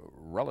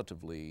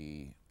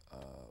 relatively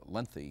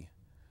lengthy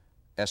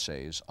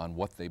essays on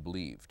what they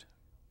believed.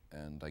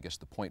 And I guess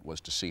the point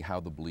was to see how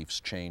the beliefs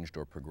changed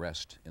or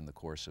progressed in the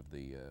course of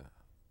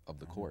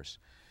the course.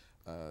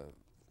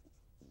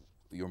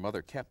 Your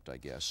mother kept, I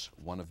guess,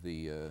 one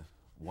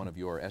of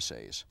your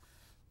essays,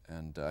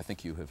 and I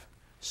think you have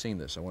seen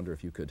this. I wonder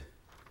if you could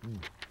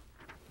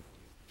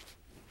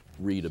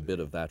read a bit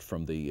of that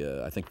from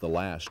the I think the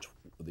last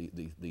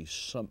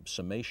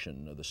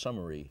summation, the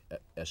summary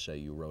essay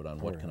you wrote on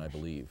What Can I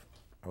Believe?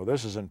 Well,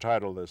 this is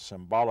entitled The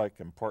Symbolic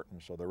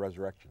Importance of the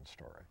Resurrection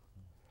Story.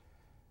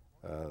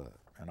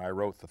 And I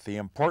wrote that the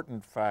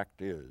important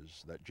fact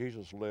is that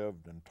Jesus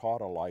lived and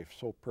taught a life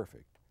so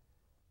perfect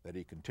that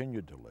he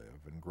continued to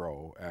live and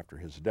grow after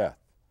his death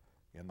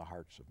in the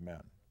hearts of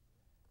men.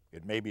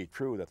 It may be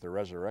true that the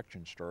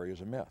resurrection story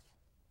is a myth,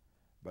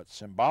 but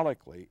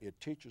symbolically it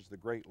teaches the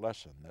great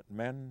lesson that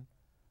men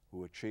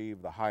who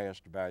achieve the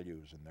highest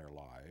values in their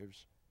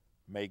lives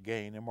may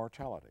gain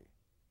immortality.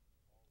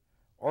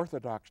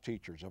 Orthodox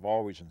teachers have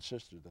always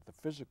insisted that the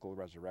physical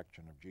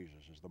resurrection of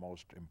Jesus is the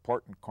most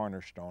important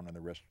cornerstone in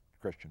the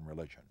Christian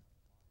religion.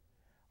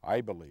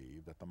 I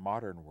believe that the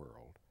modern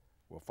world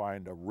will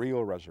find a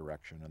real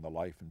resurrection in the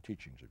life and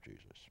teachings of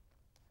Jesus.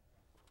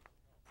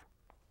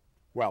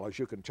 Well, as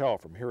you can tell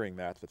from hearing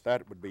that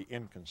would be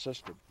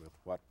inconsistent with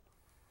what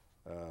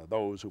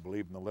those who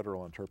believe in the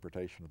literal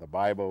interpretation of the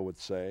Bible would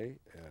say,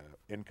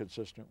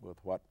 inconsistent with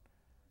what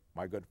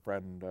my good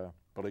friend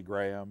Billy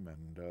Graham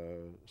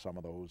and some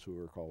of those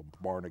who are called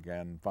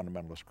born-again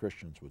fundamentalist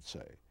Christians would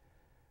say.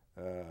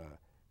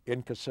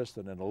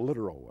 Inconsistent in a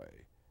literal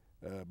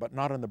way, but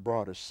not in the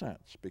broadest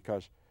sense,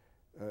 because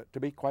to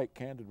be quite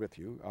candid with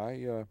you,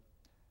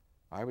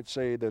 I would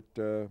say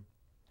that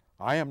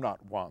I am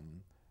not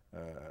one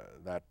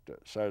that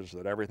says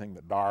that everything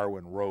that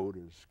Darwin wrote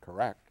is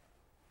correct.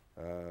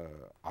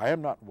 I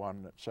am not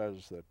one that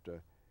says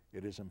that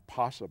it is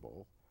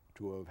impossible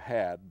to have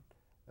had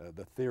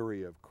the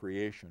theory of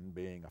creation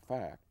being a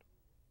fact.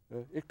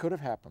 It could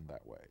have happened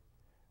that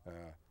way.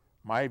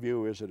 My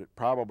view is that it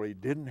probably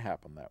didn't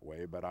happen that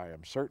way, but I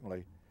am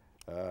certainly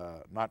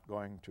not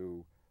going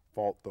to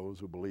fault those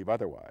who believe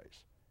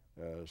otherwise.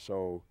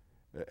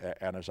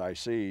 And as I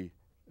see,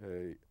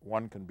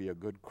 one can be a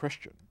good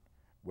Christian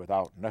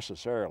without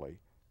necessarily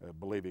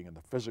believing in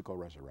the physical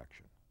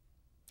resurrection.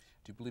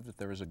 Do you believe that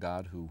there is a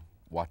God who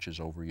watches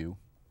over you?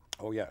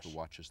 Oh, yes. Who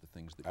watches the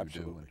things that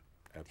Absolutely. you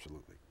do?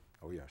 Absolutely.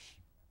 Oh, yes.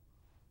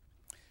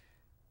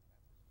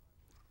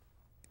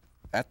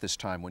 At this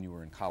time, when you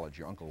were in college,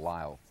 your Uncle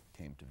Lyle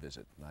came to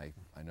visit, and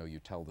I know you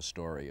tell the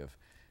story of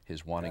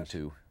his wanting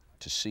Yes.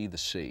 to see the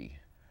sea.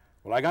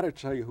 Well, I got to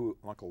tell you who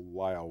Uncle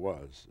Lyle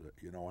was.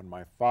 You know, when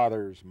my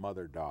father's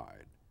mother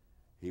died,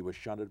 he was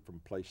shunted from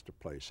place to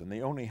place, and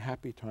the only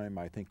happy time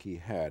I think he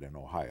had in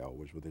Ohio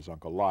was with his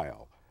Uncle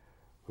Lyle,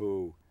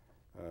 who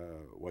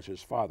was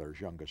his father's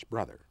youngest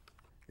brother.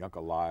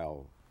 Uncle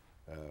Lyle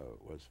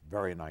was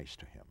very nice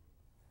to him.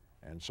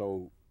 And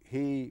so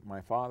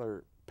my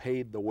father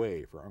paid the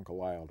way for Uncle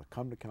Lyle to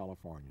come to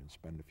California and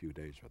spend a few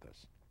days with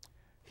us.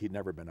 He'd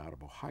never been out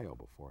of Ohio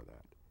before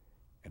that,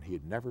 and he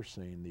had never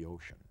seen the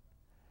ocean.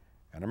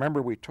 And I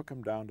remember we took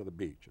him down to the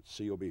beach at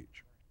Seal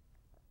Beach,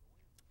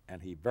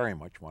 and he very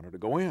much wanted to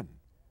go in,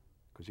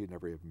 because he'd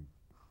never even,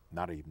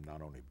 not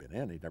only been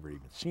in, he'd never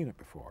even seen it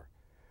before.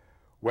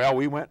 Well,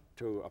 we went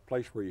to a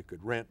place where you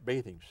could rent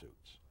bathing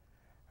suits,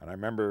 and I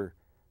remember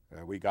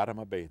we got him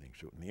a bathing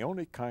suit, and the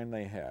only kind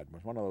they had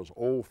was one of those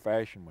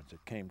old-fashioned ones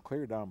that came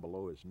clear down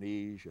below his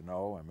knees, you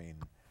know, I mean,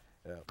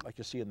 like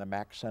you see in the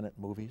Mack Sennett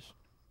movies.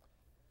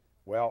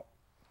 Well,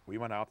 we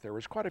went out there. There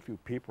was quite a few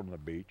people on the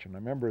beach, and I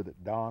remember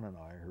that Don and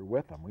I were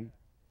with them. We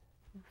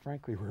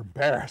frankly were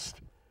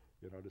embarrassed,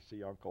 you know, to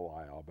see Uncle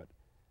Lyle, but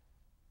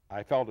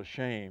I felt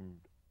ashamed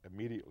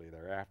immediately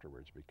there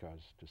afterwards,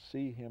 because to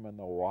see him in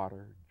the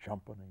water,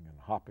 jumping and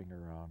hopping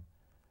around,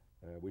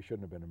 we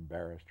shouldn't have been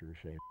embarrassed or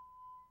ashamed.